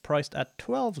 priced at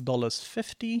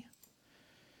 $12.50.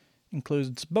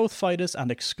 Includes both fighters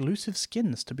and exclusive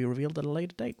skins to be revealed at a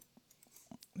later date.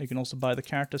 You can also buy the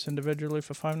characters individually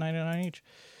for $5.99 each.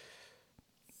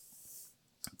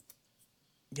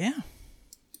 Yeah.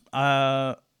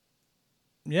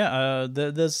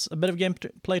 There's a bit of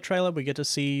gameplay trailer. We get to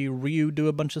see Ryu do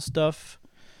a bunch of stuff.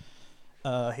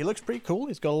 He looks pretty cool.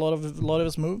 He's got a lot of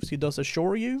his moves. He does a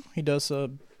Shoryu. He does a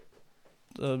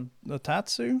a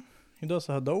Tatsu. He does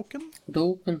a Hadoken.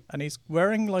 Hadoken. And he's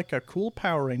wearing like a cool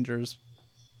Power Rangers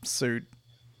suit.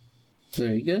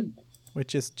 Very good.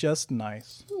 Which is just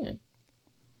nice. Yeah.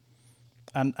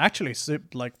 And actually,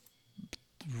 like,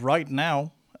 right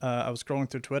now, I was scrolling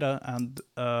through Twitter, and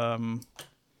the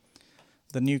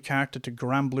new character to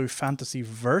Granblue Fantasy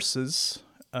Versus,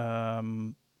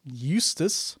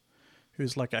 Eustace,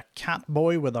 who's like a cat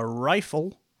boy with a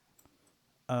rifle.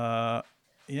 Yeah,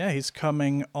 he's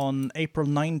coming on April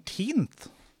 19th.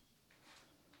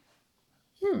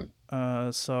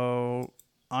 So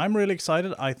I'm really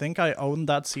excited. I think I own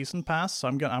that season pass, so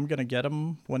I'm gonna get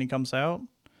him when he comes out.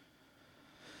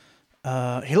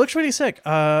 He looks really sick.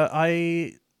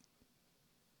 I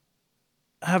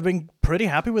have been pretty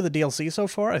happy with the DLC so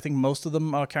far. I think most of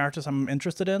them are characters I'm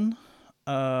interested in.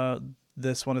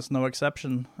 This one is no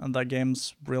exception, and that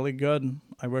game's really good.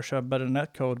 I wish I had better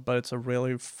netcode, but it's a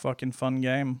really fucking fun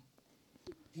game.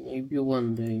 Maybe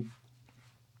one day.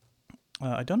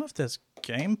 I don't know if there's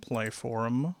gameplay for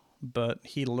him, but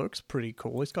he looks pretty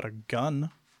cool. He's got a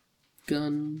gun.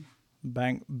 Gun.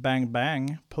 Bang, bang,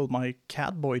 bang. Pull my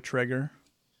Catboy trigger.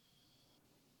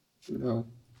 No.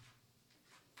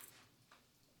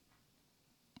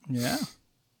 Yeah.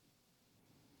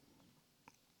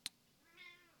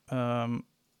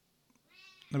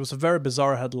 It was a very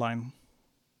bizarre headline.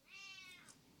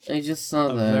 I just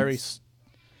saw that.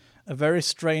 A very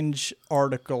strange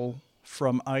article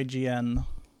from IGN.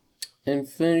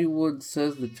 Infinity Ward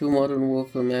says the 2 Modern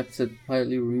Warfare maps it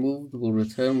quietly removed will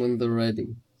return when they're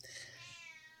ready.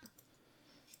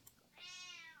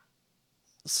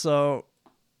 So,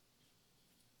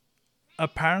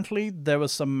 apparently there were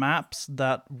some maps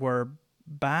that were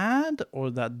bad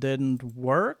or that didn't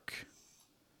work.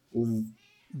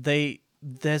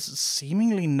 There's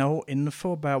seemingly no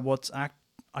info about what's the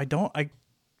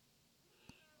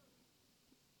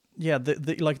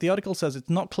article says it's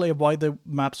not clear why the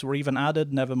maps were even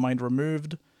added, never mind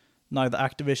removed. Neither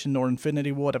Activision nor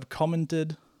Infinity Ward have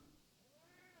commented,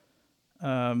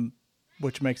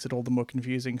 which makes it all the more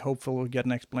confusing. Hopefully we'll get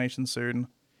an explanation soon.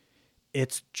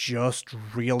 It's just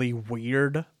really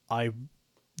weird. I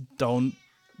don't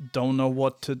know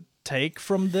what to take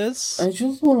from this. I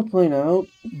just want to point out,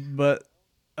 but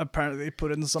apparently they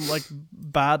put in some like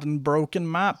bad and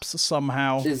broken maps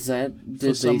somehow. Did they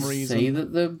say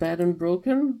that they're bad and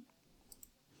broken?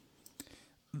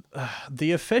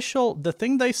 The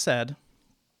thing they said.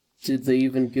 Did they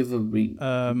even give a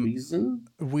reason?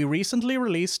 We recently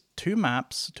released 2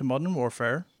 maps to Modern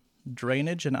Warfare,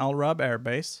 Drainage and Al Rab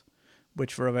Airbase,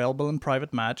 which were available in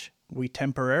private match. We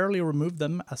temporarily removed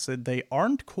them as they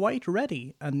aren't quite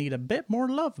ready and need a bit more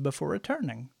love before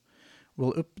returning.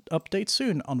 We'll update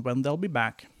soon on when they'll be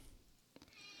back.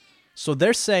 So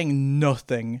they're saying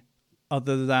nothing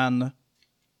other than,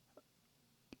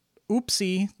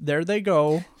 oopsie, there they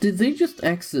go. Did they just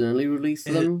accidentally release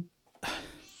them?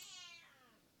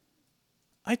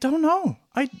 I don't know.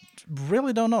 I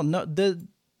really don't know. No, they're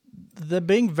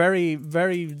being very,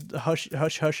 very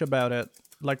hush about it.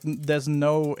 Like, there's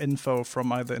no info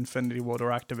from either Infinity Ward or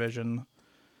Activision.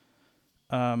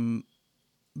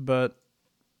 But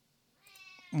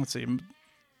let's see.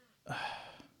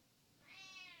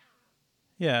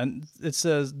 Yeah, and it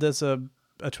says there's a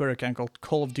Twitter account called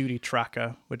Call of Duty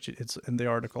Tracker, which it's in the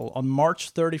article. On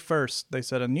March 31st, they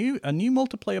said a new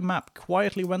multiplayer map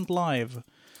quietly went live.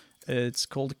 It's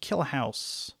called Kill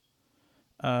House.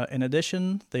 In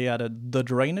addition, they added The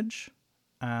Drainage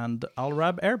and Al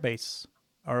Rab Airbase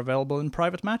are available in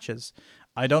private matches.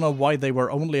 I don't know why they were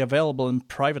only available in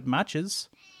private matches,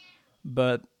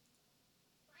 but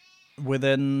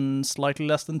within slightly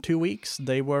less than 2 weeks,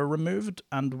 they were removed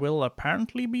and will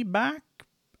apparently be back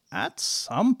at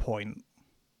some point.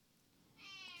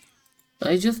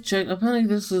 I just checked. Apparently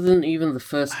this isn't even the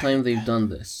first time they've done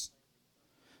this.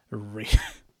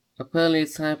 Apparently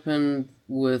it's happened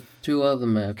with 2 other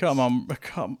maps. Come on.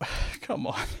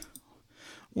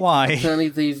 Why? Apparently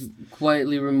they've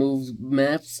quietly removed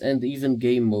maps and even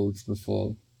game modes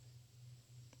before.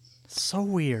 So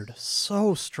weird.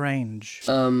 So strange.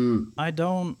 I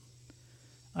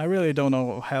really don't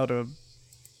know how to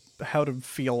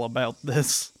feel about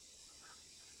this.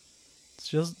 It's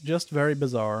just very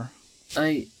bizarre.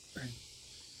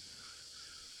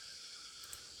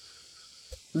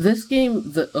 This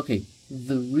game, the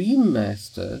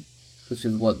remaster, which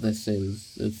is what this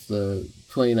is, it's the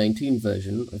 2019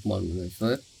 version of Modern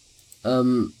Warfare,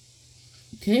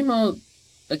 came out,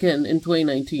 again, in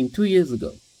 2019, 2 years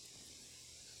ago.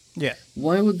 Yeah.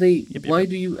 Why would they, why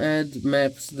do you add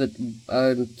maps that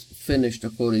aren't finished,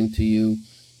 according to you,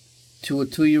 to a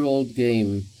 2-year-old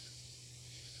game?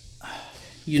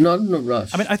 You're not in a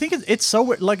rush. I mean, I think it's so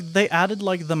weird. Like, they added,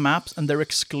 like, the maps and they're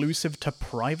exclusive to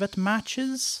private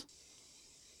matches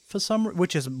for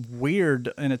which is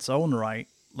weird in its own right.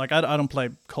 Like, I don't play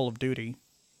Call of Duty.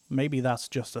 Maybe that's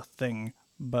just a thing,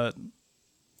 but...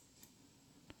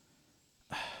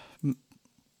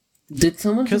 Did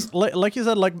someone... Because, like you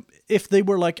said, like, if they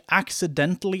were, like,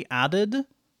 accidentally added,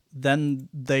 then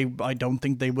I don't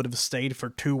think they would have stayed for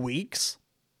 2 weeks.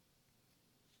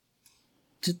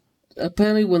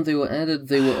 Apparently when they were added,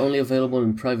 they were only available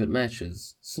in private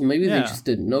matches. So maybe they just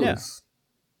didn't notice.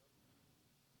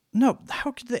 No,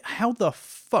 how the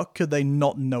fuck could they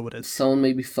not notice? Someone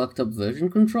maybe fucked up version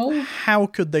control? How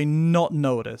could they not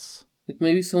notice? Like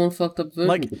maybe someone fucked up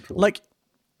version control. Like,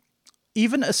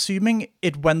 even assuming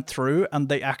it went through and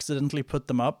they accidentally put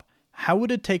them up, how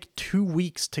would it take 2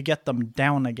 weeks to get them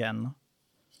down again?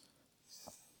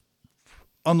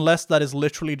 Unless that is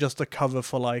literally just a cover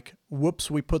for, like, whoops,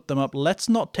 we put them up. Let's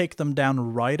not take them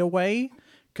down right away,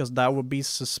 because that would be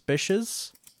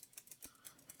suspicious.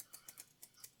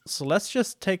 So let's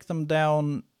just take them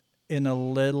down in a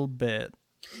little bit.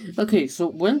 Okay, so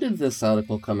when did this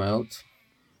article come out?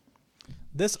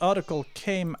 This article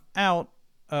came out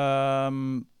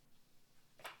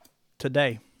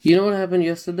today. You know what happened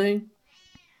yesterday?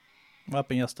 What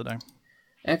happened yesterday?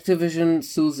 Activision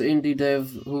sues indie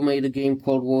dev who made a game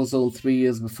called Warzone 3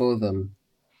 years before them.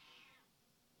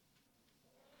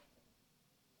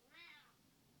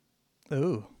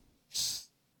 Ooh.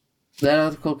 That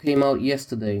article came out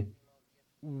yesterday.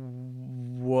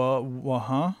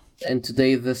 Huh? And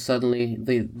today suddenly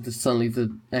the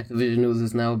Activision news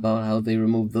is now about how they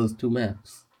removed those 2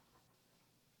 maps.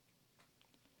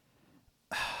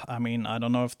 I mean, I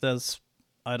don't know if there's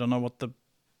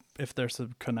a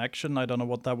connection. I don't know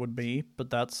what that would be, but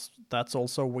that's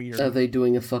also weird. Are they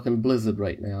doing a fucking Blizzard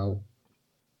right now?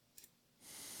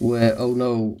 Where, oh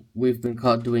no, we've been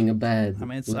caught doing a bad. I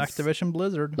mean, it's Activision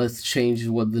Blizzard. Let's change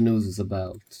what the news is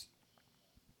about.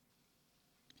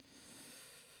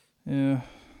 Yeah.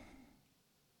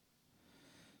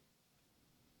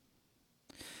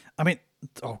 I mean,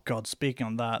 oh god, speaking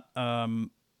on that,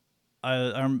 I'm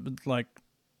like,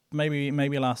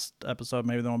 maybe last episode,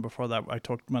 maybe the one before that, when I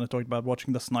talked about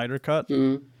watching the Snyder Cut.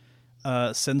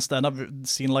 Mm-hmm. Since then, I've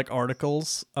seen, like,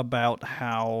 articles about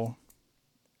how,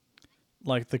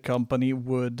 like, the company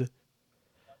would,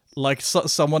 like,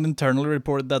 someone internally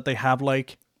reported that they have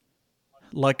like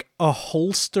a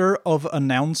holster of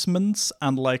announcements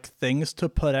and, like, things to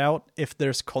put out if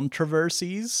there's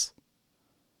controversies.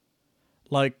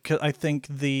 Like, I think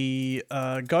the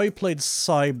guy who played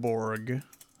Cyborg,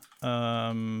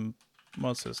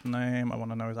 what's his name? I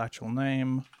want to know his actual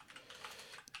name,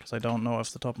 because I don't know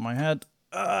off the top of my head.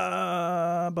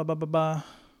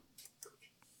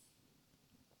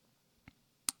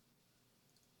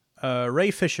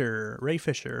 Ray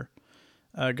Fisher,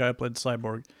 guy who played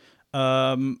Cyborg.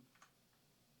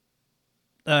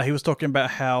 He was talking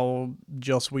about how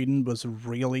Joss Whedon was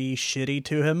really shitty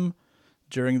to him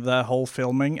during the whole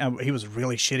filming, and he was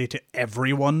really shitty to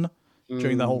everyone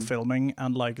during the whole filming,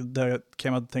 and, like, there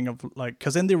came out the thing of, like,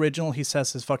 because in the original he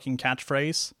says his fucking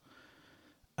catchphrase,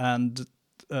 and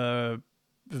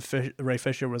Ray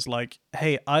Fisher was like,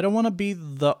 hey, I don't want to be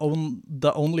the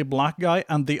only black guy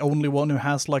and the only one who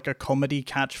has, like, a comedy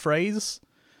catchphrase,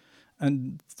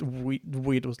 and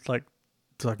Whedon was like,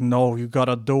 no, you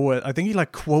gotta do it. I think he,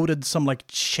 like, quoted some, like,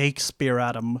 Shakespeare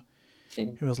at him.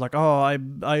 He was like, oh, I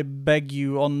beg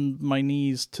you on my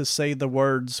knees to say the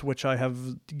words which I have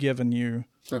given you.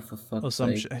 Oh, for fuck's or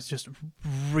some sake. It's just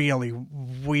really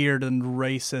weird and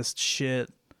racist shit.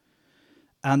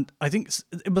 And I think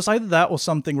it was either that or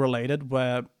something related,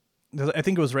 where I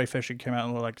think it was Ray Fisher came out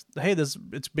and were like, hey, it's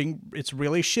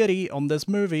really shitty on this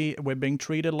movie. We're being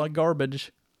treated like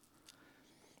garbage.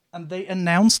 And they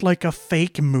announced, like, a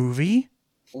fake movie.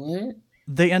 What?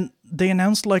 They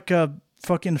announced, like, a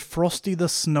fucking Frosty the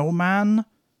Snowman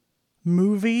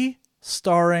movie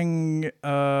starring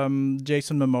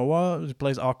Jason Momoa, who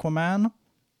plays Aquaman,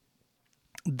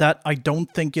 that I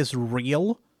don't think is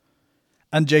real.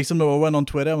 And Jason Momoa went on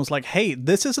Twitter and was like, hey,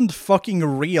 this isn't fucking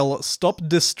real. Stop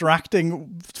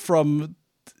distracting from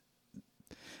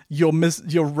your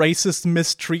racist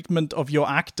mistreatment of your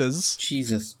actors.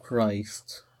 Jesus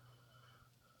Christ.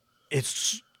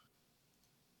 It's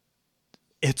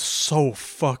so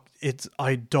fucked.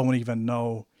 I don't even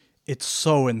know. It's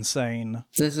so insane.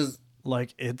 This is...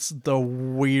 like, it's the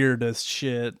weirdest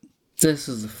shit. This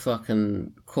is a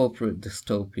fucking corporate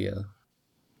dystopia.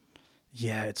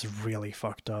 Yeah, it's really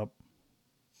fucked up.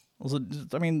 Also,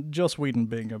 I mean, Joss Whedon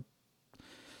being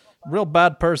real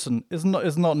bad person is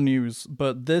not news,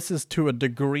 but this is to a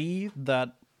degree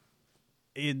that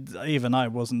I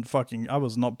was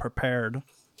not prepared.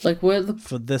 Like,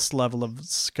 for this level of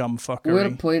scumfuckery. We're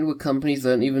at a point where companies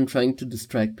aren't even trying to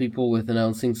distract people with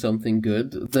announcing something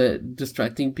good. They're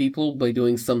distracting people by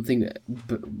doing something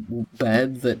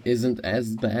bad that isn't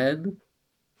as bad.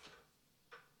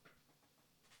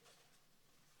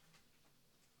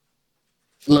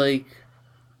 Like...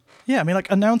 Yeah, I mean, like,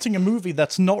 announcing a movie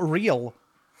that's not real.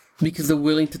 Because they're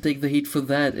willing to take the heat for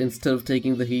that instead of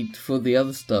taking the heat for the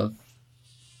other stuff.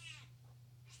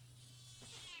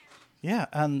 Yeah,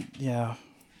 and yeah.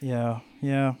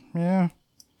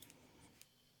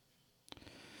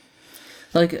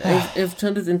 Like, I've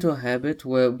turned it into a habit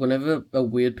where whenever a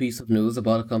weird piece of news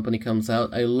about a company comes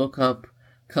out, I look up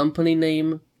company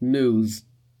name, news,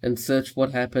 and search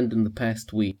what happened in the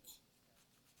past week.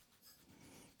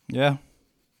 Yeah.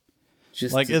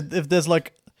 Just like, if there's,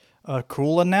 like, a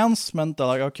cool announcement, they're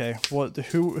like, okay, what?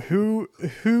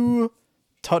 Who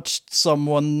touched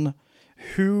someone?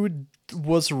 Who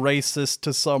was racist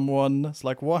to someone? It's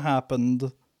like, what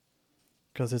happened?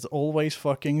 Because it's always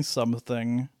fucking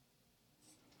something.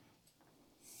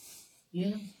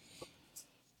 Yeah.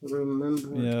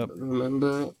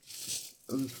 Remember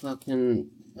the fucking...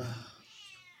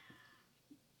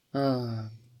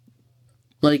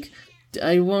 like,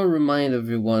 I want to remind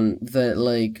everyone that,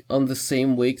 like, on the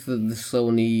same week that the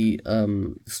Sony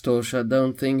store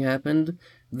shutdown thing happened,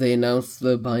 they announced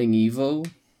they're buying Evo.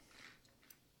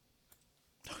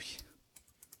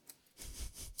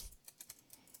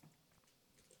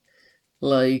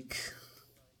 Like,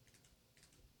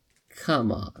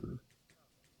 come on.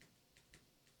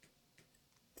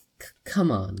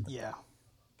 Come on. Yeah.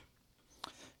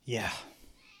 Yeah.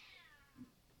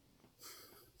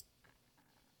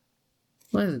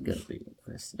 Why is it gonna be like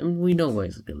this? I mean, we know why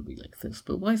it's gonna be like this,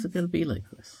 but why is it gonna be like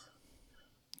this?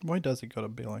 Why does it gotta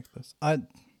be like this? I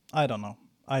don't know.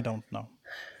 I don't know.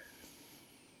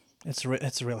 It's really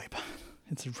bad.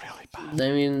 It's really bad.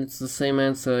 I mean, it's the same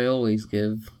answer I always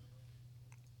give.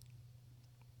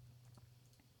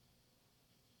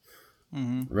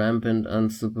 Mm-hmm. Rampant,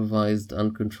 unsupervised,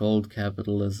 uncontrolled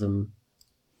capitalism.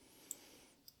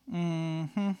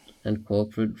 Mm-hmm. And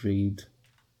corporate greed.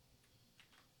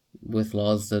 With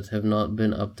laws that have not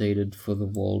been updated for the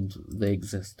world they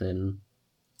exist in.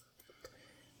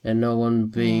 And no one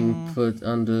being put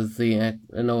under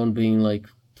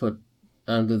put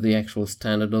under the actual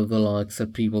standard of the law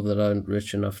except people that aren't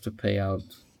rich enough to pay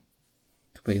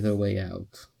their way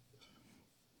out.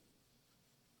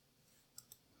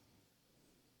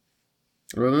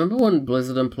 Remember when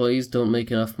Blizzard employees don't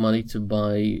make enough money to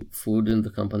buy food in the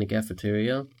company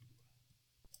cafeteria?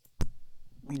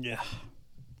 Yeah.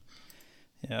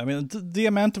 Yeah, I mean, the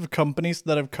amount of companies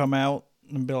that have come out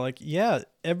and be like, yeah,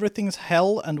 everything's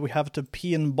hell and we have to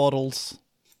pee in bottles.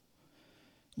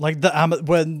 Like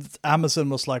when Amazon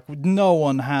was like, no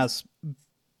one has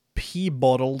pee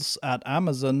bottles at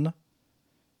Amazon.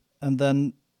 And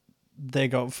then they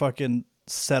got fucking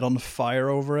set on fire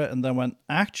over it and then went,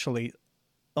 actually...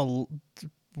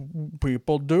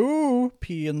 people do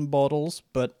pee in bottles,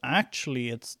 but actually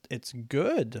it's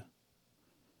good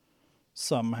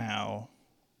somehow.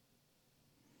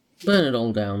 Burn it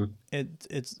all down. It's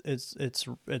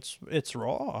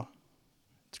raw.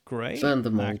 It's great. Burn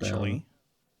them all actually.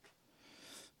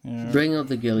 Down. Yeah. Bring out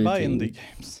the guillotine. Buy indie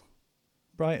games.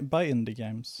 Buy indie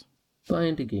games. Buy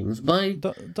indie games.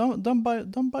 Don't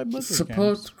buy Blizzard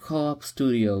support games. Co-op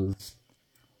studios.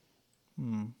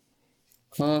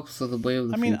 Co-ops are the way of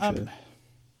the future.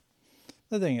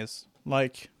 The thing is,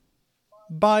 like,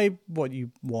 buy what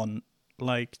you want.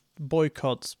 Like,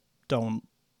 boycotts don't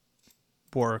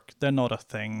work. They're not a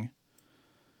thing.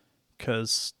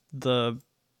 Because the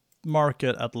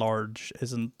market at large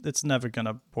it's never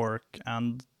gonna work.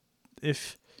 And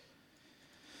if...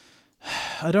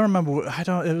 I don't remember,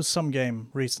 it was some game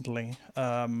recently,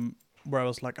 where I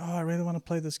was like, oh, I really want to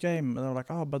play this game. And they were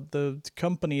like, oh, but the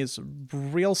company is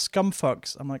real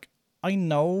scumfucks. I'm like, I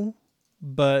know,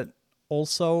 but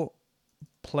also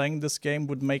playing this game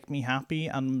would make me happy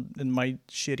and in my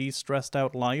shitty, stressed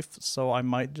out life, so I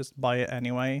might just buy it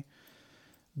anyway.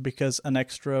 Because an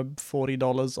extra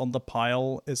 $40 on the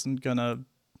pile isn't gonna,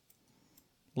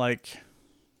 like,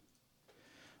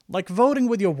 voting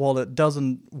with your wallet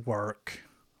doesn't work.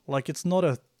 Like, it's not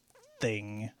a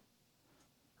thing.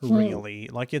 Really.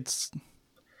 Like, it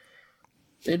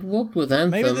worked with Anthem.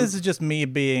 Maybe this is just me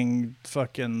being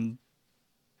fucking...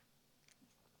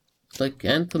 Like,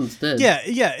 Anthem's dead.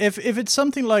 Yeah. If it's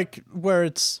something like where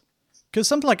it's... Because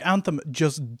something like Anthem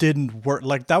just didn't work.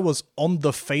 Like, that was, on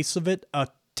the face of it, a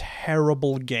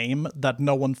terrible game that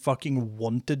no one fucking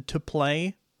wanted to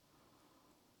play.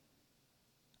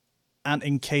 And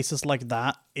in cases like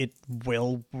that, it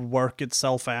will work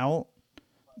itself out.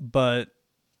 But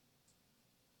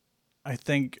I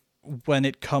think when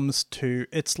it comes to...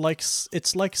 It's like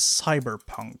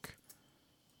Cyberpunk.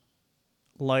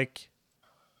 Like,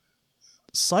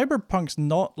 Cyberpunk's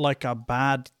not like a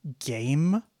bad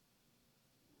game.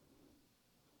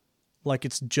 Like,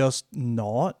 it's just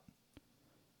not.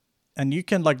 And you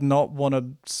can, like, not want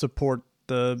to support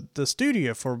the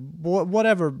studio for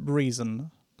whatever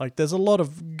reason. Like, there's a lot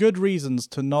of good reasons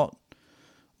to not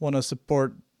want to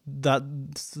support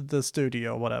the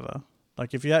studio or whatever.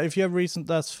 Like, if you have reason,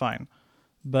 that's fine.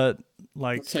 But,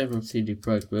 like... Aside from CD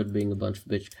Projekt Red being a bunch of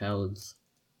bitch cowards.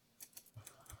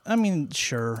 I mean,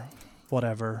 sure.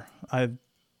 Whatever. I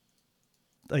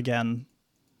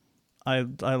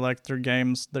like their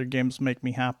games. Their games make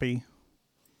me happy.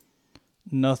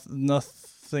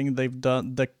 Nothing they've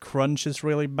done. The crunch is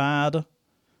really bad.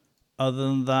 Other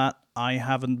than that, I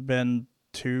haven't been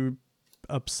too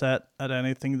upset at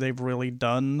anything they've really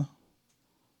done.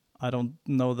 I don't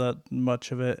know that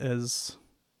much of it is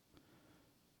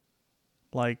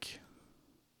like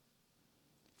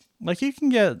you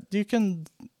can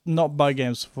not buy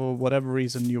games for whatever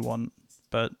reason you want,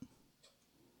 but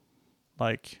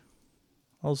like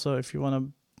also if you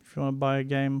want to buy a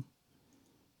game,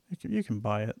 you can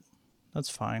buy it. That's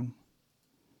fine.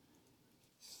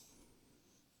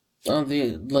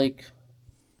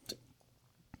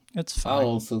 It's fine. I'll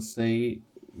also say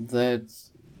that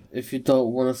if you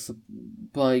don't want to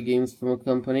buy games from a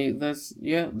company, that's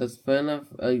fair enough.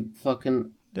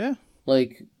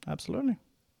 Absolutely.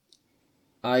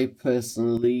 I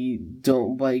personally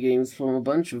don't buy games from a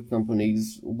bunch of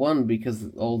companies. One, because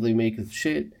all they make is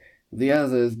shit. The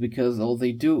other is because all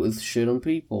they do is shit on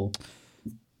people.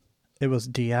 It was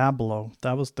Diablo.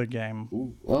 That was the game.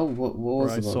 Well, what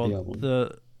was it about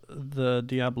Diablo? The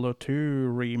Diablo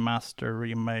 2 remaster,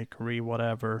 remake,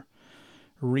 whatever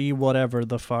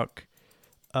the fuck,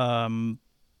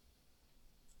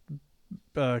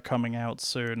 coming out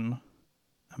soon,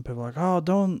 and people are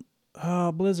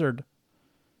like, Blizzard.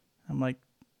 I'm like,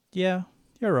 yeah,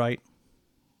 you're right,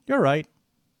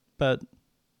 but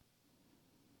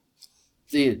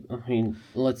I mean,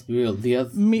 let's be real. The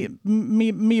other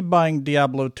me buying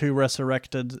Diablo 2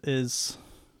 Resurrected is.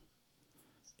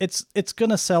 It's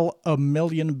gonna sell 1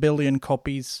 billion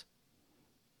copies.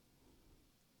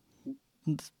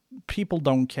 People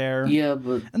don't care. Yeah,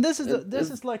 but and this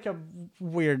is like a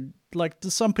weird, like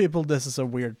to some people this is a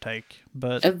weird take,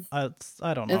 but I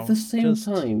don't know. At the same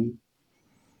time,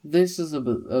 this is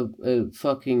a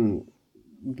fucking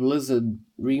Blizzard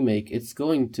remake. It's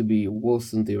going to be worse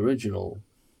than the original.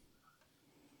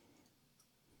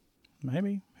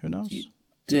 Maybe, who knows?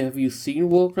 Have you seen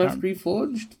Warcraft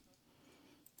Reforged?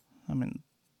 I mean,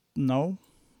 no,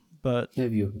 but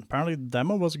have you? Apparently the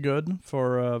demo was good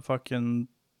for fucking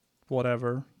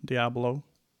whatever, Diablo.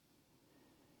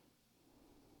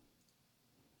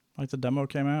 Like the demo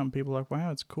came out and people were like,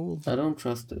 wow, it's cool. I don't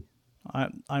trust it.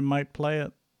 I might play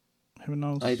it. Who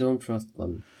knows? I don't trust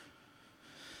them.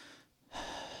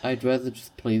 I'd rather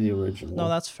just play the original. No,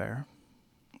 that's fair.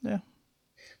 Yeah.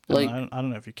 Like I don't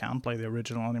know if you can play the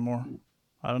original anymore.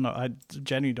 I don't know. I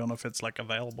genuinely don't know if it's like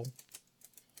available.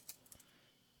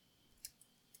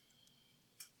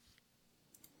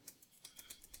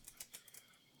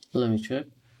 Let me check.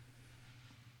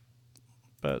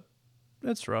 But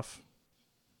it's rough.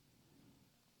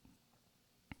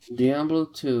 Diablo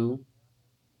 2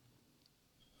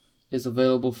 is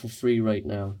available for free right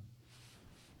now.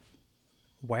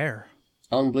 Where?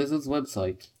 On Blizzard's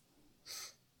website.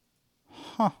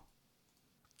 Huh.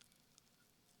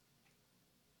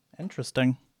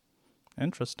 Interesting.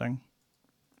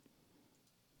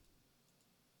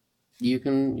 You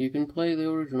can play the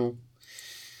original.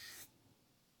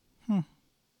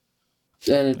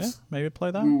 And it's maybe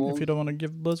play that if you don't want to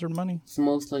give Blizzard money. It's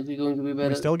most likely going to be better.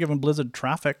 We're still giving Blizzard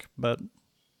traffic, but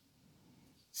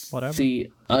whatever. See,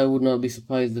 I would not be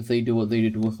surprised if they do what they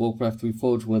did with Warcraft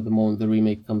Reforged, where the moment the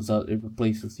remake comes out, it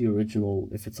replaces the original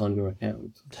if it's on your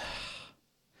account.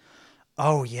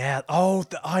 Oh, yeah. Oh,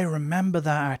 I remember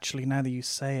that, actually, now that you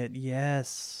say it.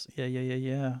 Yes.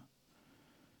 Yeah.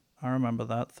 I remember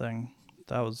that thing.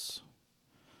 That was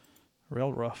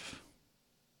real rough.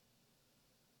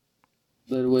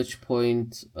 At which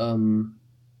point,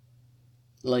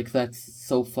 that's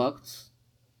so fucked.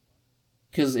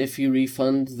 Because if you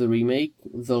refund the remake,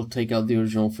 they'll take out the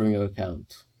original from your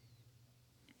account.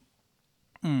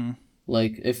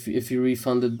 Like, if you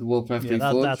refunded Warcraft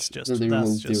Reforged, that's just then they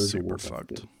removed the original super Warcraft.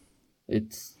 fucked.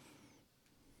 It's...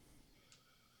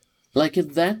 Like,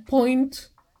 at that point,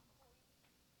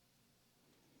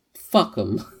 fuck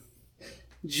them.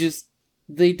 Just,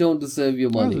 they don't deserve your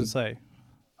money. I was going to say,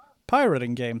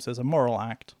 pirating games is a moral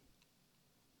act.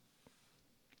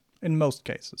 In most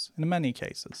cases. In many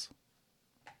cases.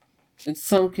 In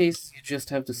some cases, you just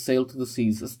have to sail to the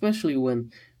seas, especially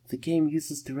when the game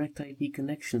uses direct IP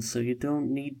connections, so you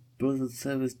don't need Blizzard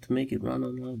service to make it run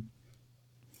online.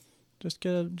 Just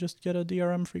get a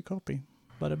DRM free copy.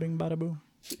 Bada bing, bada boom.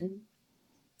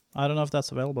 I don't know if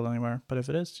that's available anywhere, but if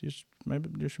it is, you should maybe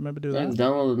do that. And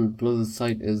download on Blizzard's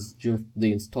site is just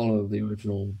the installer of the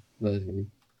original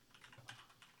version.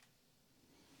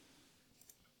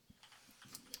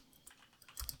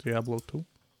 Diablo 2?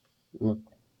 What?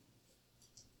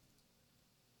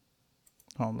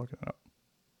 Oh, I'm looking it up.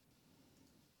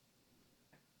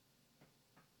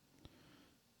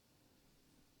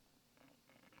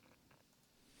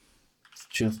 It's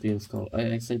just the install.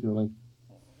 I sent you a link.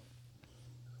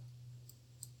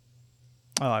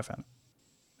 Oh, I found it.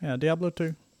 Yeah, Diablo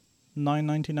 2.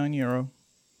 €9.99.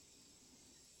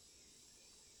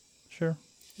 Sure.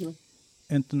 Yeah.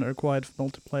 Internet required for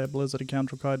multiplayer. Blizzard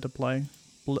account required to play.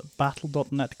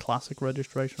 Battle.net Classic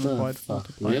registration required for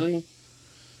multiplayer. Really?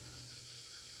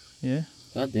 Yeah.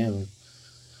 God damn it.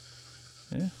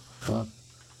 Yeah. Fuck.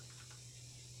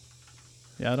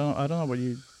 Yeah, I don't know what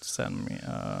you sent me.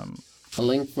 A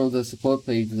link from the support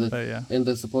page. Yeah. In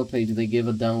the support page, they give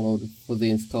a download for the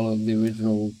installer of the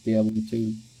original Diablo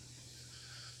 2.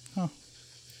 Huh.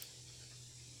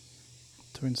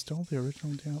 To install the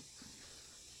original Diablo.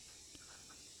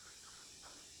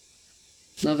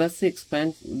 No, that's the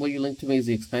expansion. What you linked to me is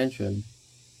the expansion.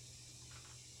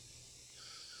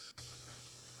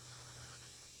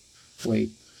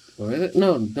 Wait, or is it?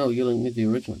 No, you linked me the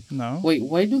original. No. Wait,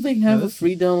 why do they have a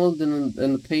free download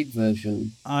and a paid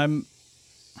version? I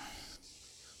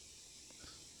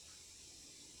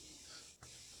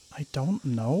don't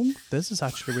know. This is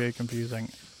actually really confusing.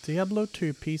 Diablo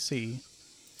 2 PC.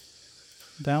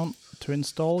 Down to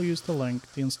install, use the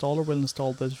link. The installer will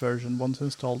install this version. Once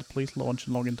installed, please launch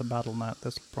and log into Battle.net.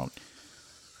 This will prompt.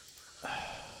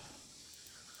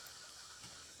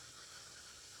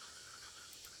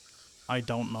 I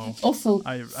don't know. Also,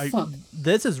 fuck.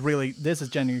 This is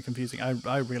genuinely confusing.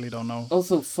 I really don't know.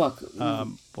 Also, fuck.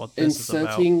 What this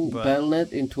Inserting is about,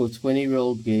 Battle.net into a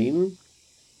 20-year-old game?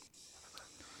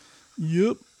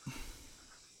 Yep.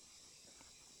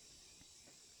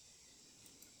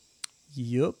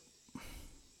 Yep.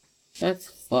 That's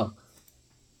fuck.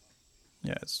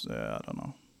 Yeah, it's I don't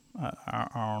know.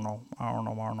 I don't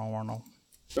know.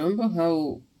 Remember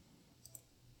how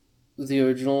the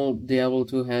original Diablo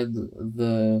 2 had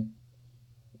the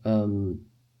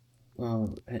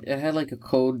it had like a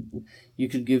code you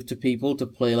could give to people to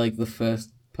play like the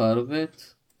first part of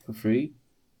it for free?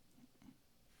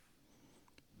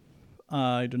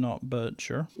 I do not, but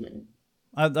sure. Yeah.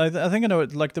 I think I know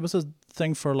it. Like there was a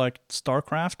thing for like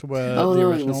StarCraft where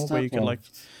original where you could like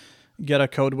get a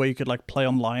code where you could like play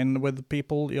online with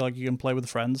people. You can play with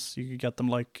friends. You could get them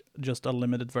like just a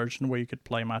limited version where you could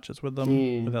play matches with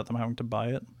them without them having to buy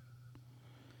it.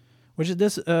 Which is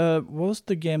this? What was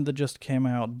the game that just came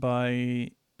out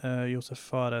by Josef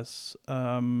Fares?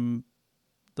 The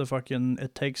fucking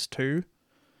It Takes Two,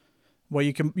 where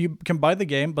you can buy the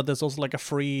game, but there's also like a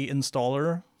free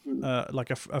installer.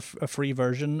 Like a free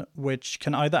version, which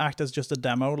can either act as just a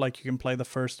demo, like you can play the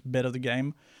first bit of the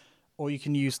game, or you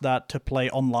can use that to play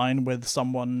online with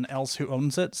someone else who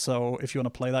owns it. So if you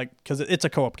want to play that, because it's a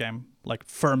co-op game, like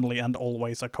firmly and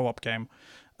always a co-op game.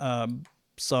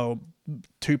 So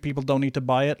two people don't need to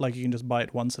buy it. Like you can just buy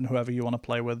it once, and whoever you want to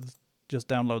play with just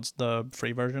downloads the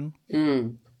free version.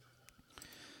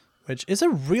 Which is a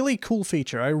really cool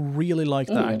feature. I really like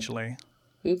that, actually.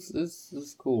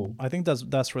 It's cool. I think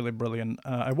that's really brilliant.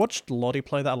 I watched Lottie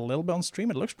play that a little bit on stream.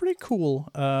 It looks pretty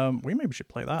cool. We maybe should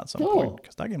play that at some point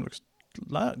because that game looks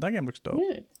dope.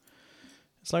 Yeah.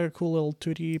 It's like a cool little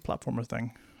 2D platformer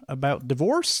thing about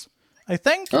divorce, I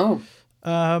think. Oh,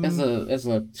 as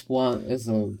a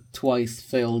twice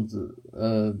failed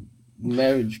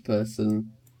marriage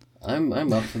person, I'm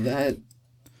up for that.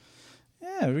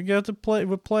 Yeah, we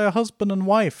play a husband and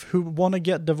wife who want to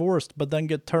get divorced, but then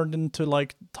get turned into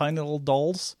like tiny little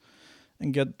dolls,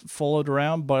 and get followed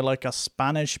around by like a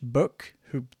Spanish book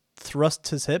who thrusts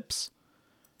his hips,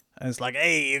 and it's like,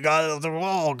 "Hey, you got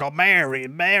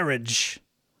marriage."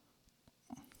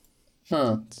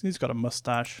 Huh? He's got a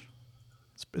mustache.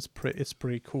 It's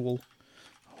pretty cool.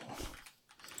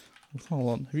 Hold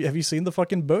on, have you seen the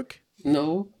fucking book?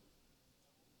 No.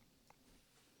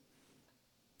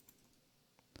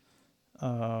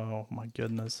 Oh my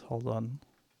goodness, hold on.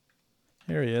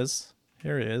 Here he is.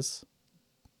 Here he is.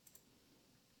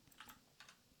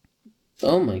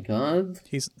 Oh my god.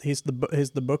 He's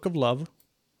the Book of Love.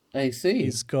 I see.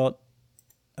 He's got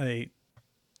an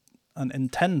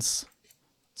intense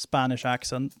Spanish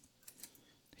accent.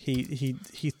 He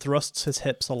thrusts his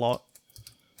hips a lot.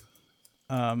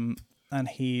 And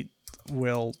he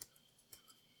will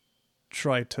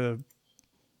try to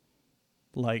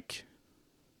like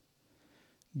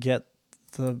get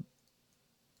the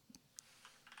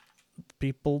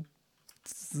people,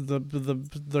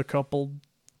 the couple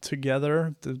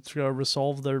together to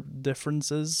resolve their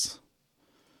differences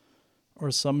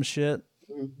or some shit.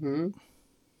 Mm-hmm.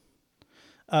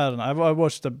 I don't know. I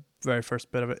watched the very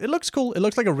first bit of it. It looks cool. It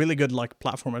looks like a really good like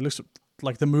platformer. It looks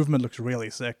like the movement looks really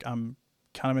sick. I'm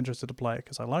kind of interested to play it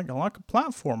because I like a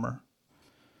platformer.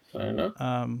 Fair enough.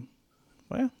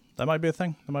 But yeah, that might be a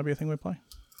thing. That might be a thing we play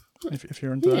if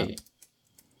you're into that.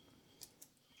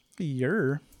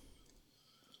 You're.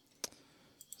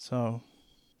 So,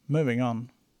 moving on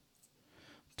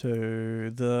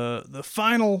to the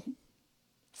final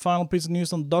piece of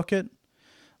news on the docket.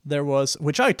 There was,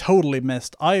 which I totally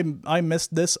missed. I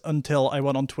missed this until I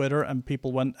went on Twitter and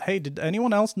people went, "Hey, did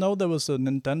anyone else know there was a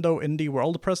Nintendo Indie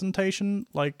World presentation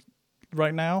like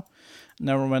right now?" And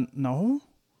everyone went, "No."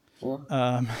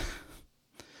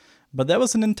 But there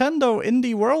was a Nintendo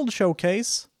Indie World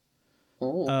showcase.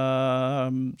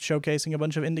 Showcasing a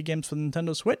bunch of indie games for the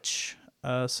Nintendo Switch.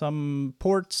 Some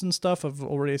ports and stuff of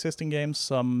already existing games,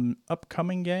 some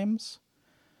upcoming games.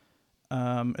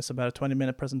 It's about a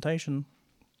 20-minute presentation.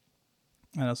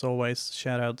 And as always,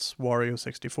 shoutouts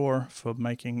Wario64 for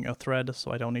making a thread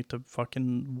so I don't need to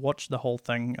fucking watch the whole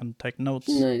thing and take notes.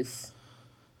 Nice.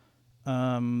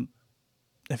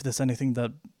 If there's anything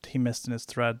that he missed in his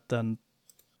thread, then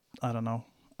I don't know.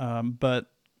 But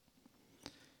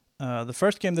the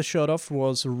first game that showed off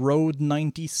was Road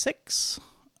 96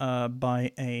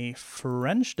 by a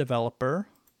French developer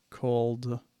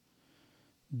called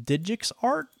Digix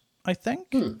Art, I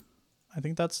think. I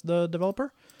think that's the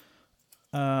developer.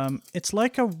 It's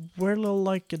like a weird little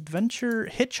like adventure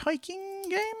hitchhiking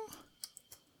game.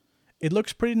 It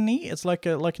looks pretty neat. It's like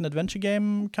an adventure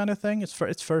game kind of thing.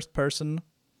 It's first person.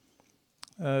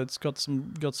 It's got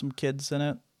some kids in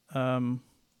it.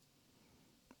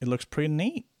 It looks pretty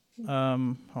neat.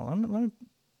 Hold on, let me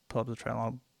pull up the trailer.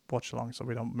 I'll watch along so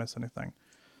we don't miss anything.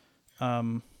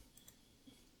 But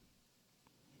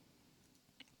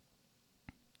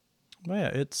yeah,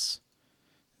 it's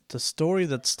a story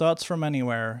that starts from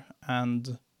anywhere,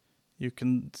 and you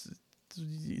don't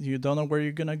know where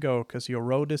you're gonna go because your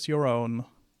road is your own.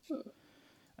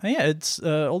 And yeah, it's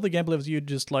all the gameplay is you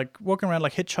just like walking around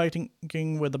like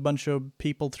hitchhiking with a bunch of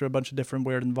people through a bunch of different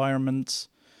weird environments.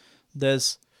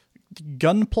 There's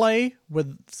gunplay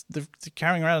with the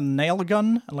carrying around a nail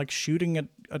gun and like shooting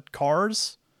at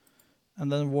cars,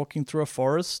 and then walking through a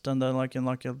forest, and then like in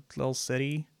like a little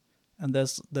city. And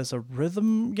there's a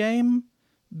rhythm game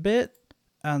bit,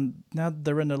 and now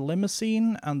they're in a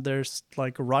limousine, and there's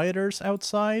like rioters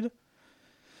outside.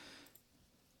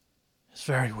 It's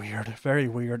very weird, very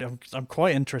weird. I'm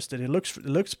quite interested. It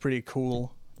looks pretty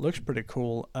cool.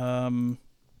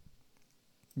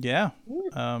 Yeah.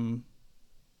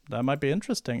 That might be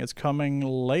interesting. It's coming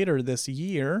later this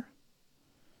year.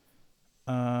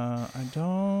 I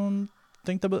don't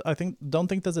think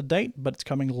there's a date, but it's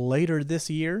coming later this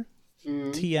year.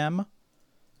 TM.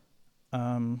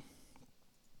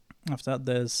 After that,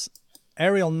 there's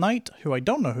Aerial Knight, who I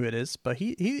don't know who it is, but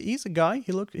he's a guy.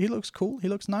 He looks cool. He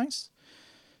looks nice.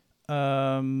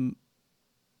 I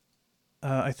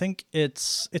think I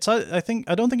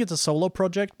don't think it's a solo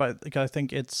project, but I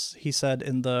think he said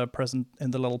in the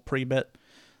little pre-bit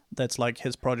that's like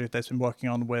his project that's been working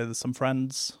on with some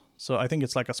friends. So I think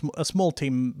it's like a small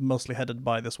team, mostly headed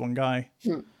by this one guy.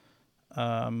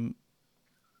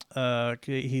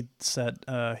 He said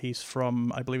he's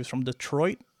from, I believe he's from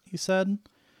Detroit, he said, and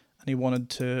he wanted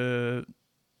to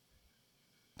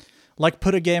like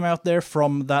put a game out there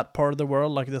from that part of the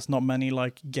world. Like there's not many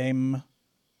like game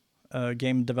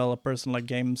developers and like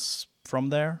games from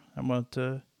there. I wanted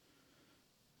to,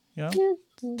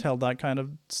 tell that kind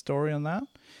of story on that.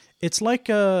 It's like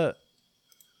a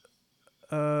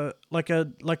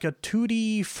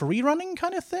 2D free running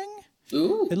kind of thing.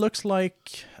 Ooh. It looks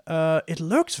like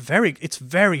it's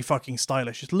very fucking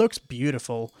stylish. It looks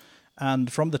beautiful,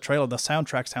 and from the trailer, the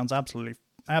soundtrack sounds absolutely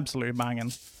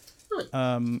banging.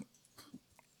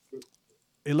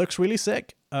 It looks really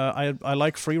sick. I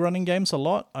like free running games a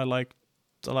lot. I like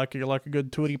a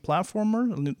good 2D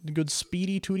platformer, a good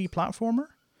speedy 2D platformer.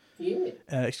 Yeah.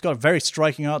 It's got a very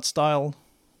striking art style.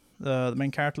 The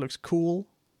main character looks cool.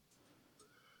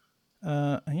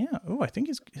 Yeah. Oh, I think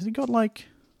has he got like...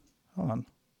 Hold on.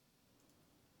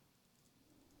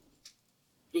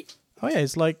 Oh yeah,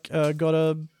 he's like got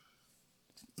a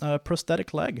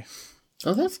prosthetic leg.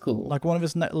 Oh, that's cool. Like one of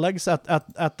his legs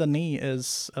at the knee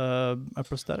is a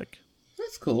prosthetic.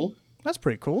 That's cool. That's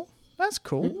pretty cool. That's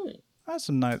cool. Yeah. That's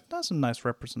a nice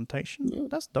representation. Yeah.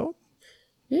 That's dope.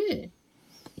 Yeah.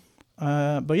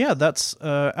 But yeah, that's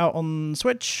out on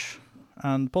Switch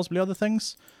and possibly other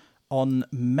things on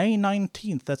May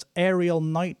 19th. That's Aerial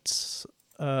Knights.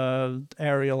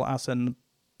 Aerial as in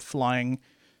flying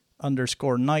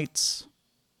 _ Knights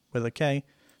with a K.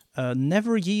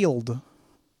 Never Yield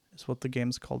is what the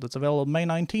game's called. It's available May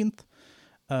 19th.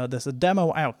 There's a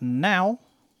demo out now.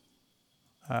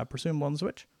 I presume on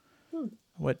Switch.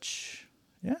 Which,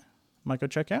 yeah, might go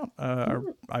check out.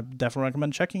 I definitely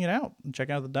recommend checking it out. Check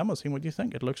out the demo, see what you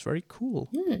think. It looks very cool.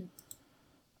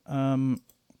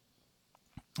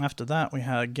 After that, we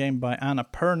had a game by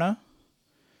Annapurna.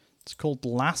 It's called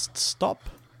Last Stop,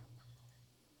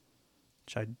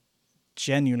 which I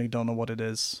genuinely don't know what it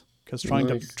is, because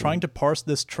trying to parse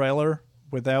this trailer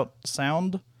without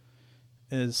sound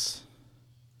is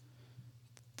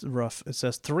rough. It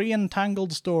says 3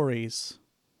 entangled stories.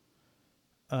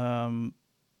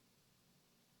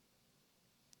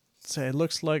 So it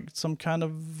looks like some kind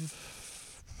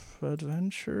of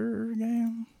adventure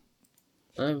game.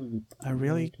 I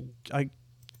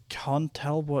can't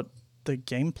tell what the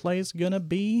gameplay is gonna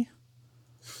be,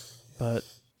 but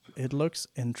it looks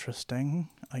interesting,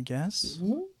 I guess.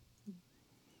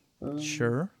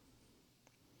 Sure.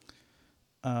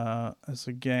 It's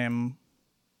a game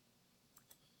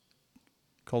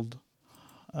called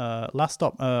Last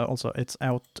Stop. Also, it's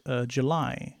out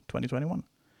July 2021.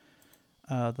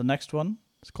 The next one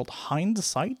is called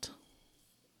Hindsight.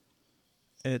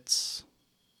 It's,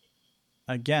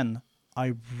 again,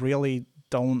 I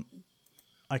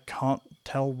can't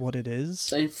tell what it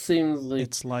is. It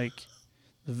seems like...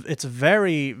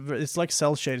 It's like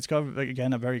cell shade. It's got,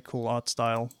 again, a very cool art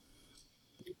style.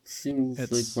 It seems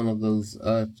like one of those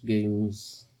art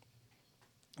games.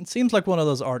 It seems like one of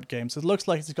those art games. It looks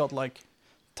like it's got like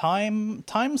time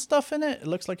stuff in it. It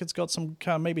looks like it's got some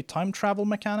kind of maybe time travel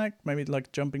mechanic, maybe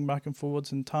like jumping back and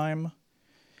forwards in time.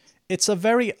 It's a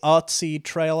very artsy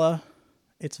trailer.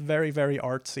 It's very, very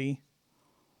artsy.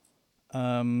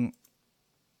 And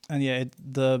yeah,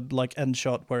 the like end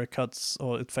shot where it cuts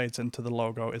or it fades into the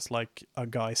logo is like a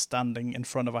guy standing in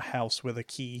front of a house with a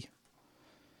key,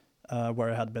 where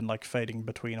it had been like fading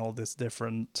between all these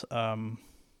different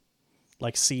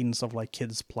like scenes of like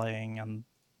kids playing and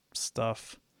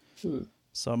stuff.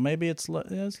 So maybe it's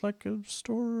like a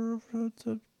story of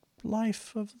the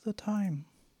life of the time.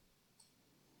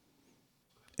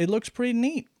 It looks pretty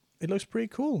neat. It looks pretty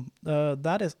cool.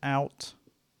 That is out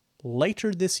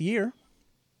later this year.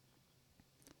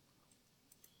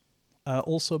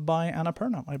 Also by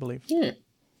Annapurna, I believe. Yeah.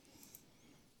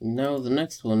 Now the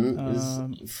next one is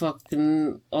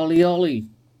fucking Ollie Ollie.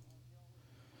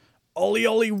 Ollie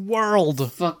Ollie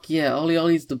World! Fuck yeah, Ollie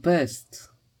Ollie's the best.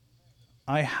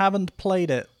 I haven't played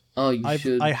it. Oh, you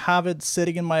should. I have it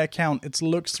sitting in my account. It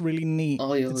looks really neat.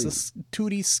 Ollie Ollie. It's a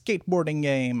 2D skateboarding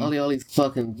game. Ollie Ollie's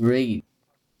fucking great.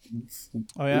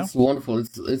 Oh yeah? It's wonderful.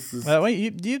 It's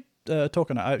wait, you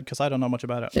talking, because I don't know much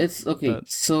about it. It's okay.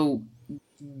 So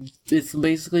it's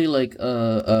basically like it's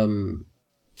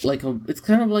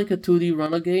kind of like a 2D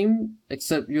runner game,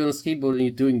 except you're on a skateboard and you're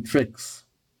doing tricks.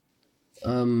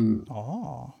 It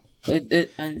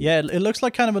looks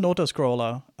like kind of an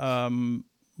auto-scroller,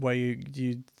 where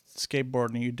you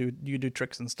skateboard and you do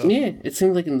tricks and stuff. Yeah, it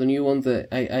seems like in the new one that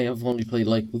I have only played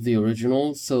like with the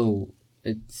original, so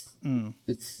it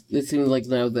seems like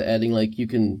now they're adding like you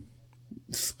can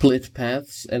split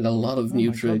paths and a lot of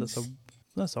new tricks. God,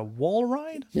 that's a wall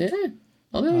ride? Yeah.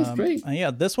 Oh, that was great. And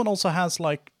yeah, this one also has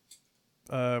like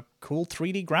cool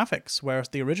 3D graphics, whereas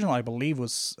the original, I believe,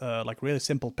 was like really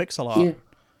simple pixel art.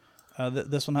 Yeah.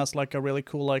 This one has like a really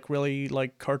cool, like really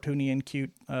like cartoony and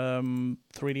cute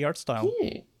 3D art style.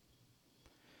 Yeah.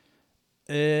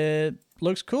 It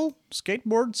looks cool.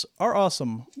 Skateboards are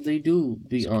awesome. They do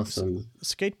be awesome.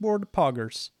 Skateboard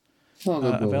poggers.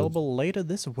 Available later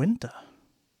this winter.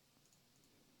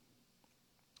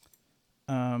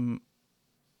 Pogboard.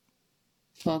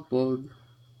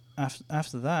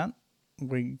 After that,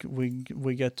 we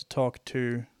get to talk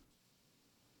to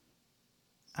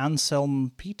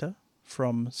Anselm Peter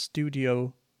from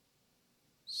Studio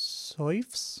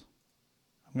Soifs.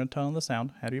 I'm going to turn on the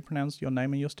sound. How do you pronounce your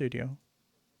name and your studio?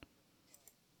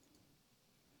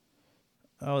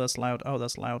 Oh, that's loud.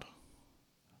 Hold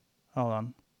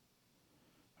on.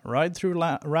 Ride through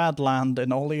Radland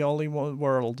in Ollie Ollie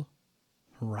World.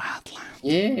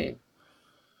 Radland.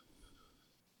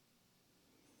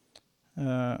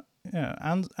 Yeah.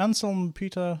 Anselm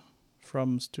Peter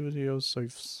from Studio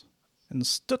Sofs in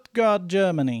Stuttgart,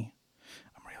 Germany.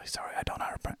 I'm really sorry,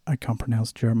 I can't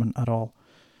pronounce German at all.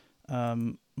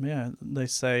 They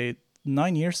say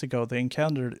 9 years ago they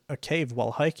encountered a cave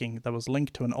while hiking that was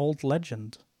linked to an old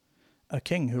legend. A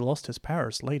king who lost his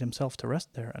powers laid himself to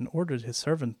rest there and ordered his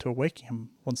servant to awaken him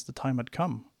once the time had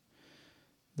come.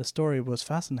 The story was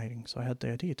fascinating, so I had the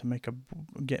idea to make a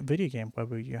video game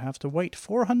where you have to wait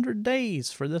 400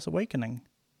 days for this awakening.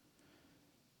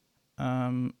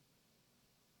 So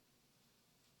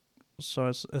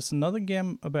it's another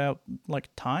game about like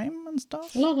time and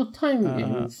stuff. A lot of time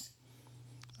games.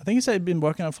 I think he said he'd been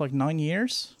working on it for like 9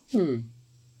 years. You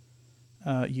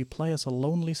play as a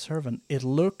lonely servant. It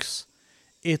looks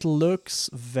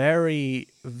very.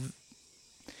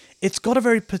 It's got a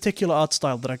very particular art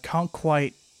style that I can't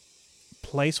quite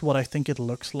place what I think it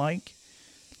looks like.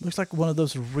 It looks like one of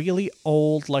those really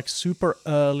old, like super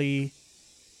early,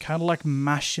 kind of like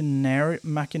machinarium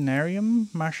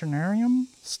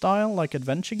style, like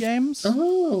adventure games.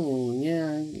 Oh,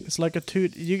 yeah. It's like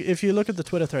if you look at the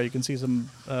Twitter thread, you can see some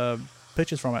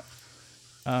pictures from it.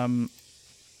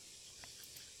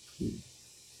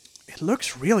 It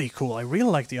looks really cool. I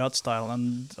really like the art style,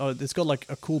 and it's got like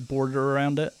a cool border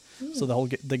around it. So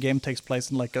the game takes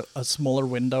place in like a smaller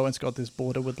window, and it's got this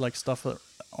border with like stuff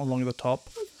along the top,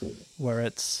 where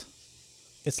it's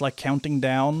like counting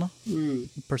down,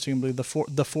 presumably the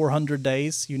 400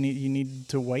 days you need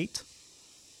to wait.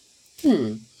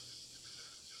 So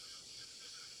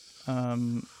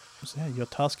yeah, your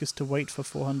task is to wait for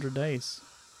 400 days.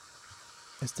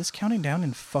 Is this counting down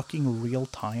in fucking real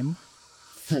time?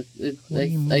 I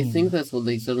think that's what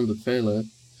they said in the trailer.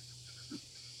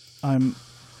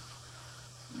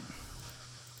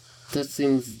 That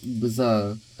seems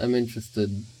bizarre. I'm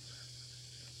interested.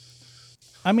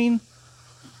 I mean,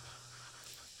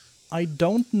 I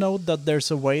don't know that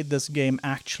there's a way this game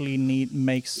actually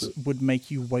would make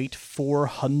you wait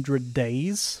 400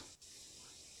 days.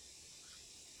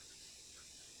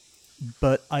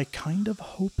 But I kind of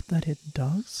hope that it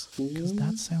does, because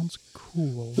that sounds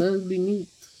cool. That'd be neat.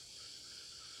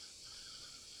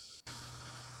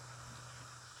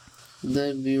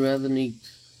 That'd be rather neat.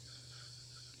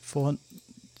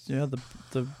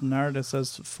 The narrative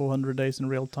says 400 days in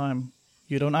real time.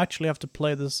 You don't actually have to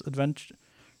play this adventure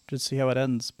to see how it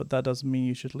ends, but that doesn't mean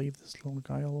you should leave this little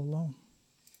guy all alone.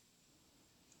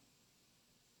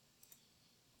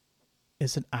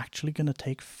 Is it actually gonna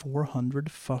take 400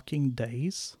 fucking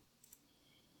days?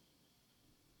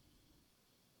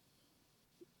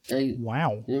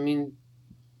 Wow. I mean,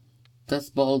 that's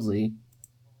ballsy.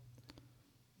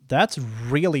 That's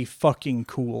really fucking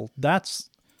cool.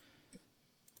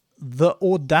 The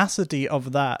audacity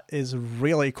of that is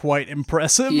really quite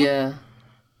impressive. Yeah.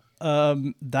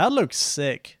 That looks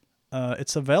sick.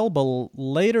 It's available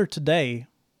later today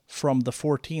from the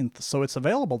 14th, so it's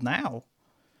available now.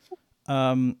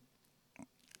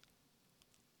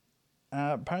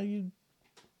 Probably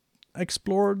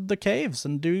explore the caves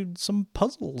and do some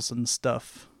puzzles and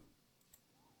stuff.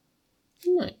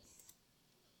 Nice.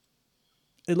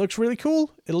 It looks really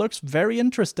cool. It looks very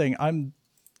interesting. I'm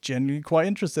genuinely quite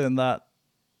interested in that.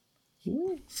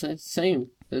 Yeah, same.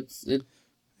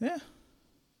 Yeah.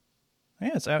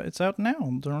 Yeah, it's out now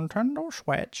on the Nintendo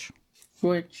Switch.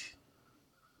 Switch.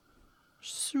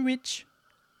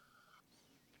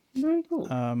 Very cool.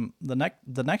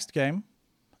 The next game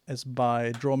is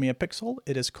by Draw Me a Pixel.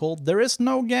 It is called There Is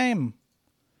No Game.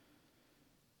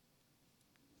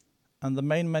 And the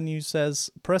main menu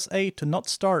says press A to not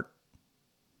start.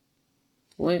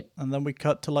 Wait. And then we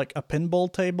cut to like a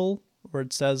pinball table where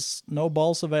it says no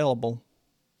balls available.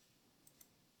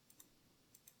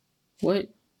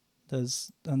 Wait.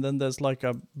 There's like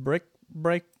a brick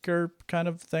breaker kind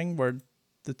of thing where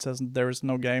it says there is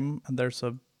no game, and there's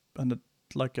an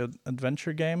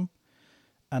adventure game,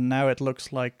 and now it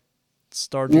looks like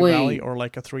Stardew Valley or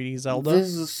like a 3D Zelda. This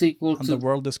is a sequel and the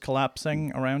world is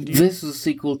collapsing around you. This is a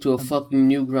sequel to a fucking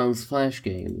Newgrounds Flash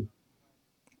game.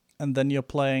 And then you're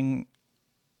playing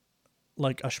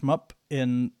like a shmup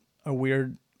in a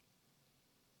weird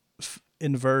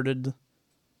inverted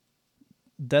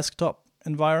desktop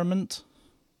environment.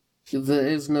 There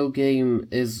Is No Game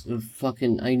is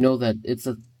fucking... I know that. It's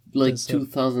a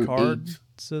 2008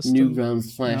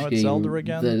 Newgrounds Flash game Zelda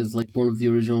again. That is like one of the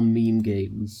original meme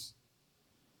games.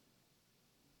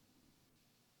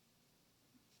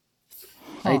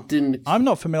 Huh. I'm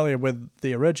not familiar with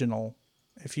the original.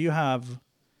 If you have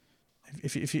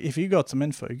If you got some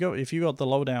info, if you got the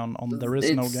lowdown on there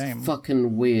is no game. It's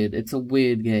fucking weird. It's a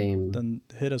weird game. Then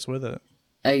hit us with it.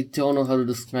 I don't know how to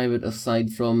describe it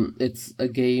aside from it's a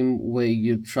game where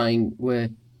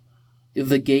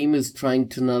the game is trying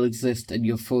to not exist and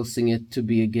you're forcing it to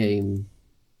be a game.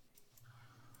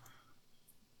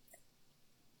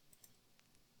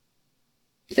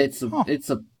 It's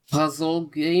a puzzle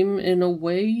game in a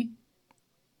way,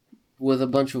 with a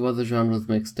bunch of other genres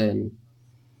mixed in.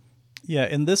 Yeah,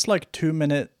 in this like 2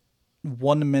 minute,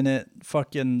 1 minute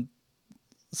fucking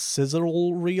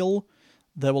sizzle reel,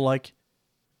 there were like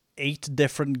 8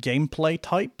 different gameplay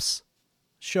types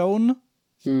shown.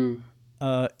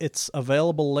 It's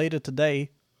available later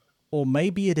today, or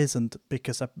maybe it isn't,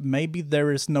 because maybe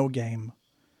there is no game.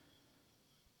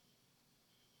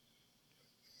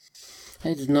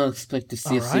 I did not expect to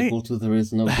see a sequel to There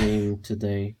Is No Game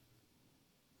today.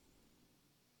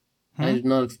 I did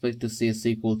not expect to see a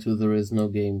sequel to There Is No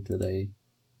Game today.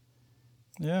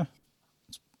 Yeah.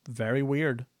 It's very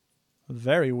weird.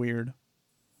 Very weird.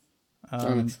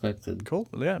 Unexpected. Cool.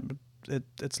 Yeah,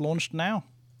 it's launched now.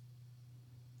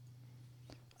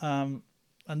 And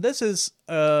this is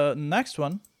next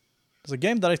one. It's a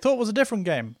game that I thought was a different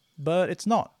game, but it's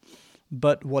not.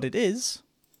 But what it is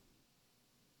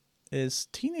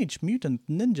Teenage Mutant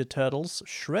Ninja Turtles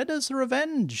Shredder's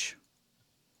Revenge.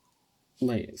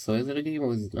 Wait, so is it a game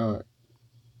or is it not?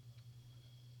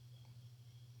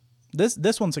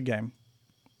 This one's a game.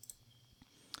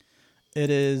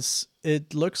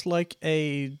 It looks like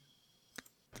a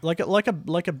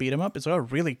beat 'em up. It's got a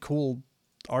really cool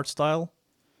art style.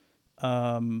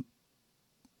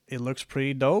 It looks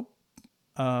pretty dope.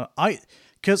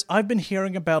 Because I've been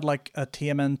hearing about like a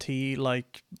TMNT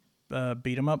like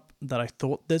beat 'em up that I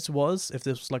thought this was, if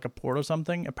this was like a port or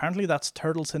something. Apparently that's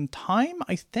Turtles in Time,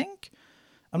 I think.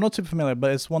 I'm not super familiar,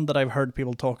 but it's one that I've heard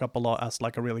people talk up a lot as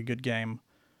like a really good game.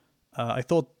 I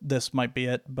thought this might be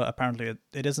it, but apparently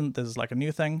it isn't. This is like a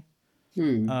new thing.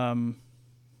 But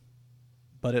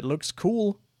it looks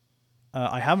cool.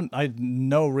 I had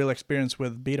no real experience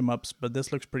with beat 'em ups, but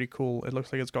this looks pretty cool. It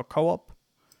looks like it's got co-op.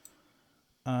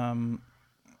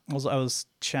 Also, I was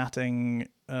chatting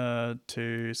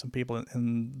to some people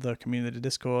in the community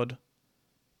Discord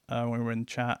when we were in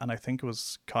chat, and I think it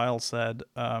was Kyle said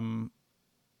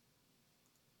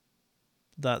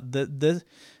that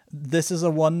this is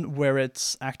a one where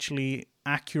it's actually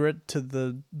accurate to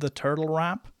the turtle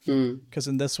rap, because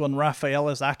in this one Raphael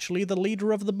is actually the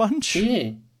leader of the bunch,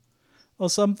 or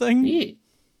something.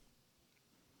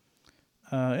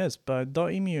 Yes, by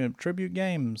Dotemu Tribute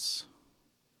Games.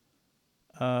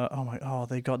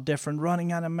 They got different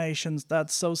running animations.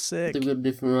 That's so sick. They've got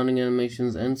different running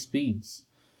animations and speeds.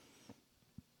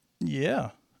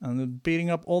 Yeah, and they're beating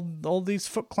up all these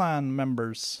Foot Clan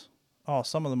members. Oh,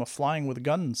 some of them are flying with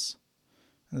guns.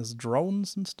 And there's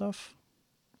drones and stuff.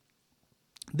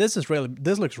 This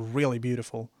looks really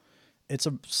beautiful. It's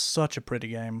such a pretty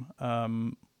game.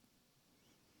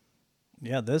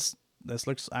 Yeah, this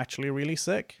looks actually really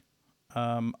sick.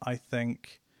 I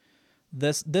think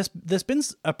there's been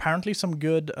apparently some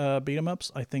good beat 'em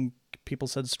ups. I think people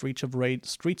said Streets of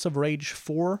Rage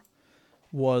 4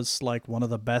 was like one of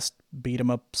the best beat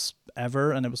 'em ups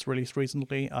ever, and it was released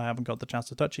recently. I haven't got the chance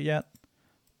to touch it yet.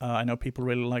 I know people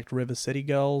really liked River City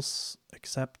Girls,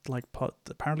 except like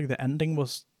apparently the ending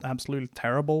was absolutely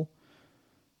terrible,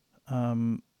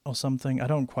 or something. I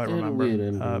don't quite remember.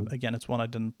 Again, it's one I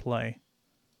didn't play,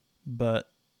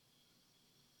 but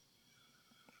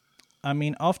I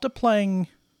mean, after playing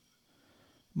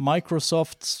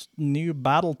Microsoft's new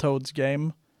Battletoads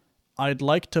game, I'd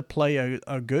like to play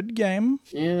a good game.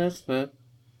 Yeah, that's fair.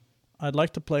 I'd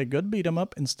like to play a good beat 'em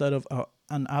up instead of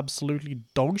an absolutely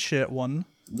dog shit one.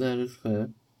 That is fair.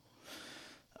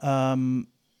 But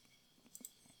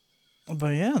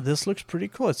yeah, this looks pretty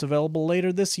cool. It's available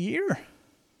later this year.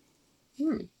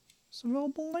 It's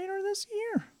available later this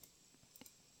year.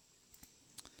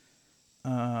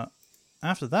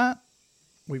 After that,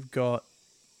 we've got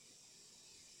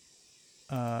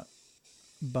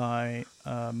by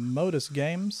Modus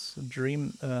Games,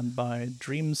 by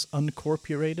Dreams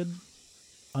Uncorporated,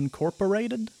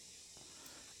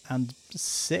 and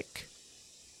Sick,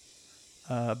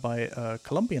 by a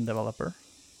Colombian developer.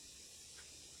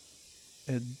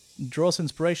 It draws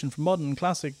inspiration from modern and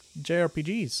classic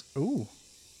JRPGs. Ooh.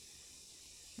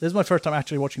 This is my first time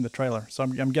actually watching the trailer, so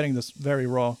I'm getting this very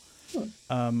raw.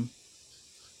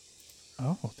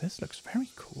 This looks very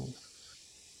cool.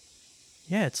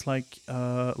 Yeah, it's like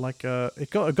it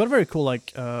got a very cool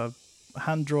like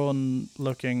hand-drawn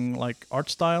looking like art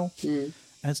style. And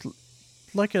it's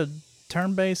like a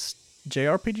turn-based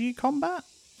JRPG combat.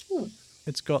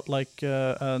 It's got like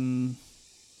not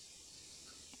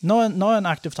an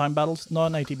active time battles, not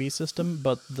an ATB system,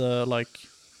 but the like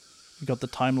you got the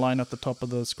timeline at the top of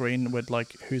the screen with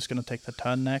like who's gonna take the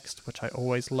turn next, which I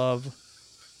always love.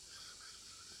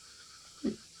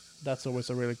 That's always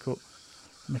a really cool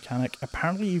mechanic.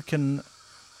 Apparently you can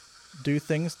do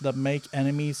things that make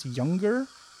enemies younger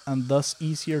and thus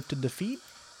easier to defeat.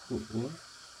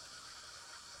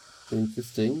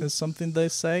 Interesting. Is something they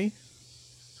say.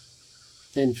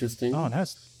 Interesting. Oh,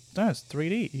 that's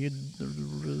 3D. You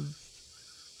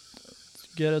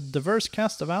get a diverse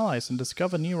cast of allies and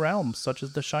discover new realms, such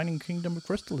as the Shining Kingdom of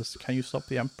Crystallis. Can you stop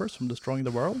the Emperors from destroying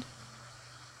the world?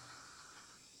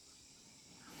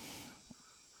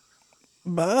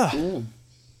 Bah. Yeah.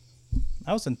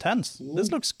 That was intense.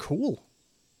 This looks cool.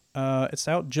 It's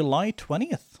out July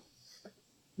 20th.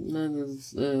 That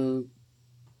is,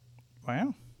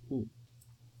 Wow.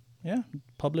 Yeah,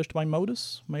 published by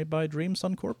Modus, made by Dreams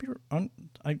Uncorporated.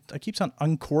 I keep saying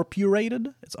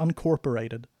uncorporated. It's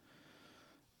uncorporated.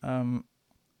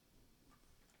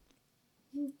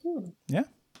 Yeah,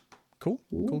 cool.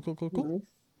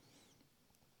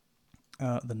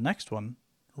 The next one,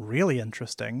 really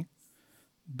interesting,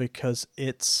 because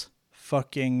it's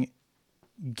fucking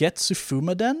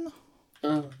Getsufumaden.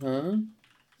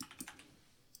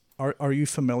 Are you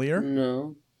familiar?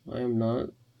 No, I am not.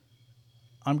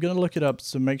 I'm gonna look it up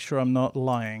to make sure I'm not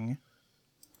lying,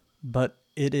 but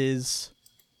it is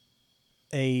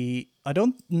I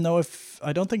don't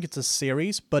think it's a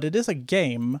series, but it is a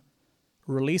game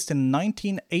released in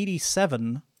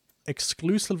 1987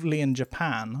 exclusively in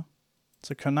Japan.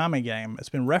 It's a Konami game. It's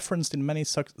been referenced in many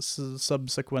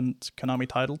subsequent Konami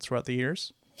titles throughout the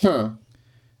years.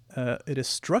 It is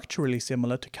structurally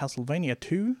similar to Castlevania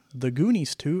 2, The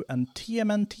Goonies 2, and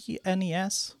TMNT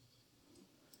NES.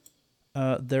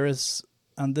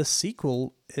 And this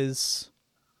sequel is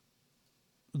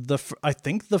I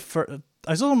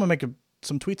saw someone make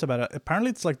some tweets about it. Apparently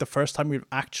it's like the first time we've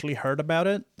actually heard about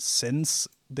it since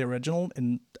the original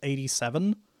in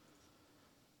 87.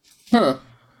 And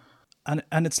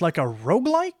it's like a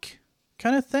roguelike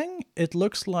kind of thing. It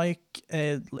looks like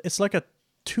it's like a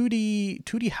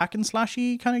 2D hack and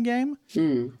slashy kind of game.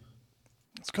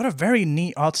 It's got a very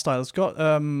neat art style. It's got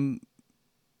a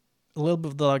little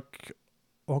bit of the like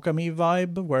Okami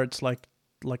vibe, where it's like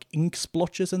ink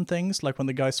splotches and things, like when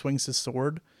the guy swings his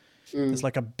sword. There's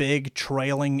like a big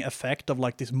trailing effect of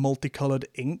like this multicolored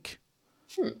ink.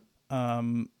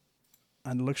 And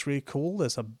it looks really cool.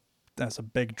 There's a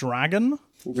big dragon.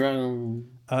 The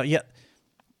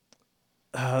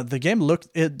game looked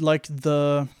like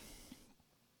the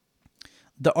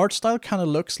art style kind of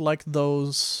looks like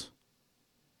those,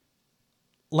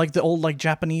 like the old like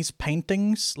Japanese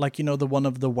paintings, like, you know, the one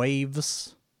of the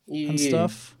waves and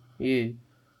stuff. Yeah.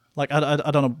 Like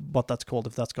I don't know what that's called,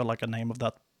 if that's got like a name of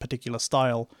that particular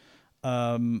style.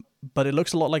 But it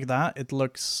looks a lot like that. It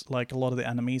looks like a lot of the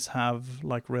enemies have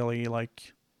like really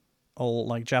like old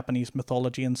like Japanese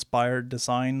mythology inspired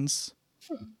designs.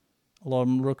 A lot of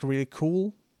them look really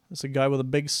cool. There's a guy with a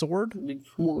big sword.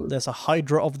 There's a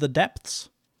Hydra of the Depths.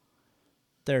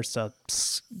 There's a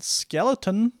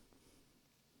skeleton.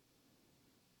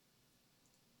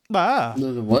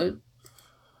 There's a what?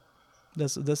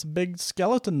 There's a big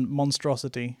skeleton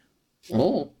monstrosity.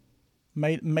 Oh.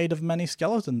 Made of many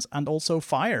skeletons and also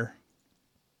fire.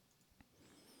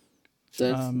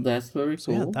 That's very cool.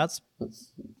 So yeah, that's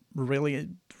really,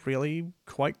 really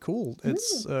quite cool.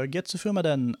 It's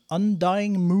Getsufumaden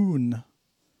Undying Moon,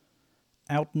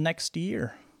 out next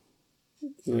year.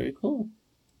 Very cool.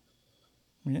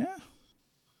 Yeah.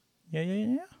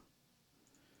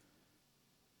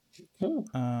 Cool.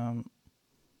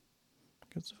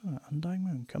 Getsufumaden Undying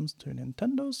Moon comes to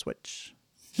Nintendo Switch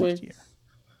next year.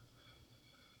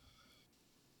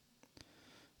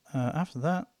 After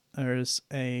that, there's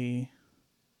a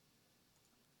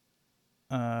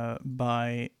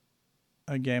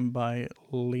game by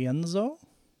Lienzo,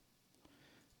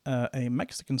 a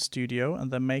Mexican studio,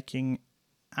 and they're making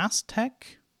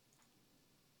Aztec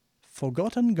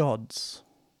Forgotten Gods.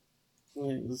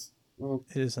 It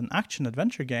is an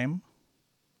action-adventure game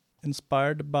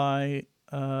inspired by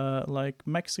like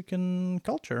Mexican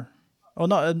culture. Oh,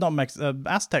 not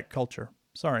Aztec culture.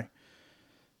 Sorry.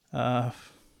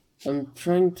 I'm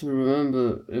trying to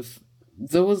remember if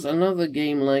there was another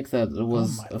game like that. It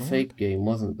was a fake game,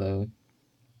 wasn't there?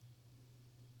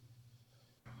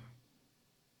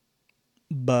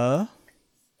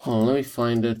 Hold on, let me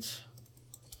find it.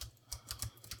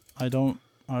 I don't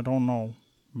know.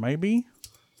 Maybe?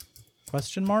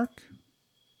 Question mark?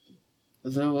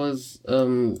 There was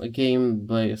a game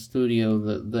by a studio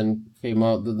that then came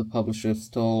out that the publisher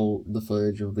stole the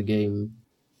footage of the game,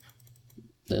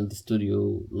 and the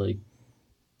studio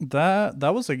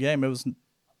that was a game. It was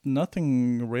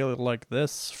nothing really like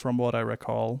this, from what I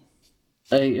recall.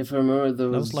 if I remember, that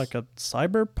was like a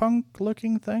cyberpunk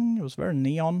looking thing. It was very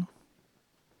neon.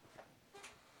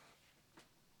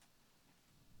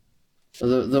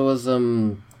 There was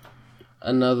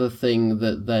another thing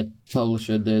that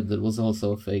publisher did that was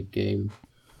also a fake game.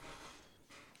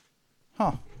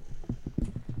 Huh.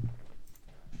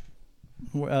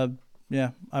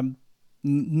 Yeah, I'm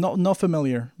not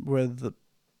familiar with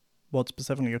what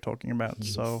specifically you're talking about,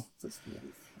 so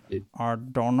I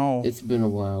don't know. It's been a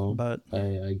while, but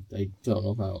I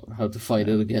don't know how to find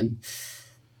it again.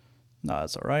 No,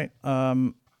 that's all right.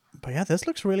 But yeah, this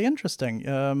looks really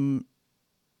interesting.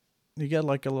 You get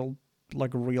like a little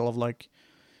like a reel of like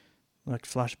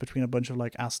flash between a bunch of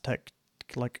like Aztec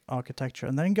like architecture,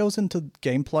 and then it goes into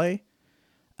gameplay,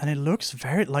 and it looks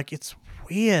very like it's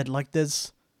weird. Like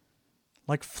there's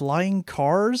like flying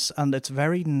cars, and it's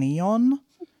very neon,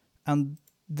 and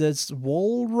there's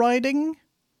wall riding.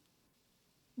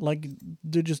 Like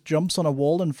dude just jumps on a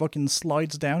wall and fucking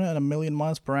slides down it at 1,000,000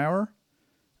 miles per hour,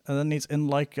 and then he's in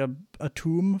like a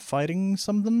tomb fighting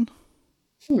something.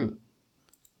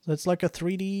 So it's like a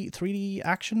 3D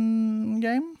action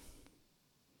game.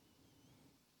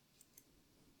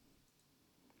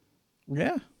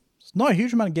 Yeah, it's not a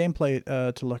huge amount of gameplay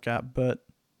to look at, but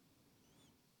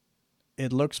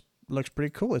it looks pretty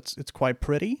cool. It's quite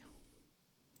pretty.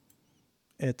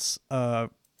 It's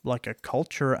like a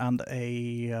culture and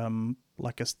a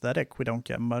like aesthetic we don't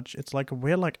get much. It's like a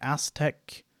weird like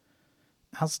Aztec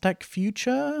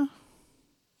future.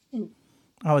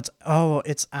 Oh,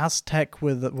 it's Aztec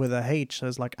with a H.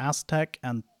 There's like Aztec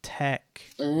and tech.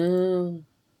 Oh,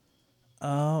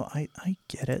 I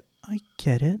get it.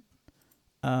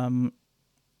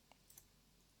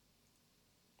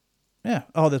 Yeah.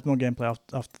 Oh, there's more gameplay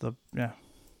after the yeah.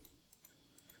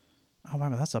 Oh wow,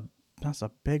 that's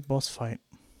a big boss fight.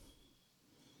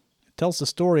 It tells the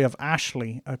story of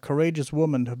Ashley, a courageous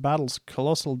woman who battles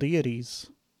colossal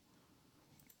deities.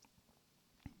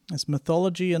 It's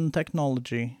mythology and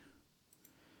technology.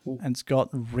 And it's got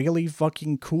really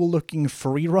fucking cool looking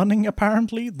free running,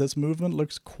 apparently. This movement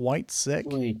looks quite sick.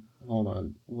 Wait, hold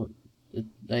on. What?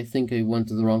 I think I went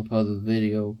to the wrong part of the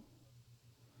video.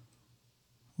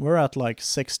 We're at like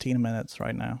 16 minutes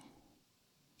right now.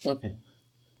 Okay.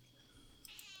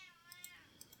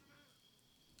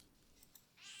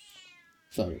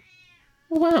 Sorry.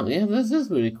 Wow, yeah, this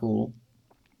is really cool.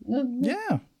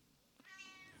 Yeah.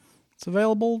 It's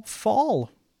available fall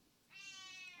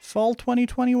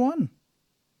 2021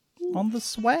 on the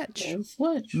Switch.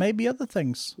 Switch. Maybe other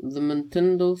things. The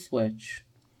Nintendo Switch.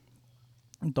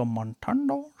 The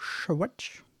Nintendo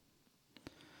Switch.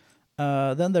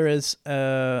 Then there is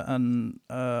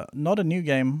not a new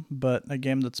game, but a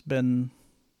game that's been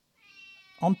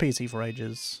on PC for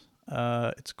ages.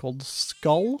 It's called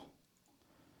Skull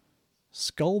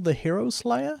the Hero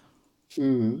Slayer.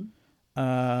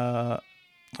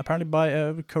 Apparently by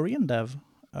a Korean dev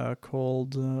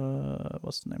called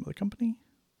what's the name of the company?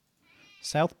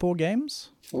 Southpaw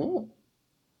Games. Oh.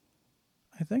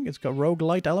 I think it's got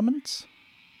roguelite elements.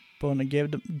 Born a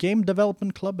game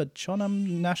development club at Cheonam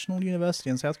National University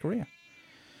in South Korea.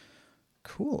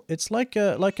 Cool. It's like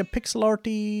a pixel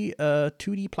arty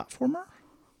 2D platformer.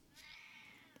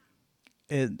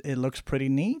 It looks pretty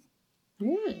neat.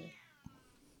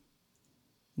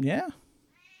 Yeah.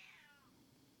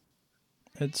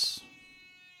 It's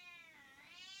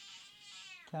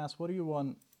Cass, what do you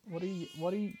want? Do you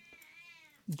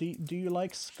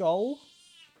like Skull?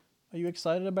 Are you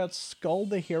excited about Skull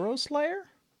the Hero Slayer?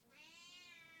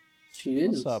 She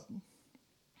is. What's up?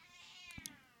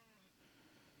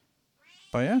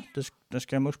 But yeah, this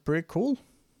game looks pretty cool.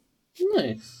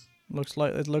 Nice. Looks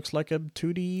like a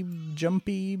 2D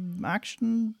jumpy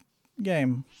action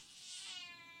game.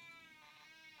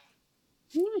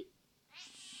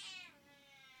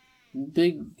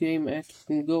 Big game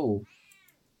action go.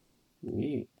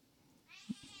 Yeah.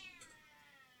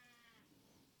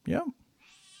 Yeah.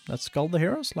 That's Skull the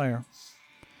Hero Slayer.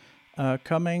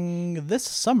 Coming this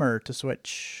summer to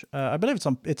Switch. I believe it's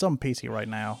on PC right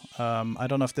now. I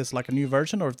don't know if this is like a new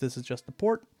version or if this is just the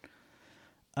port.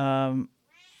 But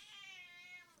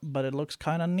it looks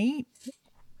kind of neat.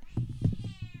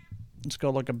 It's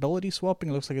got like ability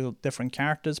swapping. It looks like different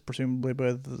characters, presumably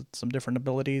with some different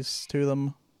abilities to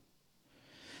them.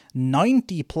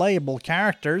 90 playable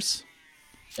characters.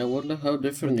 I wonder how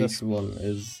different each one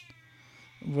is.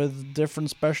 With different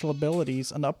special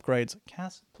abilities and upgrades.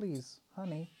 Cass, please.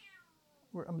 Honey,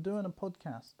 I'm doing a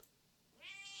podcast.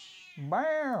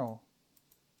 Wow.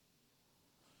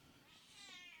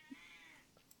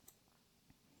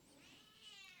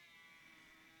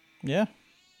 Yeah.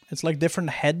 It's like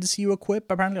different heads you equip,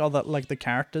 apparently, all that, like the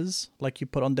characters, like you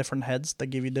put on different heads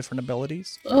that give you different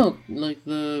abilities. Oh, like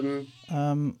the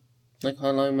like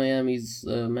Hotline Miami's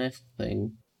mask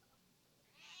thing.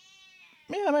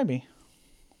 Yeah, maybe.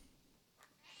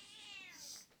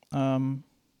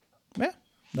 Yeah,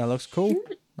 that looks cool.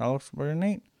 That looks very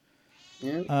neat.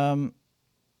 Yeah.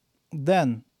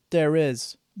 Then there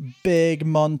is big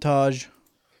montage.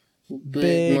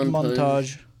 Big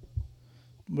montage.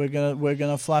 We're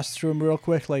gonna flash through them real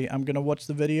quickly. I'm gonna watch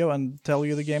the video and tell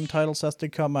you the game titles as they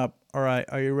come up. All right,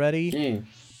 are you ready? Yeah.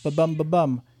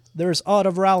 Ba-bum. There's Art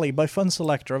of Rally by Fun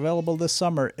Selector, available this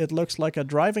summer. It looks like a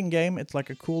driving game. It's like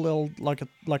a cool little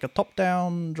like a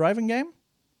top-down driving game.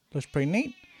 Looks pretty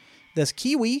neat. There's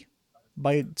Kiwi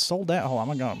by Sold Out. Oh,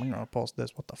 I'm gonna pause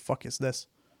this. What the fuck is this?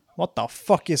 What the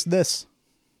fuck is this?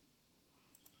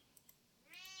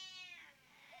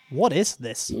 What is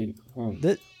this?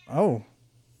 Oh.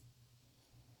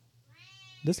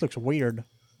 This looks weird.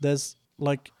 There's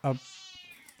like a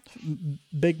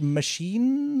big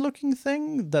machine-looking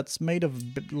thing that's made of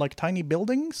like tiny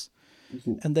buildings.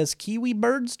 And there's kiwi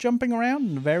birds jumping around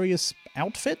in various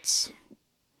outfits.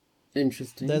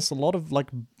 Interesting. There's a lot of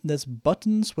there's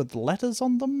buttons with letters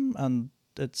on them, and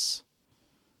it's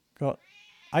got...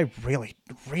 I really,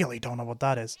 really don't know what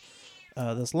that is.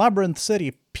 There's Labyrinth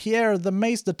City, Pierre the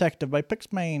Maze Detective by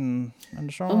Pixmane,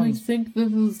 and so on. Oh, I think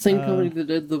this is the same company that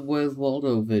did the Where's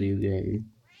Waldo video game.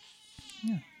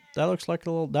 Yeah, that looks like a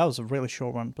little... That was a really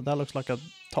short one, but that looks like a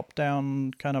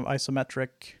top-down kind of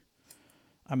isometric,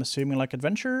 I'm assuming like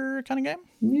adventure kind of game.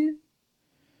 Yeah.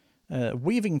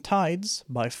 Weaving Tides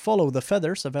by Follow the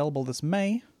Feathers, available this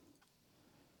May.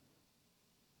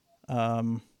 I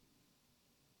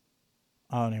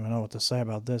don't even know what to say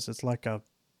about this. It's like a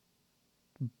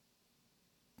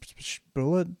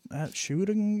bullet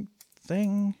shooting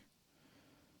thing.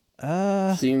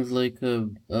 Seems like a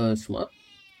shmup.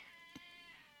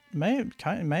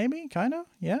 Maybe, kind of,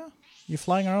 yeah. You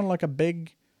flying around like a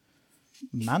big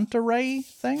manta ray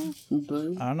thing?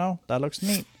 I don't know. That looks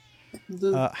neat.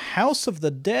 House of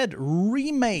the Dead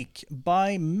remake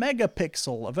by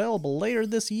Megapixel, available later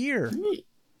this year.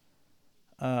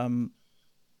 Yeah,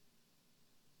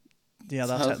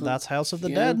 that's House of the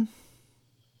Dead.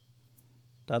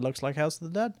 That looks like House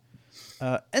of the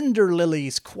Dead. Ender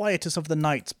Lilies, Quietus of the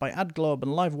Nights by AdGlobe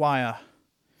and Livewire.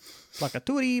 It's like a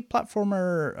 2D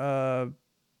platformer,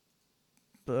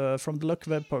 from the look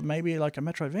of it, but maybe like a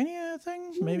Metroidvania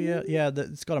thing? Maybe,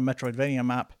 it's got a Metroidvania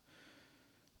map.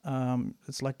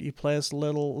 It's like you play as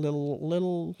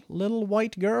little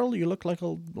white girl. You look like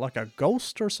a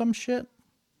ghost or some shit.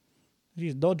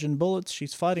 She's dodging bullets.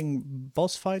 She's fighting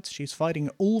boss fights. She's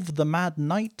fighting Ulv the Mad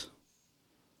Knight.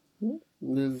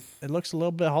 It looks a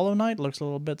little bit Hollow Knight. Looks a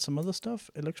little bit some other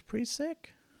stuff. It looks pretty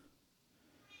sick.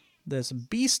 There's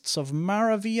Beasts of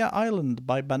Maravilla Island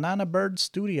by Banana Bird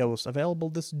Studios, available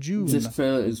this June. This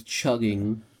trailer is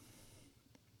chugging.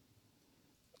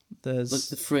 Look,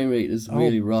 the frame rate is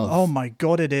really rough. Oh my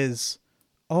god, it is.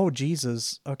 Oh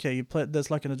Jesus. Okay, you play.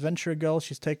 There's like an adventure girl.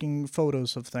 She's taking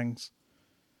photos of things.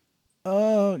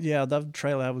 Oh yeah, that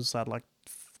trailer was at like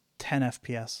 10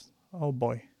 FPS. Oh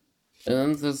boy. And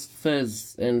then there's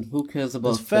Fez, and who cares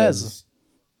about Fez?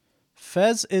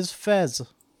 Fez is Fez.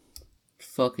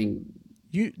 Fucking.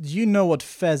 You know what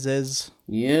Fez is.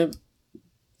 Yep.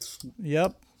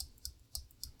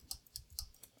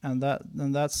 And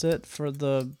that's it for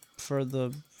the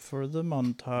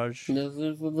montage. That's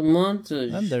it for the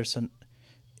montage. Then there's an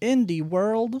Indie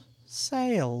World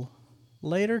sale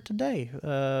later today,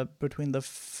 between the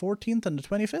 14th and the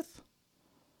 25th.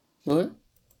 What?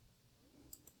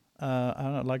 I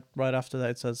don't know, like right after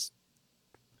that it says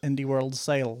Indie World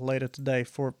sale later today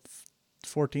for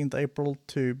 14th April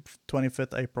to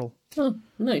 25th April. Oh,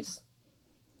 nice.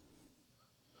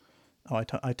 Oh,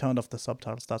 I turned off the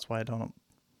subtitles, that's why I don't know.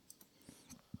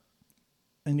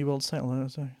 Indie World sale,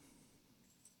 sorry.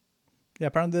 Yeah,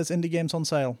 apparently there's indie games on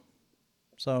sale.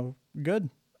 So,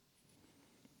 good.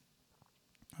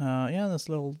 Yeah, this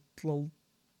little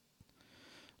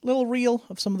reel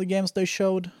of some of the games they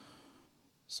showed.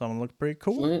 Some of them look pretty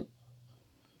cool.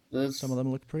 Some of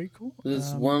them look pretty cool.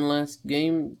 There's one last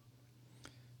game.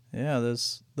 Yeah,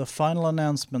 there's the final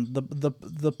announcement,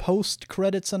 the post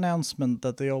credits announcement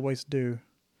that they always do.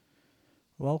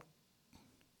 Well,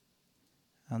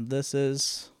 and this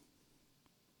is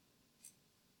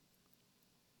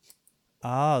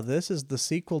this is the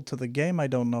sequel to the game. I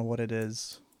don't know what it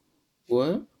is.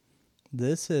 What?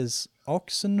 This is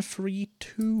Oxenfree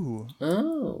 2.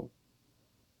 Oh.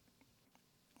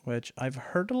 Which I've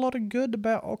heard a lot of good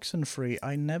about Oxenfree.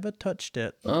 I never touched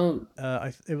it. Oh.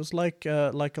 It was like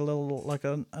a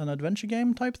little an adventure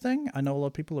game type thing. I know a lot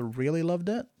of people really loved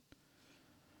it.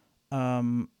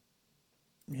 Yeah,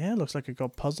 it looks like it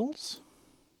got puzzles.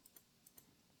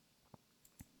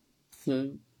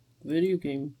 The video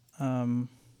game.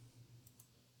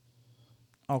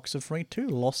 Oxenfree 2,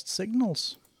 Lost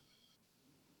Signals.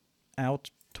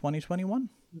 Out 2021.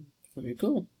 Very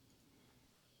cool.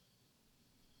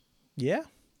 Yeah.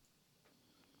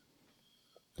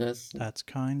 That's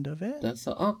kind of it. That's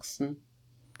the Oxen.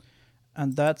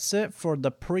 And that's it for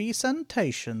the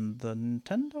presentation, the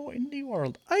Nintendo Indie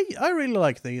World. I really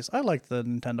like these. I like the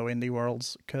Nintendo Indie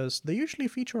Worlds because they usually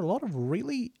feature a lot of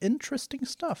really interesting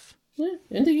stuff. Yeah,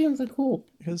 indie games are cool.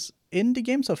 Because indie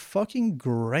games are fucking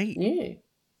great. Yeah.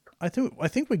 I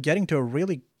think we're getting to a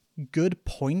really good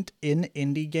point in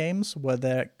indie games where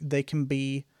they can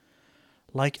be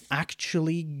like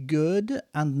actually good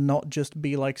and not just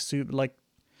be like super like.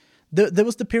 There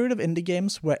was the period of indie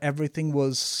games where everything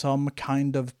was some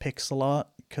kind of pixel art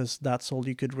because that's all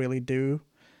you could really do.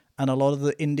 And a lot of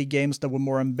the indie games that were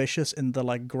more ambitious in the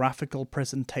like graphical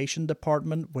presentation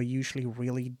department were usually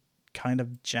really kind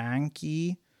of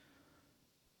janky.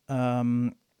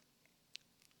 And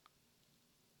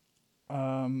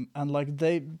like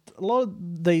a lot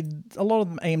of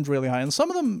them aimed really high, and some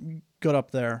of them got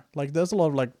up there. Like there's a lot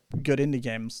of like good indie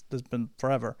games. There's been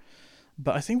forever.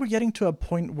 But I think we're getting to a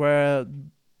point where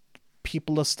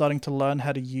people are starting to learn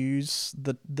how to use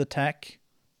the tech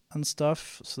and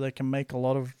stuff so they can make a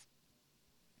lot of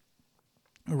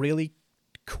really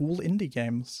cool indie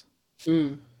games.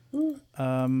 Because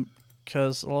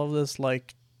a lot of this,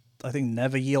 like, I think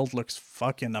Never Yield looks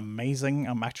fucking amazing.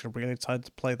 I'm actually really excited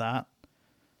to play that.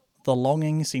 The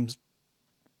Longing seems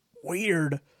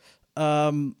weird,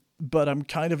 but I'm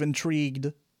kind of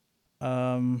intrigued.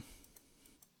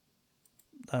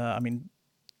 I mean,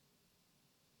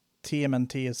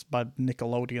 TMNT is by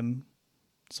Nickelodeon,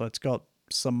 so it's got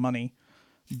some money,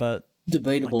 but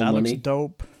debatable like, that money. Looks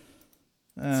dope.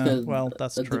 Well,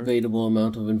 that's a true. Debatable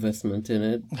amount of investment in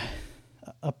it.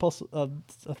 A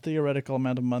theoretical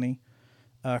amount of money.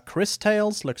 Chris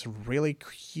Tales looks really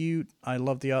cute. I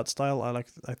love the art style. I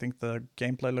think the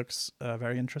gameplay looks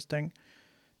very interesting.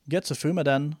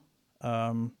 Getsufumaden,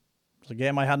 it's a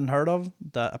game I hadn't heard of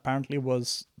that apparently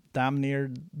was damn near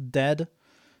dead,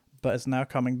 but is now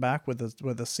coming back with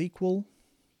a sequel.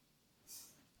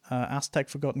 Aztec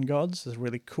Forgotten Gods is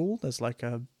really cool. There's like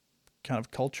a kind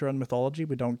of culture and mythology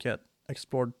we don't get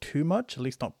explored too much, at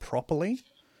least not properly.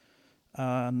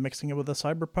 And mixing it with a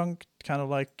cyberpunk kind of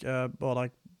like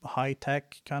high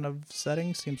tech kind of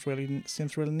setting seems really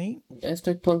neat.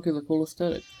 Aztec punk is a cool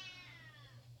aesthetic.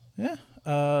 Yeah.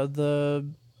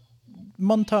 The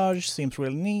montage seems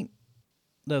really neat.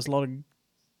 There's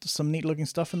some neat looking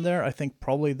stuff in there. I think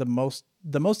probably the most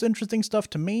interesting stuff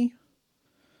to me.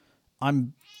 I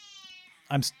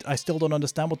still don't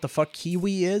understand what the fuck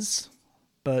Kiwi is,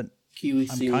 but Kiwi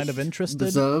I'm kind of interested.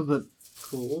 Bizarre, but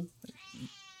cool.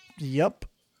 Yep.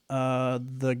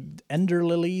 The Ender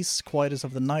Lilies, Quietus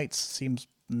of the Nights seems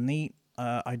neat.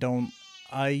 I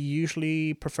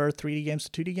usually prefer 3D games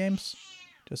to 2D games,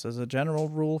 just as a general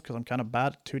rule, because I'm kind of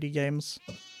bad at 2D games.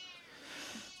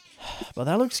 But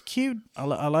that looks cute. I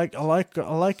like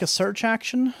a search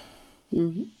action.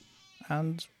 Mm-hmm.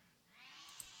 And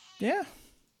yeah,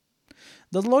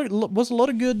 there's was a lot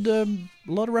of good, a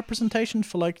lot of representation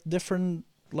for like different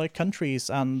like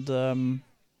countries and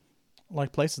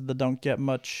like places that don't get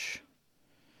much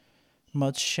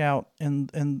shout in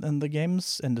the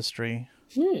games industry.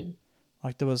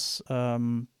 Like there was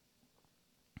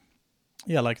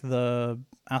like the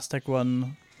Aztec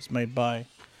one was made by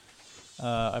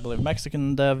I believe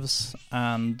Mexican devs,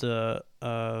 and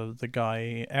the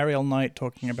guy Ariel Knight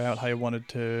talking about how he wanted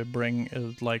to bring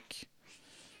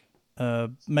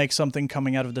make something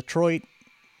coming out of Detroit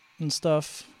and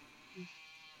stuff.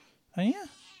 And yeah,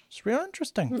 it's real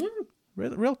interesting.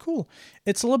 Real cool.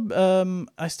 It's a little.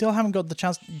 I still haven't got the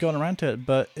chance going around to it,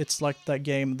 but it's like that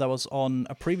game that was on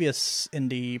a previous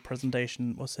indie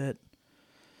presentation. Was it?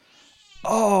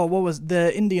 Oh, what was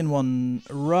the Indian one?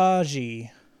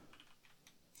 Raji.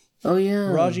 Oh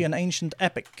yeah, Raji, an Ancient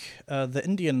Epic, the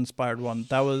Indian-inspired one.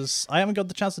 That was. I haven't got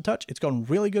the chance to touch. It's gotten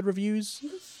really good reviews.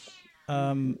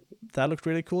 That looked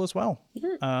really cool as well.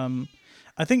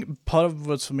 I think part of it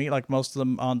was for me, like most of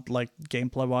them aren't like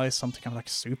gameplay wise something I'm like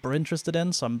super interested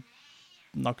in, so I'm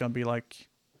not gonna be like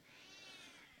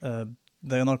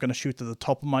they're not gonna shoot to the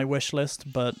top of my wish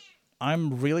list, but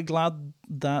I'm really glad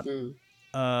that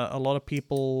a lot of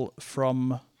people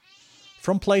from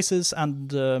places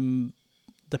and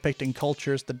depicting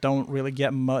cultures that don't really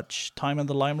get much time in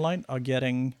the limelight are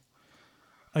getting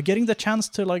the chance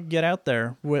to like get out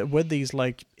there with these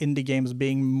like indie games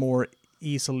being more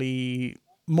easy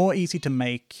to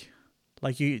make.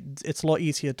 Like it's a lot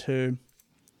easier to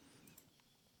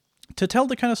tell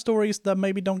the kind of stories that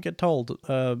maybe don't get told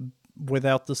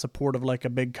without the support of like a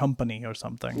big company or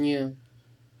something. Yeah.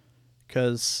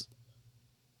 Because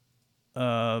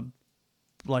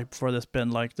like before there's been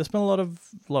a lot of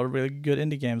really good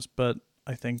indie games, but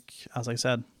I think, as I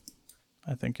said,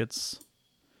 I think it's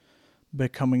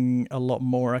becoming a lot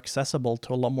more accessible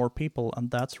to a lot more people, and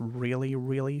that's really,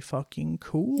 really fucking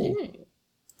cool.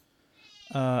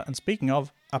 Yeah. And speaking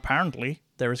of, apparently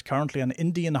there is currently an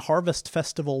Indian Harvest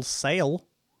Festival sale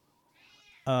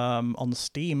on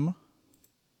Steam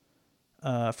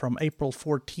from April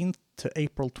 14th to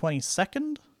April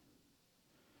 22nd.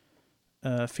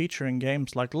 Featuring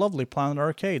games like Lovely Planet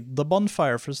Arcade, The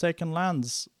Bonfire, Forsaken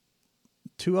Lands,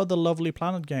 2 other Lovely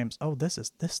Planet games. Oh, this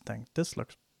thing. This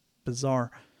looks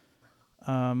bizarre.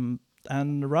 And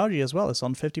Raji as well is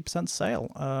on 50%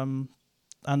 sale.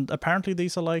 And apparently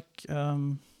these are like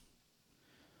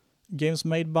games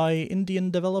made by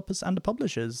Indian developers and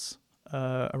publishers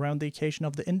around the occasion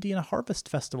of the Indian Harvest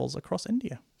Festivals across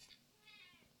India.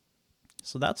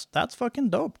 So that's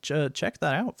fucking dope. Check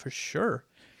that out for sure.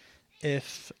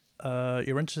 If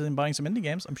you're interested in buying some indie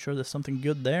games, I'm sure there's something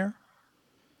good there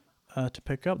to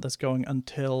pick up. That's going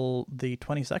until the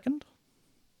 22nd.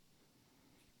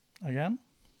 Again.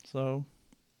 So,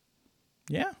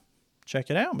 yeah. Check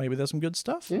it out. Maybe there's some good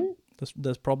stuff. Yeah.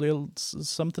 There's probably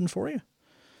something for you.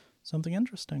 Something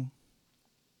interesting.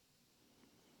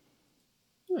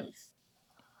 Nice.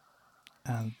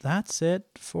 And that's it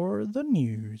for the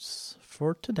news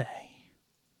for today.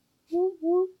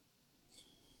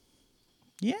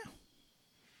 Yeah.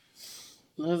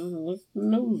 That's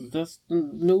the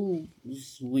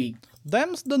news week.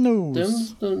 Them's the news.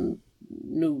 Them's the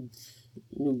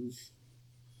news.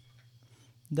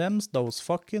 Them's those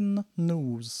fucking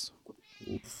news.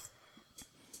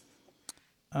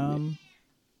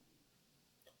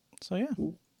 So yeah.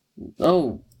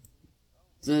 Oh,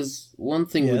 there's one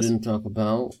thing we didn't talk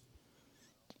about.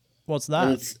 What's that?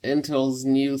 And it's Intel's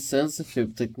new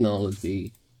censorship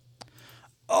technology.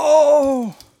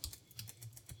 Oh!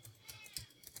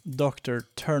 Doctor,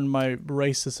 turn my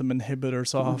racism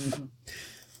inhibitors off.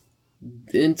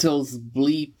 Intel's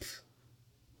bleep.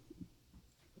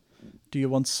 Do you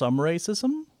want some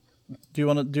racism? Do you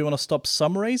want to stop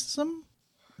some racism?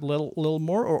 Little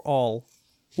more or all?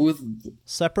 With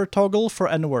separate toggle for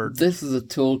N-word. This is a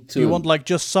tool to. Do you want like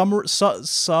just some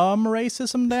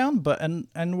racism down, but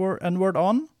N-word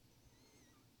on?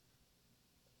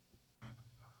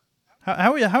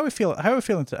 How are we feeling? How are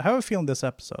we feeling this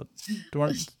episode? Do you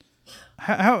want?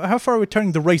 How far are we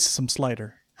turning the racism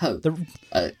slider?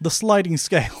 The sliding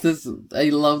scale. I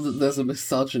love that there's a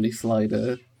misogyny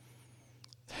slider.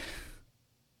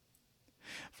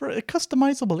 For a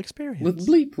customizable experience. With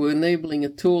Bleep, we're enabling a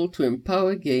tool to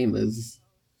empower gamers.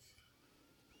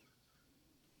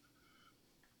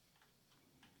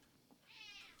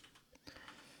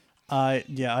 I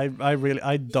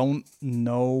don't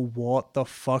know what the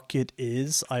fuck it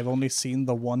is. I've only seen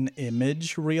the one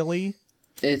image, really.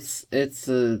 It's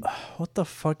a... What the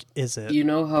fuck is it? You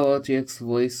know how RTX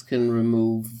Voice can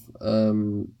remove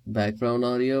background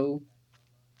audio?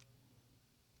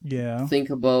 Yeah.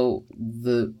 Think about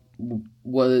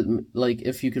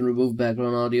if you can remove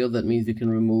background audio, that means you can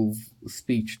remove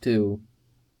speech too.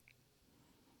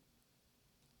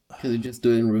 Because you're just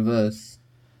doing reverse.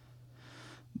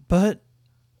 But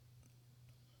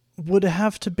would it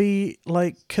have to be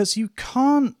like, because you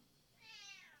can't.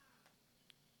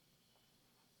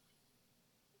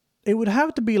 It would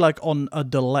have to be like on a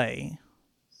delay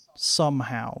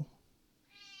somehow.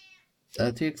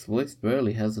 RTX Voice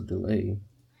barely has a delay.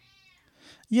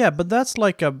 Yeah, but that's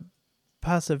like a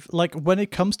passive, like when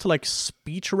it comes to like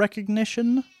speech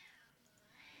recognition,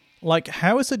 like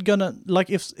how is it gonna, like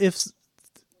if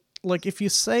you're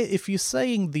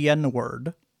saying the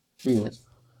N-word, yes.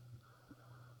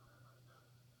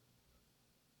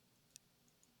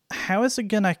 How is it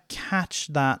gonna catch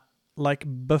that like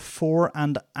before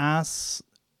and as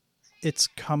it's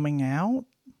coming out?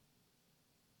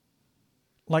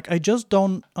 Like I just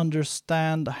don't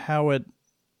understand how it.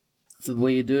 The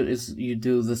way you do it is you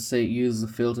use the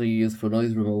filter you use for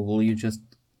noise removal. You just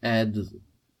add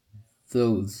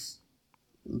those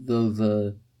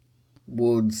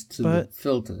words to the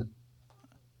filter.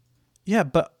 Yeah,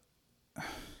 but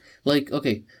Like,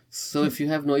 okay, so if you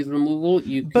have noise removal,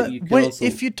 you can wait, also.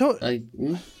 if you talk,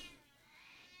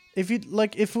 if you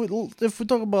like, if we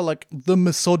talk about like the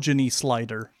misogyny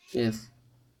slider, Yes.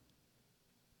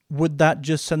 would that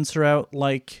just censor out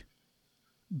like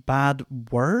bad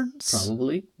words?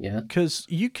 Probably, yeah. Because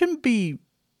you can be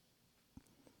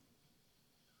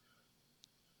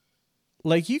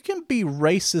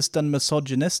racist and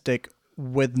misogynistic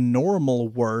with normal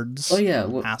words. Oh yeah,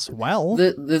 well, as well.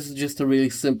 This is just a really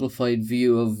simplified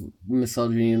view of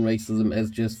misogyny and racism as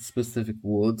just specific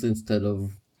words instead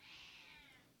of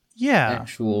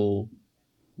actual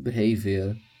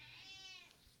behavior.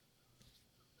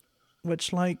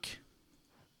 Which, like,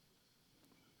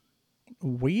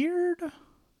 weird?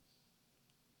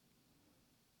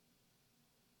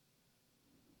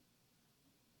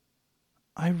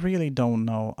 I really don't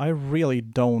know. I really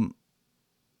don't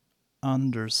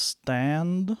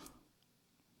understand.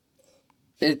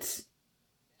 It's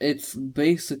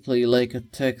basically like a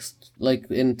text, like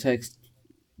in text,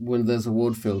 when there's a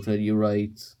word filter, you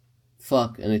write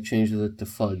fuck and it changes it to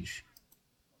fudge.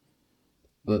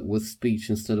 But with speech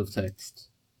instead of text.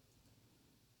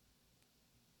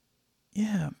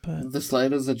 Yeah, but... The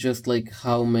sliders are just like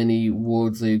how many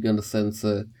words are you gonna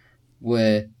censor,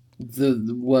 where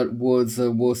what words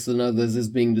are worse than others is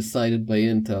being decided by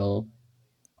Intel.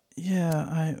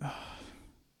 Yeah,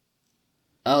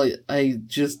 I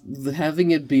just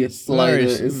having it be a slider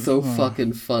is so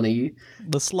fucking funny.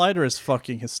 The slider is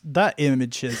fucking that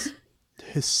image is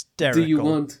hysterical. Do you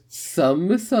want some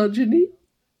misogyny?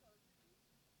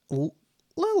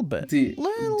 Little bit. Do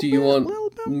you want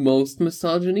most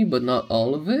misogyny, but not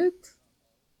all of it?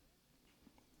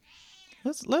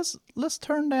 Let's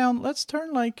turn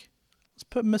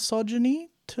put misogyny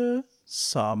to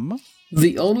some.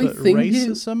 The only thing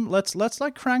racism, here, let's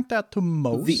like crank that to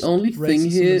most. The only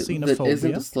thing here that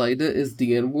isn't a slider is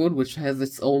the N-word, which has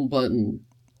its own button.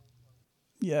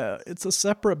 Yeah, it's a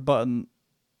separate button.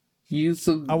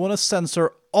 I want to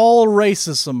censor all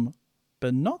racism,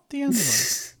 but not the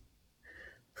N-word.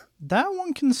 That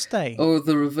one can stay. Or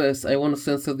the reverse. I want to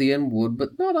censor the N-word,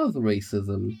 but not other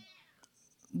racism.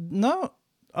 No,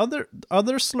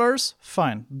 other slurs,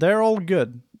 fine. They're all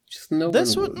good. Just no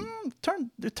this one,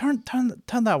 turn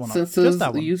that one off. Just that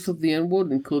the one. Use of the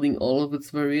N-word, including all of its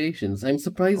variations. I'm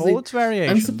surprised its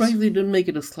variations. I'm surprised they didn't make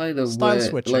it a slider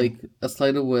switching. like a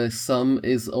slider where some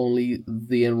is only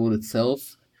the N-word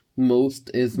itself, most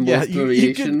is most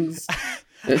variations.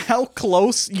 How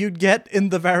close you'd get in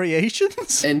the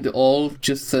variations? And all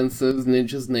just censors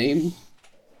Ninja's name.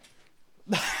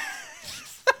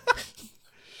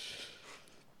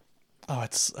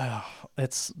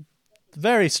 It's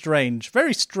very strange,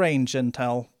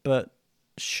 Intel, but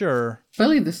sure.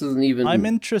 Really, this isn't even... I'm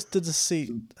interested to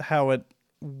see how it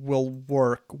will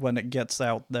work when it gets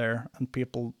out there and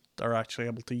people are actually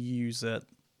able to use it.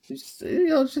 Just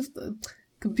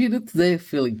computer today, I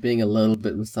feel like being a little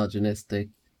bit misogynistic.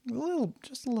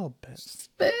 Just a little bit. Just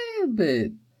a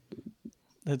bit.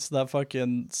 It's that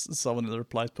fucking someone in the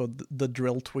replies put the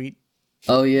drill tweet.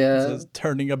 Oh yeah. It says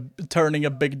turning a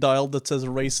big dial that says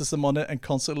racism on it and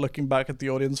constantly looking back at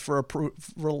the audience for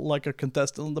like a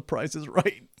contestant on The Price is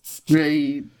Right.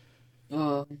 Great.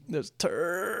 Just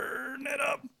turn it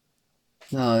up.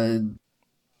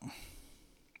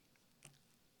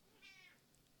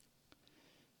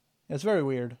 It's very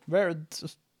weird. Very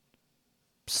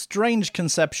strange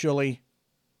conceptually.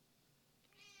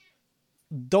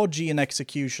 Dodgy in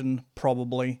execution,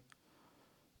 probably.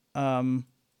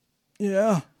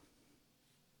 Yeah.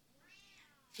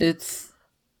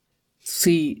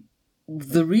 See,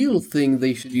 the real thing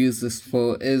they should use this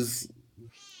for is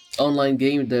online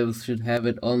game devs should have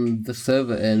it on the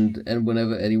server end, and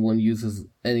whenever anyone uses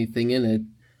anything in it,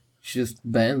 just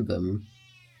ban them.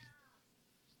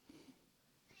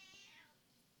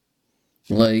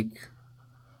 Like...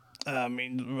 I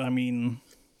mean...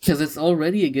 Because it's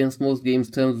already against most games'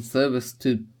 terms of service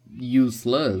to use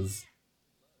slurs.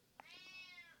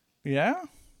 Yeah?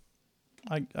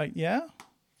 Yeah?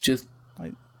 Just...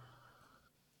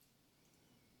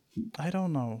 I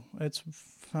don't know. It's...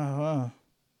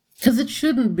 Because it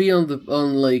shouldn't be on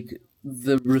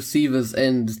the receiver's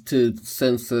end to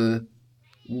censor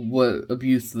what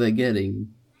abuse they're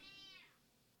getting.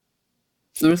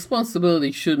 The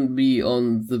responsibility shouldn't be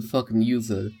on the fucking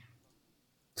user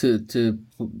to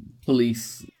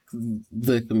police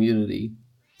the community,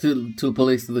 to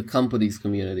police the company's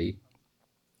community.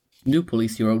 Do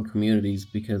police your own communities,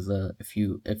 because if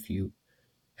you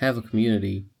have a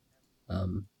community,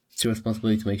 it's your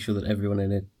responsibility to make sure that everyone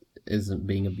in it isn't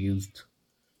being abused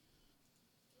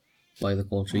by the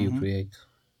culture you create.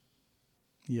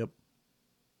 Yep.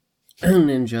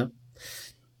 Ninja.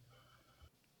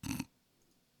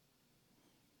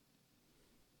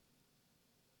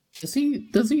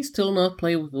 Does he still not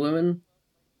play with women?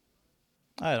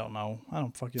 I don't know. I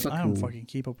don't fucking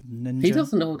keep up with Ninja. He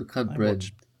doesn't know how to cut bread.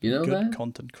 You know good that?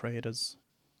 Content creators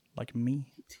like me.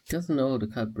 He doesn't know how to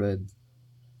cut bread.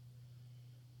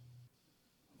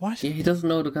 What? Yeah, he doesn't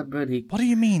know how to cut bread. What do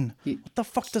you mean? What the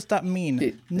fuck does that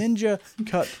mean? Ninja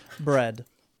cut bread.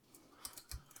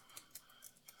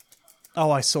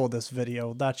 Oh, I saw this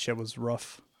video. That shit was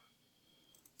rough.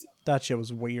 That shit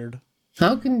was weird.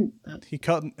 How can he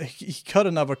cut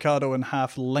an avocado in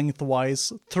half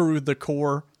lengthwise through the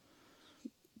core?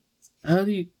 How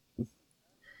do you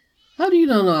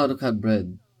not know how to cut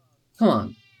bread? Come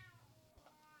on.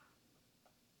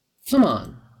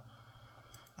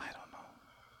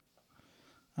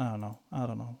 I don't know.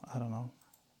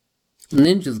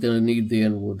 Ninja's gonna need the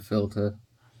N-word filter.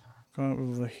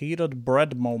 The heated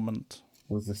bread moment.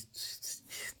 Was this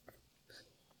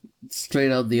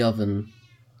straight out the oven?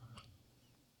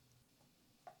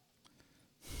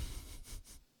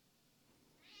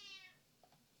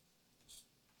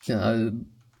 God.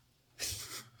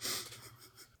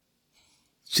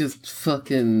 Just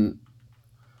fucking...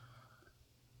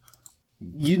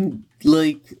 You,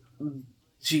 like...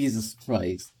 Jesus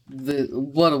Christ.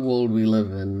 What a world we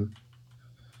live in.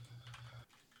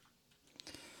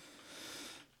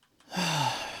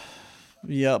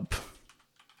 Yep.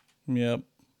 And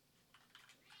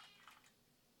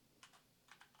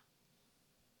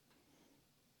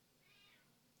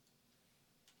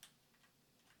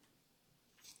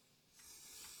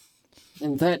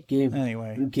that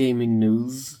gaming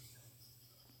news.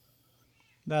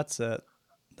 That's it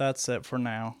for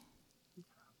now.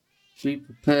 Be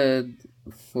prepared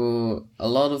for a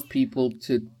lot of people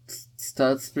to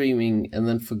start streaming and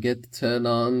then forget to turn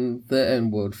on the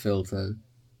N-word filter.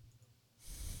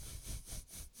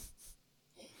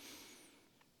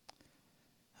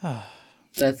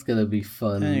 That's gonna be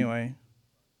fun. Anyway,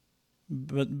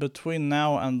 but between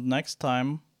now and next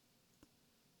time,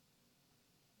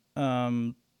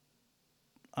 I'm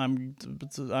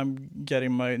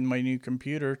getting my new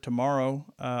computer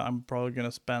tomorrow. I'm probably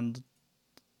gonna spend,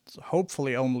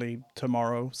 hopefully only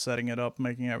tomorrow, setting it up,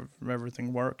 making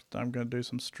everything work. I'm gonna do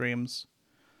some streams.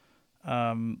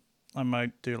 I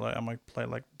might play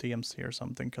like DMC or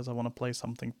something because I want to play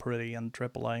something pretty in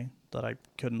AAA that I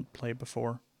couldn't play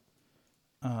before.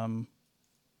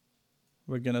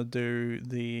 We're gonna do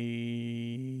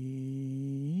the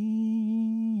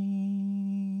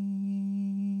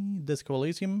Disco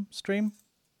Elysium stream.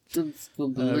 We're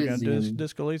gonna do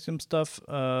Disco Elysium stuff.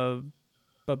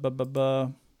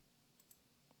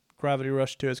 Gravity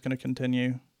Rush 2 is gonna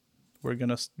continue. We're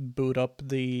gonna boot up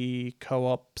the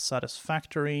co-op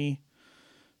Satisfactory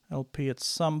LP at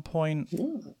some point.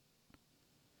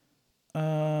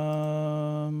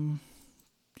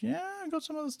 Yeah, I got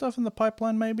some other stuff in the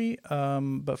pipeline maybe.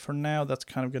 But for now, that's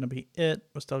kind of going to be it.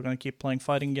 We're still going to keep playing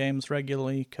fighting games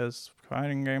regularly because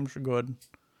fighting games are good.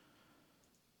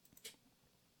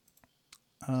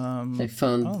 I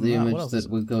found the image that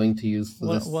we're going to use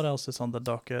for this. What else is on the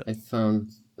docket? I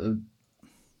found an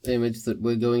image that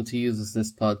we're going to use as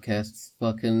this podcast's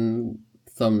fucking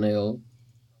thumbnail.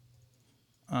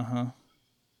 Uh-huh.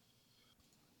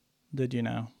 Did you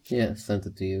now? Yeah, I sent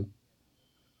it to you.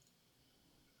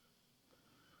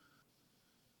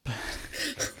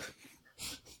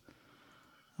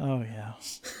 Oh, yeah.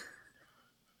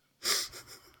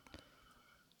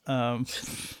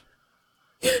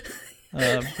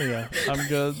 But yeah, I'm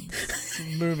good.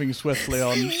 Moving swiftly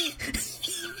on.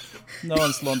 No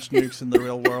one's launched nukes in the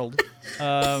real world.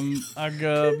 I'm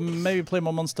gonna maybe play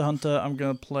more Monster Hunter. I'm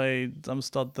gonna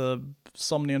start the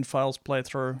Somnian Files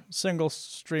playthrough. Single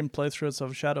stream playthroughs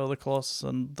of Shadow of the Colossus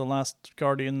and The Last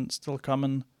Guardian still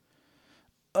coming.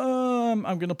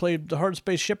 I'm gonna play the Hard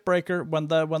Space Shipbreaker when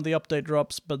the update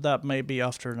drops, but that may be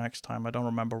after next time. I don't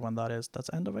remember when that is. That's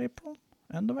end of April?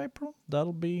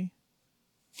 That'll be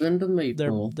end of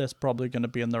April. There's probably gonna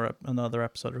be another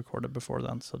episode recorded before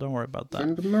then, so don't worry about that.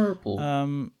 End of April.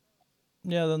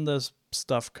 Yeah, then there's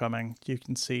stuff coming. You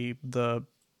can see the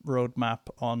roadmap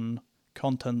on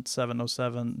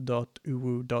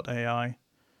content707.uwu.ai.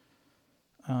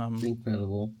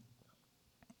 Incredible.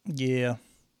 Yeah.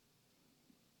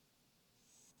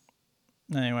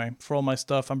 Anyway, for all my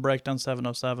stuff, I'm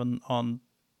Breakdown707 on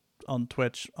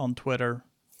Twitch, on Twitter,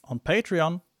 on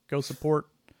Patreon. Go support.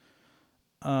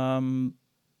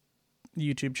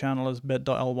 YouTube channel is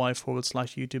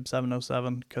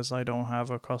bit.ly/YouTube707 because I don't have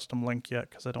a custom link yet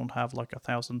because I don't have like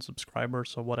 1,000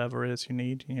 subscribers or whatever it is you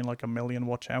need. You need like 1 million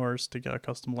watch hours to get a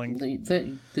custom link.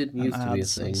 That did used to be a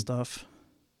thing. And stuff.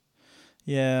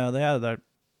 Yeah, they added that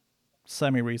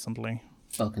semi-recently.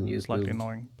 Fucking YouTube. Slightly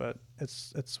annoying, but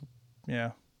it's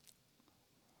yeah.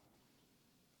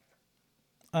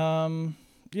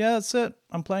 Yeah, that's it.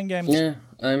 I'm playing games. Yeah,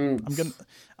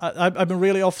 I've been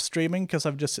really off streaming because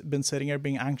I've just been sitting here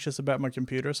being anxious about my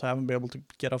computer, so I haven't been able to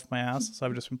get off my ass. So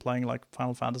I've just been playing like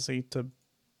Final Fantasy to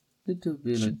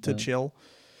chill.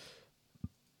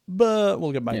 But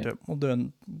we'll get back to it.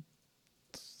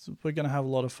 We're gonna have a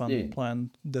lot of fun playing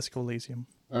Disco Elysium.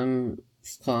 I'm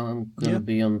gonna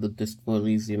be on the Disco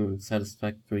Elysium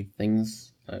Satisfactory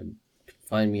things.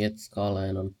 Find me at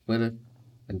Scarline on Twitter,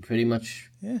 and pretty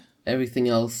much everything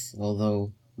else,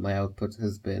 although my output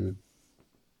has been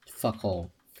fuck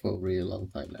all for a really long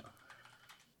time now.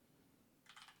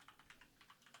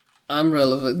 I'm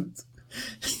relevant.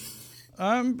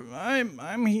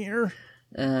 I'm here.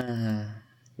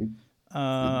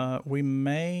 We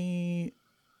may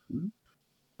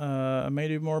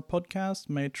do more podcasts.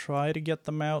 May try to get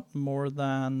them out more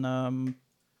than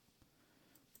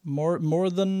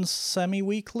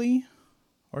semi-weekly.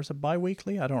 Or is it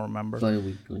bi-weekly? I don't remember.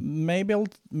 Bi-weekly. Maybe I'll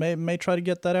may try to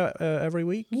get that out every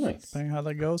week. Nice. Depending how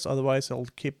that goes. Otherwise, it'll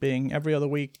keep being every other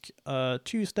week.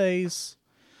 Tuesdays.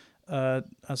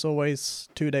 As always,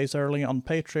 2 days early on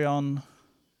Patreon.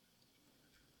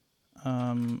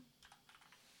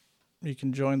 You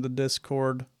can join the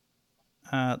Discord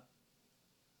at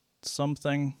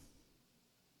something.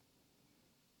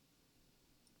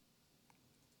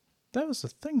 There was a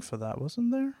thing for that,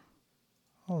 wasn't there?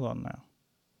 Hold on now.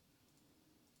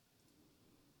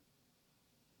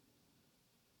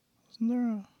 Isn't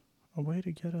there a way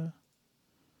to get a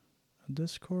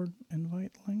Discord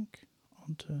invite link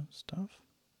onto stuff?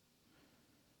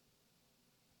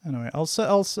 Anyway, I'll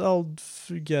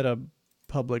get a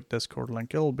public Discord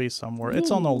link. It'll be somewhere. It's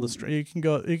on all the you can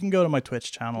go to my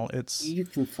Twitch channel. You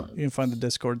can find the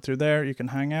Discord through there. You can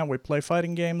hang out. We play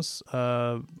fighting games.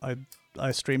 I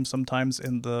stream sometimes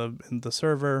in the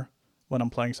server when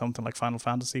I'm playing something like Final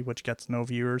Fantasy, which gets no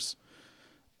viewers.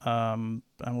 And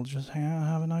we'll just hang out and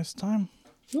have a nice time.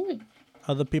 Sure.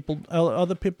 Other people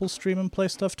stream and play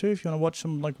stuff too. If you want to watch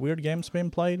some like weird games being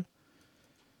played.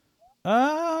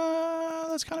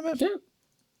 That's kind of it. Yeah.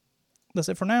 That's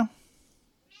it for now.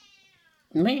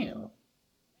 Meow.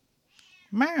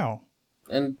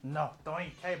 And no, don't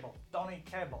eat cable. Don't eat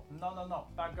cable. No.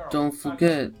 Bad girl. Don't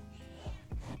forget.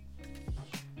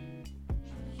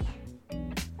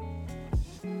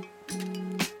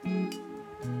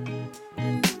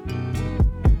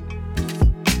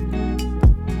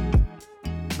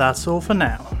 That's all for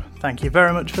now. Thank you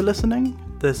very much for listening.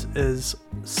 This is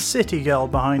City Girl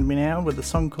behind me now with a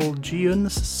song called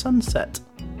Jiun's Sunset.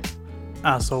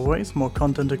 As always, more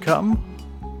content to come.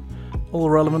 All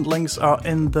relevant links are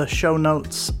in the show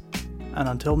notes. And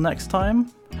until next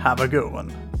time, have a good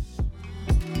one.